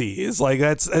sensibilities.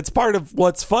 That's part of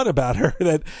what's fun about her.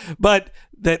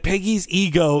 That Peggy's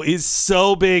ego is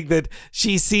so big that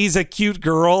she sees a cute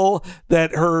girl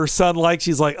that her son likes.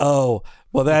 She's like, oh,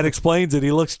 well, that explains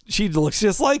it. She looks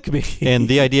just like me. And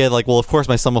the idea, of course,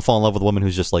 my son will fall in love with a woman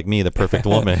who's just like me, the perfect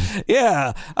woman.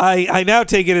 Yeah, I now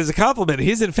take it as a compliment.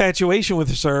 His infatuation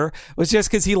with her was just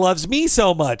because he loves me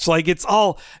so much. It's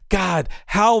all, God,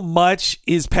 how much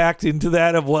is packed into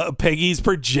that of what Peggy's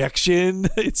projection?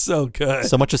 It's so good.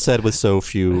 So much is said with so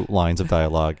few lines of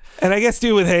dialogue. And I guess,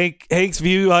 too, with Hank's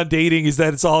view on dating is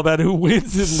that it's all about who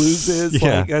wins and loses.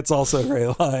 Yeah. That's also a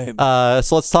great line.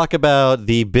 So let's talk about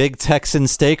the Big Texan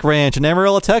Steak Ranch in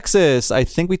Amarillo, Texas. I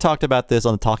think we talked about this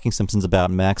on the Talking Simpsons about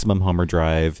Maximum Homer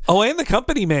Drive. Oh, and the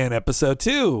Company Man episode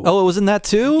too. Oh, it was in that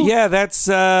too? Yeah, that's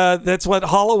what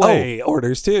Holloway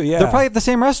orders too. Yeah, they're probably at the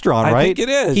same restaurant, right? I think it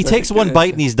is. He takes one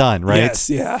bite and he's done, right? Yes,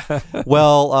 yeah.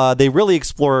 Well, they really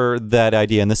explore that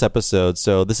idea in this episode.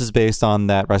 So this is based on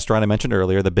that restaurant I mentioned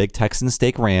earlier, the Big Texan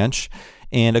Steak Ranch.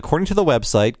 And according to the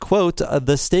website, quote,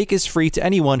 the steak is free to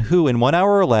anyone who in 1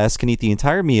 hour or less can eat the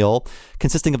entire meal,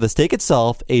 consisting of the steak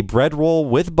itself, a bread roll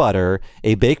with butter,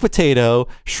 a baked potato,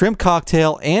 shrimp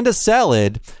cocktail, and a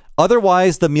salad.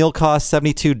 Otherwise, the meal costs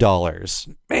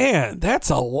 $72. Man,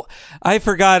 that's I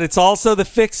forgot. It's also the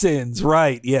fixins,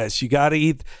 right? Yes, you got to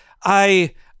eat.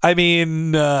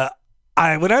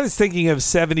 When I was thinking of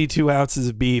 72 ounces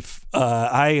of beef,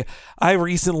 I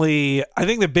recently, I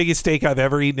think the biggest steak I've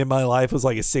ever eaten in my life was a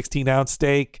 16-ounce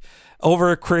steak.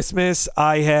 Over Christmas,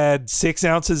 I had 6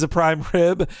 ounces of prime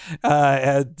rib,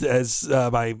 as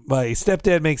my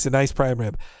stepdad makes a nice prime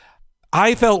rib.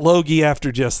 I felt logy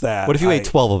after just that. What if you ate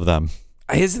 12 of them?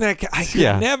 Isn't that? I could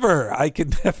never.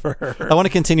 I want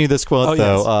to continue this quote,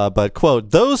 though. Yes. But,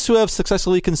 quote, those who have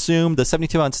successfully consumed the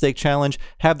 72-ounce steak challenge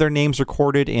have their names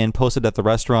recorded and posted at the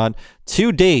restaurant.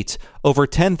 To date, over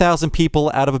 10,000 people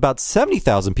out of about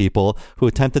 70,000 people who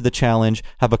attempted the challenge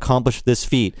have accomplished this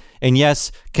feat. And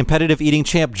yes, competitive eating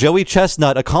champ Joey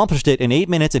Chestnut accomplished it in 8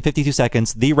 minutes and 52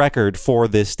 seconds, the record for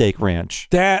this steak ranch.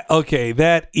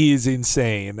 That is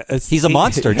insane. He's a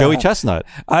monster, Joey Chestnut.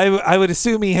 I would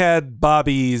assume he had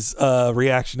Bobby's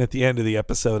reaction at the end of the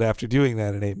episode after doing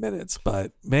that in 8 minutes.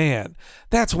 But man,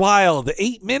 that's wild.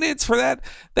 8 minutes for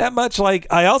that much.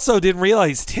 I also didn't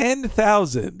realize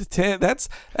 10,000.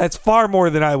 That's far more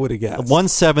than I would have guessed.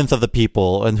 1/7 of the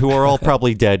people, and who are all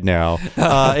probably dead now.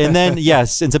 And then,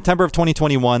 yes, in September of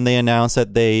 2021, they announced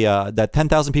that that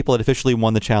 10,000 people had officially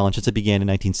won the challenge since it began in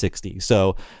 1960.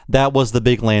 So that was the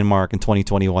big landmark in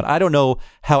 2021. I don't know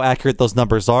how accurate those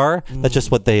numbers are. That's just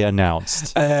what they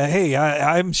announced. Hey,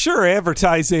 I'm sure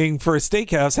advertising for a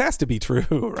steakhouse has to be true,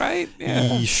 right?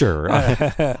 Yeah. Sure.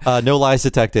 No lies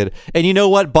detected. And you know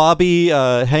what? Bobby,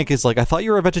 Hank is like, I thought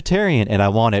you were a vegetarian, and I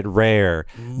want it rare.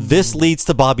 This leads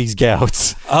to Bobby's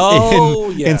gout.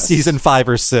 In season 5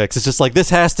 or 6. It's just this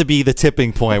has to be the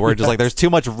tipping point where it's just there's too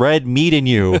much red meat in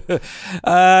you.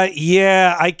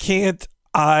 Yeah, I can't.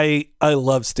 I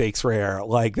love steaks rare.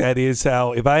 That is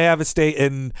how, if I have a steak,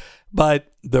 and But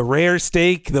the rare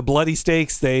steak, the bloody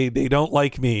steaks, they don't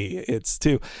like me. It's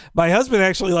too. My husband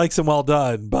actually likes them well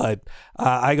done, but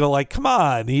I go like, come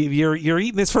on, you're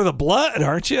eating this for the blood,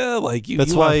 aren't you? Like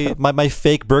That's why my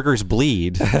fake burgers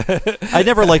bleed. I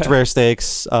never liked rare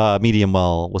steaks. Medium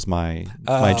well was my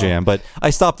jam, but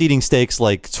I stopped eating steaks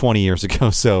like 20 years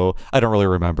ago, so I don't really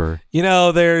remember.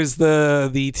 There's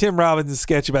the Tim Robbins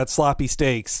sketch about sloppy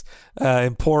steaks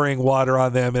and pouring water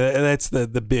on them. And that's the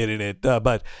bit in it.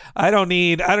 But I don't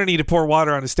need to pour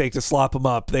water on a steak to slop them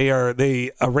up.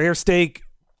 A rare steak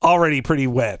already pretty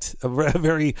wet, a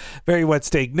very, very wet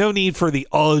steak. No need for the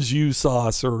au jus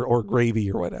sauce or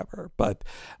gravy or whatever. But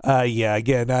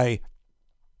again,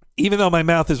 even though my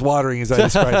mouth is watering as I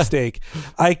describe steak,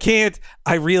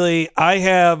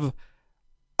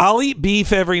 I'll eat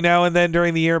beef every now and then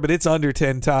during the year, but it's under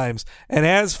 10 times. And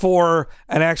as for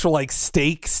an actual like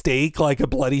steak, like a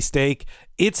bloody steak,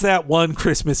 it's that one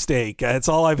Christmas steak. That's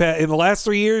all I've had in the last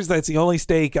 3 years. That's the only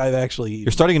steak I've actually eaten.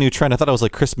 You're starting a new trend. I thought it was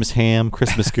like Christmas ham,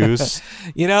 Christmas goose.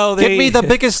 Get me the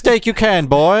biggest steak you can,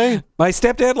 boy. My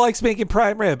stepdad likes making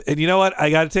prime rib. And you know what?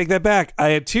 I got to take that back. I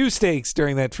had 2 steaks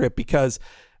during that trip because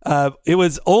it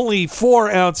was only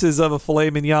 4 ounces of a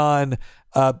filet mignon,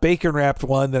 bacon wrapped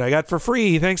one that I got for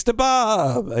free thanks to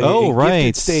Bob.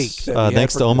 Right. Steak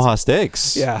thanks to Omaha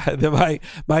Steaks. Yeah,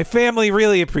 my family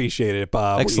really appreciated it,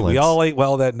 Bob. Excellent. We all ate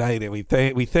well that night, and we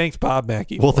thanked Bob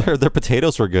Mackey. Well, their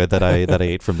potatoes were good that I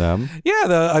ate from them.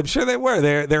 Yeah, I'm sure they were.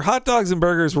 Their hot dogs and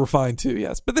burgers were fine too.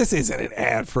 Yes, but this isn't an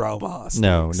ad for Omaha Steaks.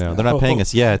 No, they're not paying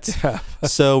us yet.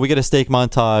 So we get a steak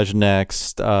montage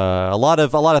next. A lot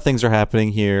of things are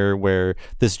happening here where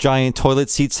this giant toilet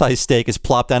seat sized steak is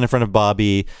plopped down in front of Bobby.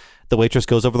 The waitress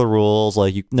goes over the rules,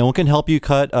 like no one can help you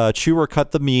chew or cut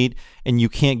the meat, and you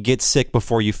can't get sick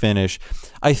before you finish.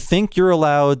 I think you're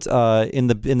allowed in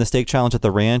the steak challenge at the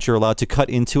ranch, you're allowed to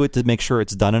cut into it to make sure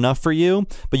it's done enough for you,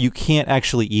 but you can't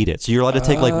actually eat it. So you're allowed to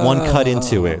take like one cut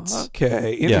into it.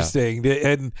 Okay, interesting. Yeah.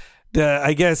 And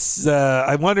I guess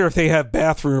I wonder if they have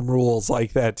bathroom rules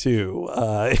like that too.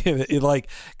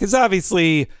 Because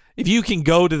obviously, if you can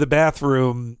go to the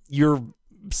bathroom,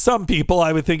 some people,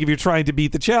 I would think, if you're trying to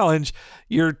beat the challenge,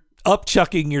 you're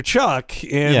upchucking your chuck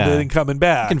and then coming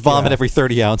back. You can vomit every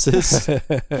 30 ounces.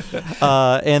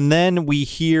 And then we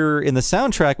hear in the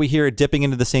soundtrack, it dipping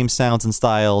into the same sounds and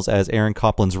styles as Aaron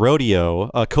Copland's Rodeo.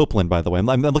 Copeland, by the way.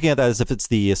 I'm looking at that as if it's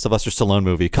the Sylvester Stallone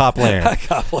movie. Copland.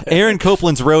 Aaron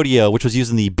Copland's Rodeo, which was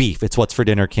using the Beef, It's What's for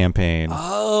Dinner campaign.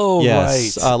 Oh,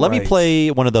 yes. right. Let me play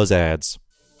one of those ads.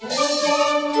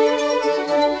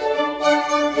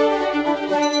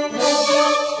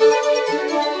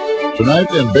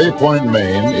 Tonight in Bay Point,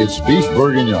 Maine, it's beef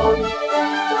bourguignon.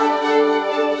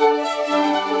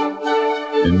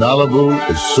 In Malibu,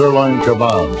 it's sirloin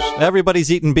kebabs.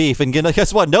 Everybody's eating beef, and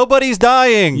guess what? Nobody's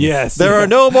dying. Yes. There are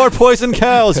no more poison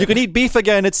cows. You can eat beef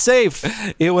again. It's safe.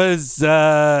 It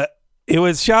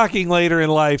was shocking later in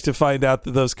life to find out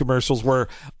that those commercials were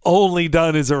only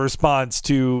done as a response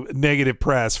to negative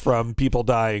press from people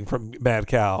dying from mad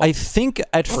cow. I think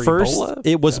at first Ebola?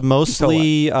 It was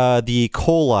mostly the E.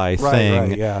 coli thing.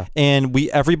 Right, yeah. And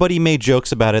everybody made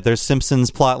jokes about it. There's Simpsons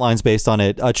plot lines based on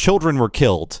it. Children were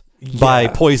killed by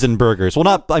poison burgers. Well,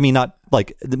 not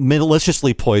like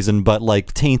maliciously poisoned, but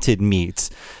like tainted meat.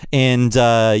 And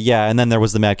and then there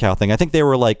was the mad cow thing. I think they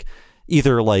were like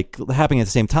either like happening at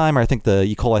the same time, or I think the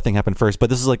E. coli thing happened first, but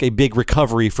this is like a big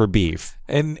recovery for beef.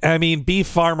 And I mean, beef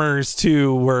farmers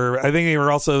too I think they were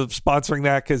also sponsoring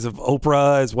that because of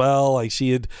Oprah as well. Like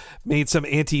she had made some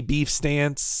anti-beef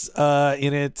stance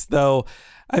in it, though.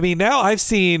 I mean, now I've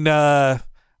seen, I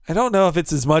don't know if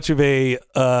it's as much of a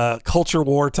culture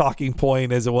war talking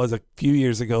point as it was a few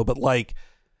years ago, but like,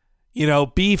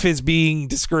 beef is being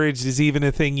discouraged as even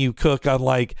a thing you cook on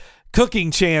like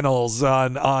cooking channels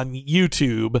on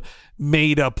YouTube.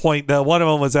 Made a point that one of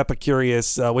them was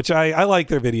Epicurious, which I like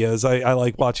their videos. I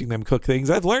like watching them cook things.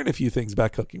 I've learned a few things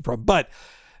about cooking from, but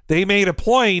they made a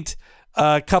point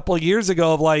a couple of years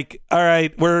ago of like, all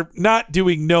right, we're not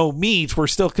doing no meat. We're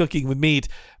still cooking with meat,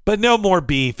 but no more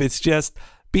beef. It's just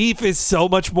beef is so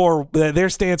much more, their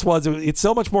stance was it's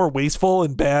so much more wasteful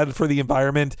and bad for the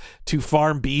environment to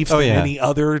farm beef than any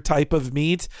other type of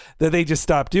meat that they just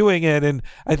stopped doing it. And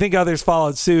I think others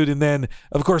followed suit. And then,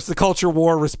 of course, the culture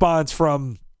war response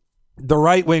from the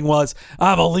right wing was,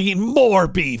 I'm only eating more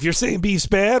beef. You're saying beef's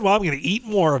bad? Well, I'm going to eat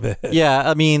more of it. Yeah,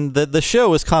 I mean, the show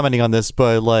was commenting on this,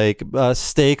 but like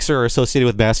steaks are associated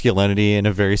with masculinity in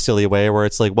a very silly way where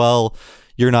it's like, well,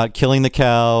 You're not killing the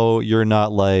cow. You're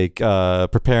not like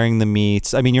preparing the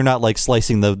meats. I mean, you're not like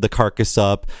slicing the carcass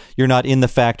up. You're not in the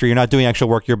factory. You're not doing actual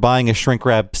work. You're buying a shrink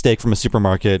wrap steak from a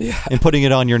supermarket and putting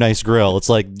it on your nice grill. It's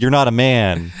like, you're not a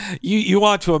man. You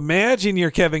want to imagine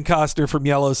you're Kevin Costner from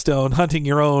Yellowstone hunting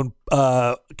your own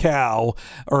cow,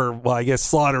 or well, I guess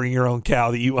slaughtering your own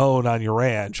cow that you own on your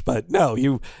ranch. But no,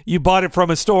 you bought it from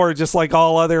a store just like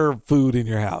all other food in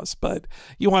your house. But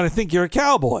you want to think you're a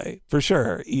cowboy for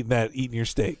sure, eating your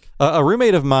steak. A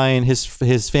roommate of mine,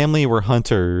 his family were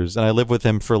hunters, and I lived with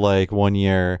him for like 1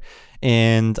 year.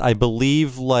 And I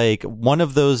believe like one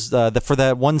of those for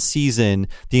that one season,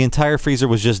 the entire freezer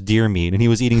was just deer meat, and he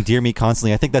was eating deer meat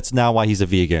constantly. I think that's now why he's a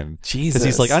vegan. Jesus, because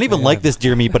he's like, I don't even like this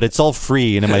deer meat, but it's all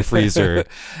free and in my freezer.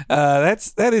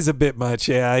 That is a bit much.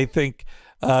 Yeah, I think.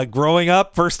 Growing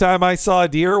up, first time I saw a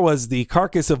deer was the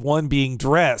carcass of one being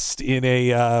dressed in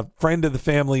a friend of the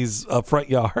family's front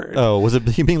yard. Oh, was it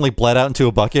being like bled out into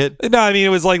a bucket? No, I mean, it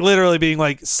was like literally being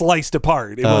like sliced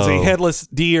apart. It was a headless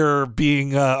deer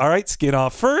being, all right, skin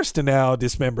off first and now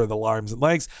dismember the arms and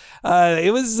legs.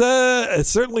 It was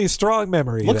certainly a strong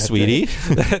memory. Look, sweetie.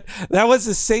 That was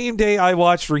the same day I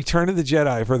watched Return of the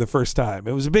Jedi for the first time.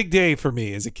 It was a big day for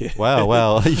me as a kid.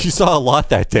 Wow. You saw a lot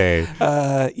that day.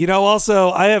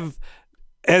 Also, I have,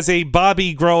 as a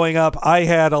Bobby growing up, I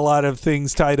had a lot of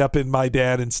things tied up in my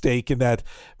dad and steak, and that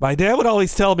my dad would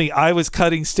always tell me I was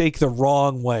cutting steak the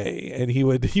wrong way, and he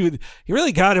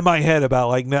really got in my head about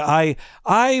like, no,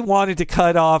 I wanted to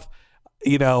cut off,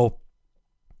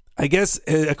 I guess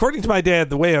according to my dad,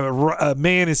 the way a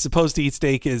man is supposed to eat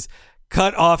steak is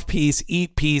cut off piece,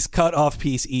 eat piece, cut off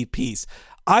piece, eat piece.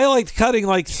 I liked cutting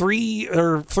like 3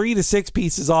 to 6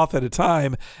 pieces off at a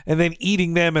time and then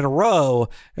eating them in a row.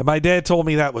 And my dad told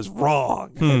me that was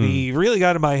wrong. And he really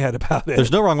got in my head about it.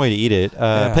 There's no wrong way to eat it.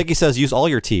 Peggy says use all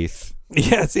your teeth.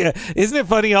 Yes, yeah. Isn't it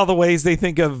funny all the ways they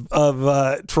think of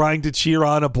trying to cheer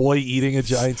on a boy eating a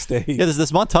giant steak? Yeah,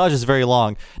 this montage is very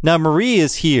long. Now, Marie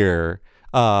is here.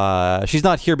 She's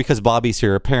not here because Bobby's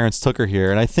here. Her parents took her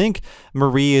here, and I think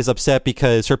Marie is upset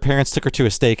because her parents took her to a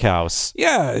steakhouse.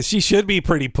 Yeah, she should be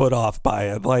pretty put off by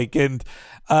it.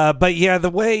 But yeah, the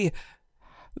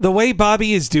way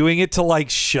Bobby is doing it to like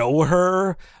show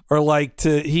her, or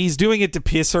he's doing it to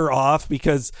piss her off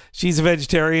because she's a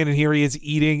vegetarian, and here he is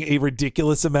eating a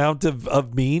ridiculous amount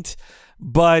of meat.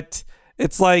 But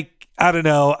it's like, I don't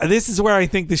know. This is where I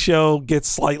think the show gets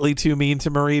slightly too mean to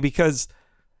Marie because.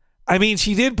 I mean,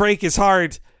 she did break his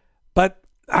heart, but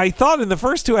I thought in the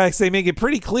first 2 acts they make it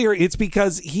pretty clear it's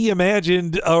because he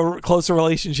imagined a closer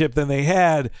relationship than they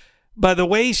had. But the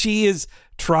way she is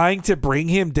trying to bring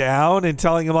him down and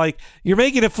telling him like, you're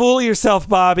making a fool of yourself,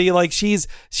 Bobby. Like she's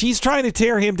trying to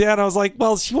tear him down. I was like,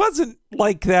 well, she wasn't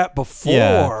like that before.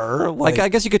 Yeah. Like I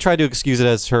guess you could try to excuse it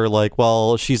as her like,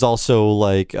 well, she's also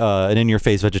like an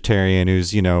in-your-face vegetarian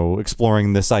who's,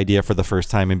 exploring this idea for the first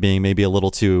time and being maybe a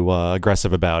little too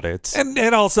aggressive about it.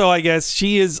 And also, I guess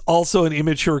she is also an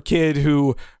immature kid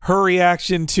who her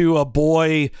reaction to a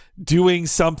boy doing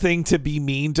something to be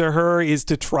mean to her is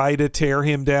to try to tear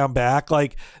him down back.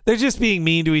 Like they're just being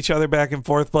mean to each other back and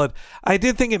forth. But I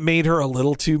did think it made her a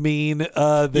little too mean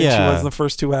than she was in the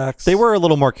first 2 acts. They were a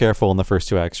little more careful in the first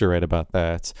 2 acts. You're right about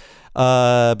that.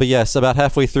 But yes, about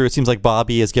halfway through, it seems like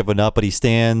Bobby has given up, but he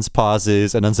stands,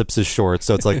 pauses, and unzips his shorts.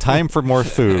 So it's like time for more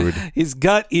food. His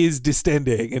gut is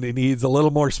distending, and it needs a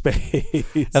little more space.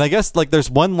 And I guess like there's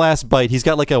one last bite. He's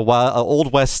got like a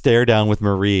Old West stare down with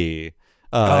Marie.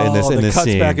 In this cuts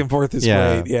scene. Back and forth is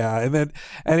great. Yeah.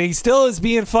 And he still is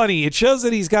being funny. It shows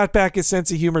that he's got back his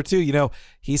sense of humor too.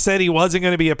 He said he wasn't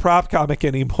going to be a prop comic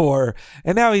anymore,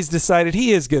 and now he's decided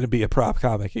he is going to be a prop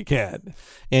comic again.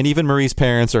 And even Marie's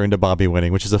parents are into Bobby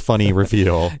winning, which is a funny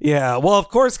reveal. Yeah. Well, of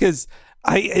course, because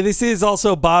this is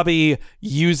also Bobby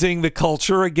using the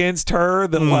culture against her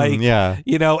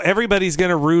that everybody's going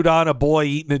to root on a boy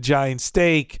eating a giant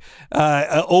steak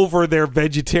over their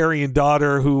vegetarian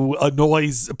daughter who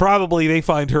probably they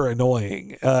find her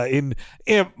annoying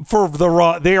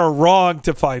they are wrong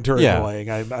to find her annoying.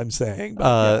 I'm saying.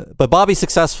 But Bobby's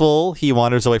successful. He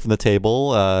wanders away from the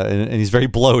table and he's very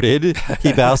bloated.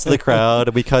 He bows to the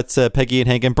crowd. We cut to Peggy and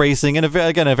Hank embracing in a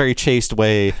very chaste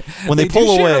way. When they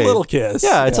pull away, share a little kiss.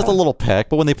 Yeah, it's just a little peck.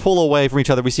 But when they pull away from each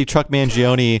other, we see Chuck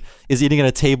Mangione is eating at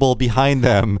a table behind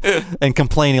them and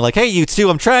complaining like, hey, you two,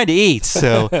 I'm trying to eat.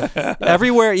 So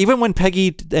everywhere, even when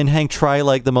Peggy and Hank try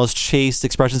like the most chaste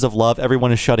expressions of love,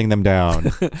 everyone is shutting them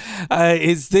down.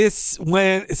 Is this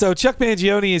so Chuck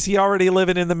Mangione, is he already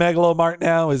living in the Megalomart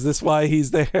now? Is this why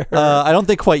he's there? I don't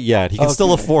think quite yet. He can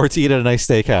still afford to eat at a nice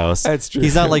steakhouse. That's true.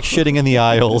 He's not like shitting in the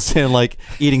aisles and like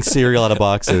eating cereal out of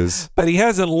boxes. But he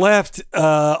hasn't left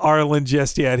Arlen going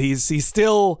just yet. He's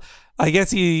still. I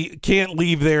guess he can't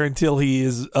leave there until he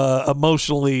is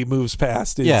emotionally moves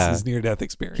past his near-death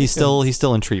experience. He's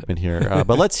still in treatment here.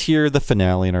 But let's hear the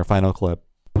finale in our final clip.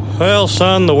 Well,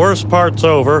 son, the worst part's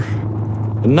over.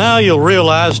 And now you'll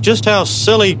realize just how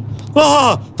silly...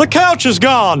 the couch is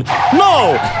gone!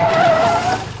 No!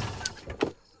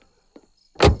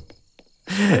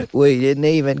 We didn't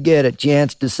even get a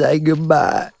chance to say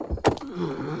goodbye.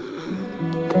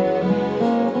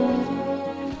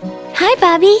 Hi,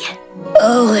 Bobby.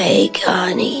 Oh, hey,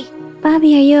 Connie.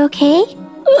 Bobby, are you okay?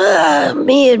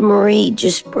 Me and Marie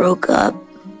just broke up.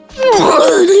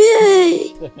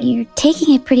 You're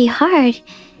taking it pretty hard.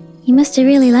 You must have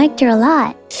really liked her a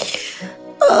lot.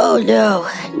 Oh,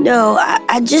 no,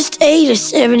 I just ate a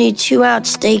 72-ounce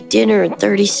steak dinner in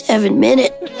 37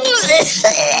 minutes.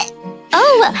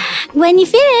 Oh, when you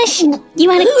finish, you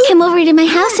want to come over to my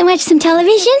house and watch some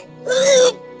television?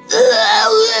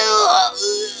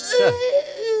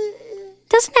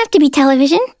 Doesn't have to be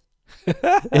television.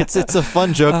 It's a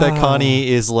fun joke that Connie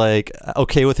is like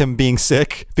okay with him being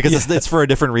sick because it's for a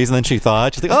different reason than she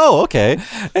thought. She's like, oh, okay.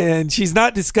 And she's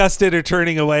not disgusted or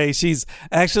turning away. She's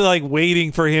actually like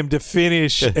waiting for him to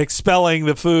finish expelling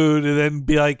the food and then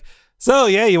be like, so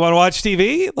yeah, you want to watch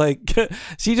TV? Like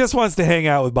she just wants to hang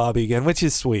out with Bobby again, which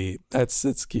is sweet.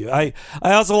 It's cute. I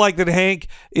also like that Hank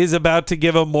is about to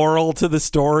give a moral to the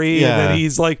story and then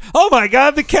he's like, oh my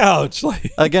God, the couch.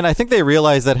 Like, again, I think they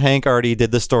realize that Hank already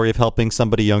did the story of helping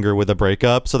somebody younger with a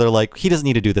breakup. So they're like, he doesn't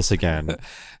need to do this again.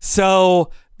 So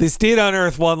this did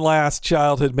unearth one last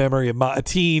childhood memory of a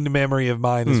teen memory of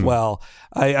mine as well.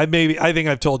 I think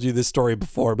I've told you this story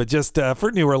before, but just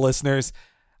for newer listeners,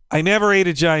 I never ate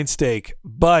a giant steak,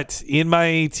 but in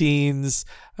my teens,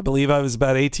 I believe I was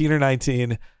about 18 or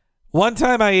 19, one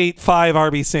time I ate 5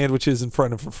 Arby's sandwiches in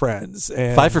front of friends.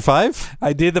 And 5 for 5?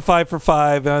 I did the 5 for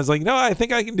 5, and I was like, no, I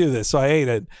think I can do this. So I ate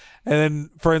it. And then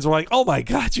friends were like, oh my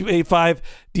God, you ate 5.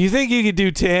 Do you think you could do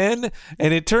 10?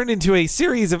 And it turned into a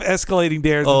series of escalating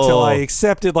dares until I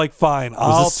accepted, like, fine,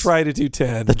 I'll try to do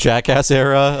 10. The Jackass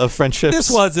era of friendships? This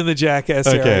was in the Jackass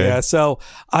era, yeah. So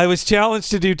I was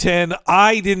challenged to do 10.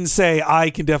 I didn't say I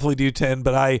can definitely do 10,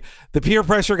 but the peer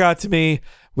pressure got to me.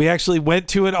 We actually went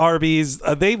to an Arby's.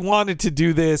 They wanted to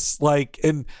do this, like,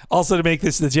 and also to make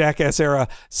this the Jackass era,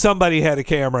 somebody had a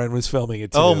camera and was filming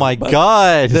it too. Oh my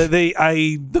God!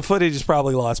 The footage is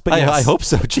probably lost, but yes. I hope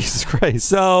so. Jesus Christ!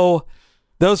 So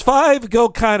those 5 go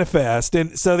kind of fast,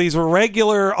 and so these were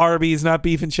regular Arby's, not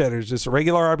beef and cheddar, just a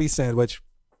regular Arby's sandwich.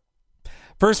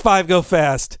 First 5 go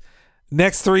fast.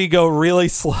 Next 3 go really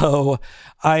slow.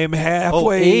 I am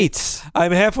halfway. 8.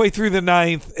 I'm halfway through the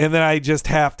 9th, and then I just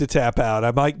have to tap out.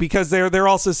 I'm like, because they're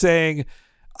also saying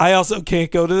I also can't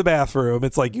go to the bathroom.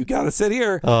 It's like, you got to sit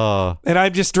here. And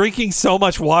I'm just drinking so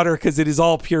much water because it is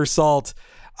all pure salt.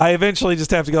 I eventually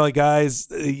just have to go, like, guys,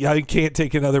 I can't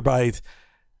take another bite.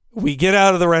 We get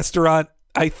out of the restaurant.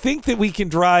 I think that we can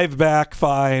drive back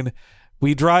fine.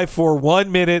 We drive for 1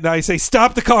 minute, and I say,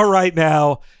 stop the car right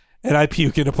now. And I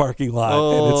puke in a parking lot,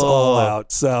 and it's all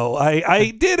out. So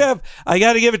I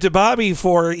got to give it to Bobby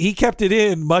he kept it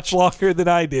in much longer than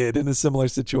I did in a similar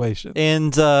situation.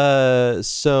 And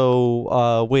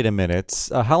so wait a minute.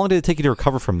 How long did it take you to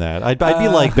recover from that? I'd be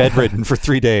like bedridden for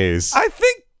 3 days. I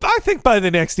think by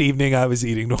the next evening I was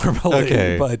eating normally.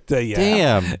 Okay. But yeah.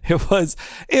 Damn.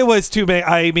 It was too many.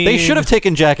 I mean, they should have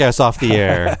taken Jackass off the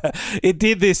air. It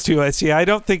did this to us. Yeah, I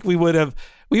don't think we wouldn't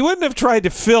have tried to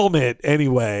film it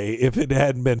anyway if it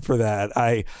hadn't been for that.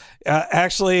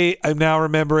 I'm now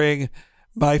remembering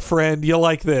my friend. You'll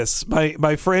like this.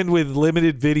 My friend with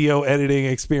limited video editing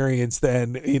experience.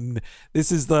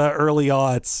 This is the early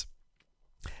aughts.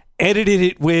 Edited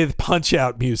it with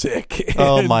Punch-Out music.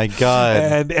 Oh my God!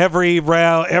 And every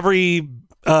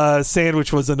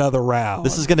sandwich was another round.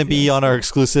 This is going to be on our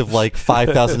exclusive like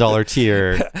 $5,000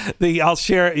 tier. I'll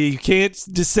share it. You can't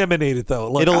disseminate it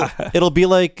though. Look, it'll be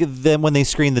like them when they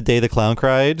screened The Day the Clown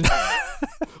Cried.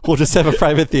 We'll just have a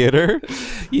private theater.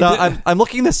 I'm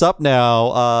looking this up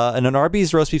now. And an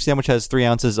Arby's roast beef sandwich has 3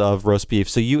 ounces of roast beef.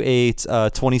 So you ate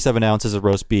 27 ounces of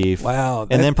roast beef. Wow.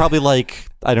 And then probably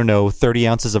 30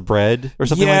 ounces of bread or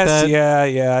something like that.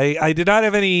 Yeah. I did not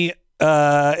have any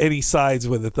sides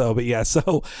with it though, but yeah.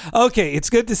 So okay,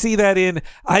 it's good to see that in.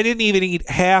 I didn't even eat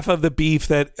half of the beef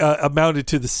that amounted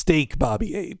to the steak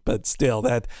Bobby ate, but still,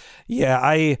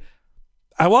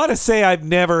 I want to say I've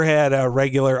never had a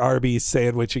regular Arby's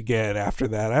sandwich again after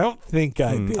that. I don't think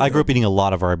I did. I grew up eating a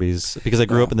lot of Arby's because I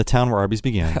grew up in the town where Arby's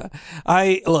began.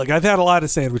 I've had a lot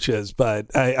of sandwiches,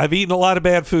 but I've eaten a lot of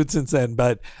bad food since then.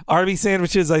 But Arby's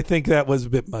sandwiches, I think that was a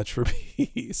bit much for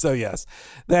me. So yes,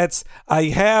 I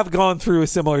have gone through a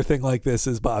similar thing like this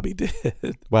as Bobby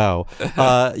did. Wow.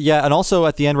 Yeah, and also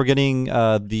at the end we're getting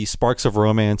the sparks of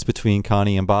romance between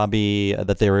Connie and Bobby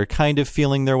that they were kind of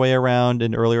feeling their way around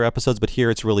in earlier episodes, but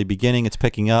here it's really beginning. It's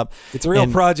picking up. It's a real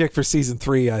project for season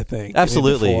 3, I think.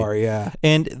 Absolutely. Yeah.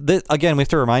 And again, we have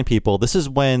to remind people, this is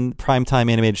when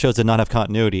primetime animated shows did not have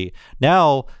continuity.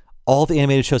 Now, all the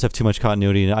animated shows have too much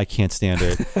continuity, and I can't stand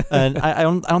it. And I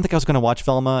don't think I was going to watch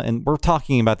Velma, and we're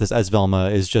talking about this as Velma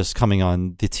is just coming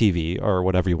on the TV or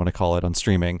whatever you want to call it on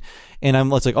streaming. And I'm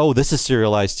like, oh, this is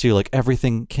serialized too. Like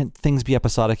everything, can things be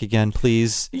episodic again,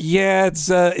 please? Yeah, it's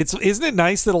isn't it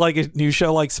nice that like a new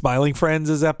show like Smiling Friends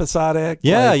is episodic?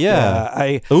 Yeah,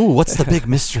 yeah. What's the big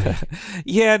mystery?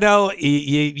 Yeah, no,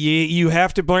 you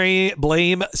have to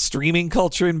blame streaming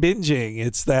culture and binging.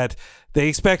 It's that they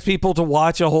expect people to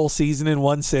watch a whole season in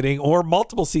one sitting or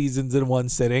multiple seasons in one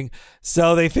sitting.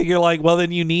 So they figure like, well,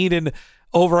 then you need an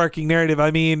overarching narrative. I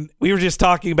mean, we were just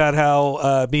talking about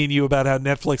how me and you about how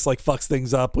Netflix like fucks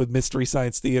things up with Mystery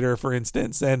Science Theater, for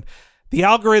instance, and the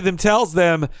algorithm tells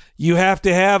them you have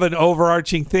to have an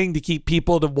overarching thing to keep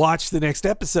people to watch the next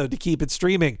episode, to keep it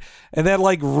streaming. And that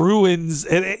like ruins,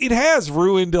 it has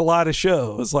ruined a lot of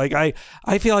shows. Like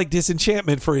I feel like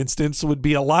Disenchantment, for instance, would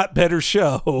be a lot better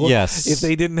show. Yes. If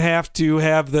they didn't have to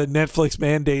have the Netflix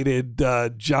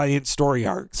mandated giant story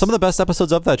arcs. Some of the best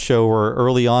episodes of that show were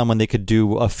early on when they could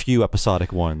do a few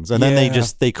episodic ones. And then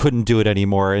they couldn't do it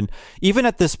anymore. And even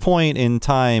at this point in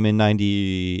time in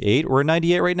 98, we're in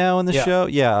 98 right now in the show.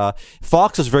 Yeah.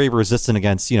 Fox was very resistant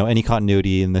against, any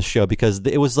continuity in this show because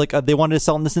it was like they wanted to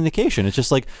sell in the syndication. It's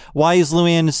just like, why is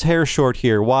Luann's hair short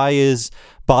here? Why is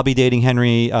Bobby dating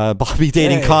Connie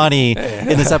in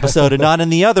this episode and not in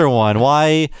the other one?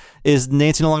 Why is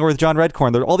Nancy no longer with John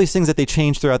Redcorn? There are all these things that they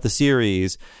changed throughout the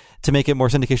series to make it more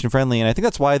syndication friendly, and I think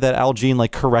that's why that Al Jean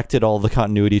like corrected all the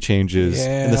continuity changes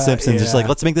in The Simpsons. It's like,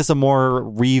 let's make this a more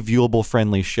reviewable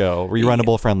friendly show,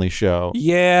 rerunnable friendly show.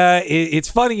 Yeah, it's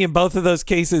funny in both of those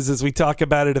cases as we talk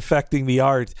about it affecting the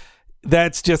art.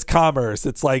 That's just commerce.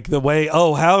 It's like the way,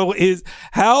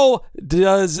 how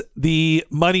does the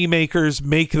money makers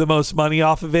make the most money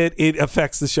off of it? It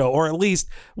affects the show, or at least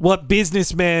what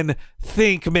businessmen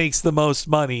think makes the most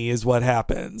money is what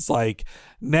happens. Like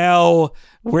now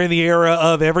we're in the era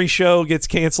of every show gets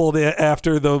canceled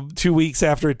after the 2 weeks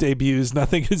after it debuts.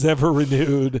 Nothing is ever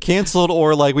renewed. Canceled,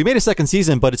 or like we made a second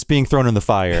season, but it's being thrown in the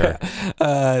fire.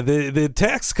 The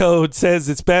tax code says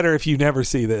it's better if you never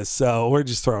see this, so we're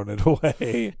just throwing it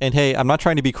away. And hey, I'm not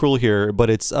trying to be cruel here, but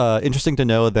it's interesting to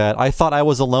know that I thought I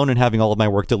was alone in having all of my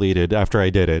work deleted after I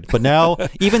did it. But now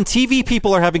even TV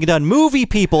people are having it done. Movie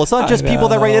people. It's not just people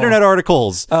that write internet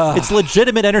articles. It's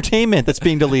legitimate entertainment that's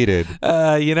being deleted.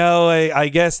 I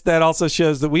guess that also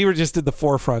shows that we were just at the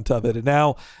forefront of it, and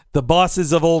now the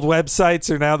bosses of old websites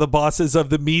are now the bosses of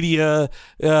the media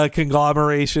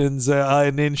conglomerations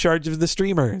and in charge of the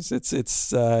streamers.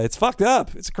 It's fucked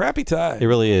up. It's a crappy time. It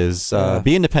really is.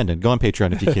 Be independent. Go on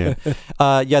Patreon if you can.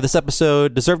 This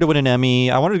episode deserved to win an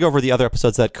Emmy. I wanted to go over the other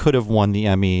episodes that could have won the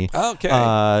Emmy.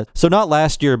 Okay. So not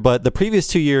last year, but the previous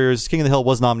 2 years, King of the Hill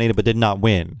was nominated but did not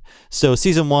win. So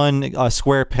season 1,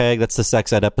 Square Peg, that's the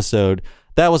sex ed episode,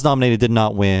 that was nominated, did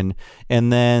not win.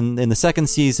 And then in the second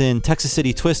season, Texas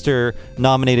City Twister,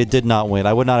 nominated, did not win.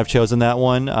 I would not have chosen that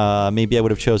one. Maybe I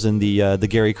would have chosen the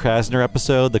Gary Krasner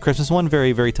episode, the Christmas one.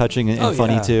 Very, very touching and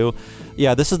funny too.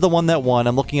 Yeah, this is the one that won.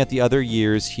 I'm looking at the other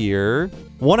years here.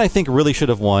 One I think really should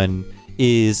have won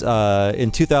is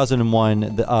in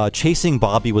 2001, Chasing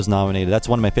Bobby was nominated. That's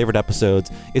one of my favorite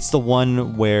episodes. It's the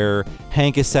one where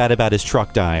Hank is sad about his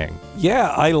truck dying. Yeah,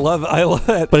 I love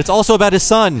it. But it's also about his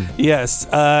son. Yes,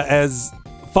 as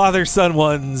father-son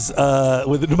ones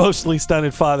with an emotionally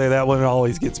stunted father, that one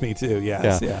always gets me too.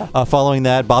 Yes, yeah. Following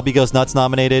that, Bobby Goes Nuts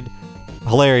nominated.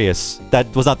 Hilarious.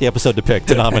 That was not the episode to pick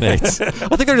to nominate. I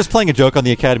think they're just playing a joke on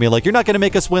the Academy, like, you're not going to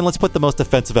make us win, let's put the most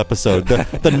offensive episode,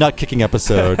 the nut-kicking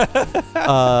episode.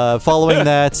 Following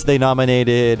that, they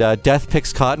nominated Death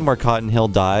Picks Cotton, where Cotton Hill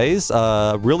dies.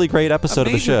 Really great episode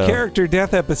of the show. Character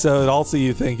death episode also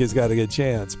you think has got a good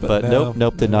chance. But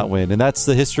nope, did not win. And that's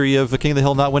the history of King of the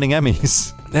Hill not winning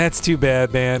Emmys. That's too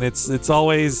bad, man. It's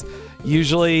always...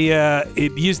 Usually,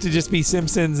 it used to just be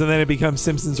Simpsons, and then it becomes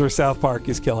Simpsons or South Park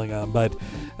is killing them. But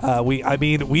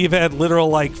We've had literal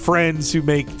like friends who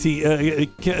make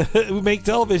who make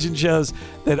television shows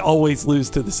that always lose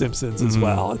to The Simpsons as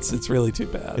well. It's really too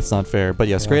bad. It's not fair. But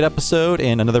yes, great episode.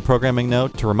 And another programming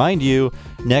note to remind you,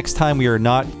 next time we are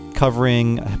not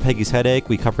covering Peggy's Headache.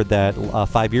 We covered that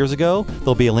 5 years ago.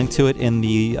 There'll be a link to it in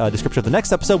the description of the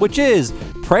next episode, which is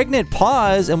Pregnant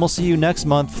Pause. And we'll see you next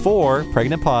month for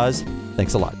Pregnant Pause.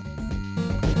 Thanks a lot.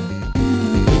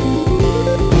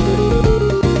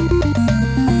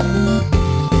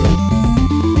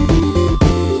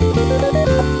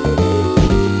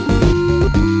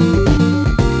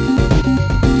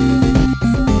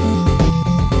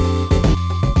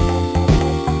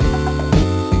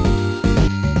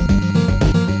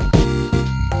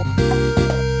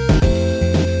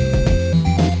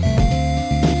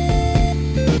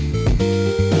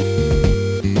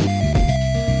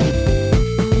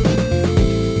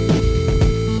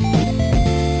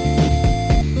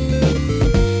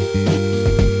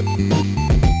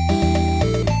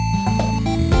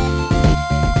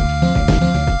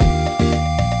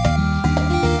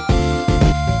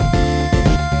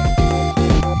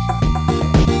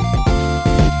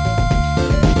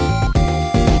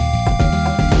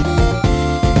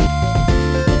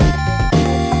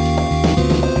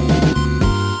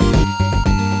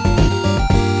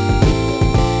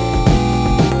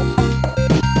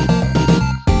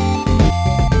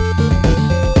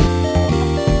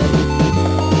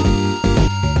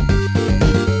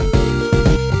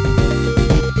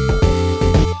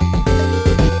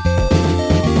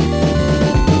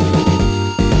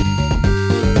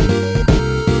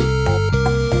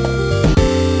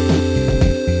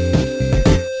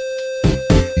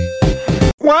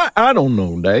 Why, I don't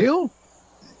know, Dale.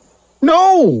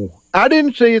 No, I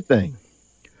didn't see a thing.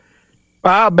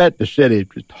 I bet the city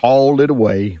just hauled it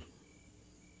away.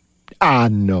 I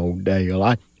know,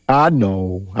 Dale. I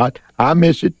know. I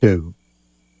miss it too.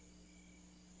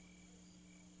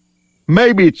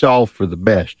 Maybe it's all for the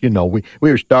best. You know, we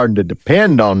were starting to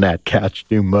depend on that couch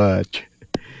too much.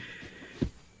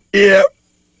 Yeah,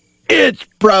 it's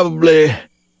probably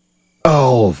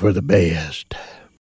all for the best.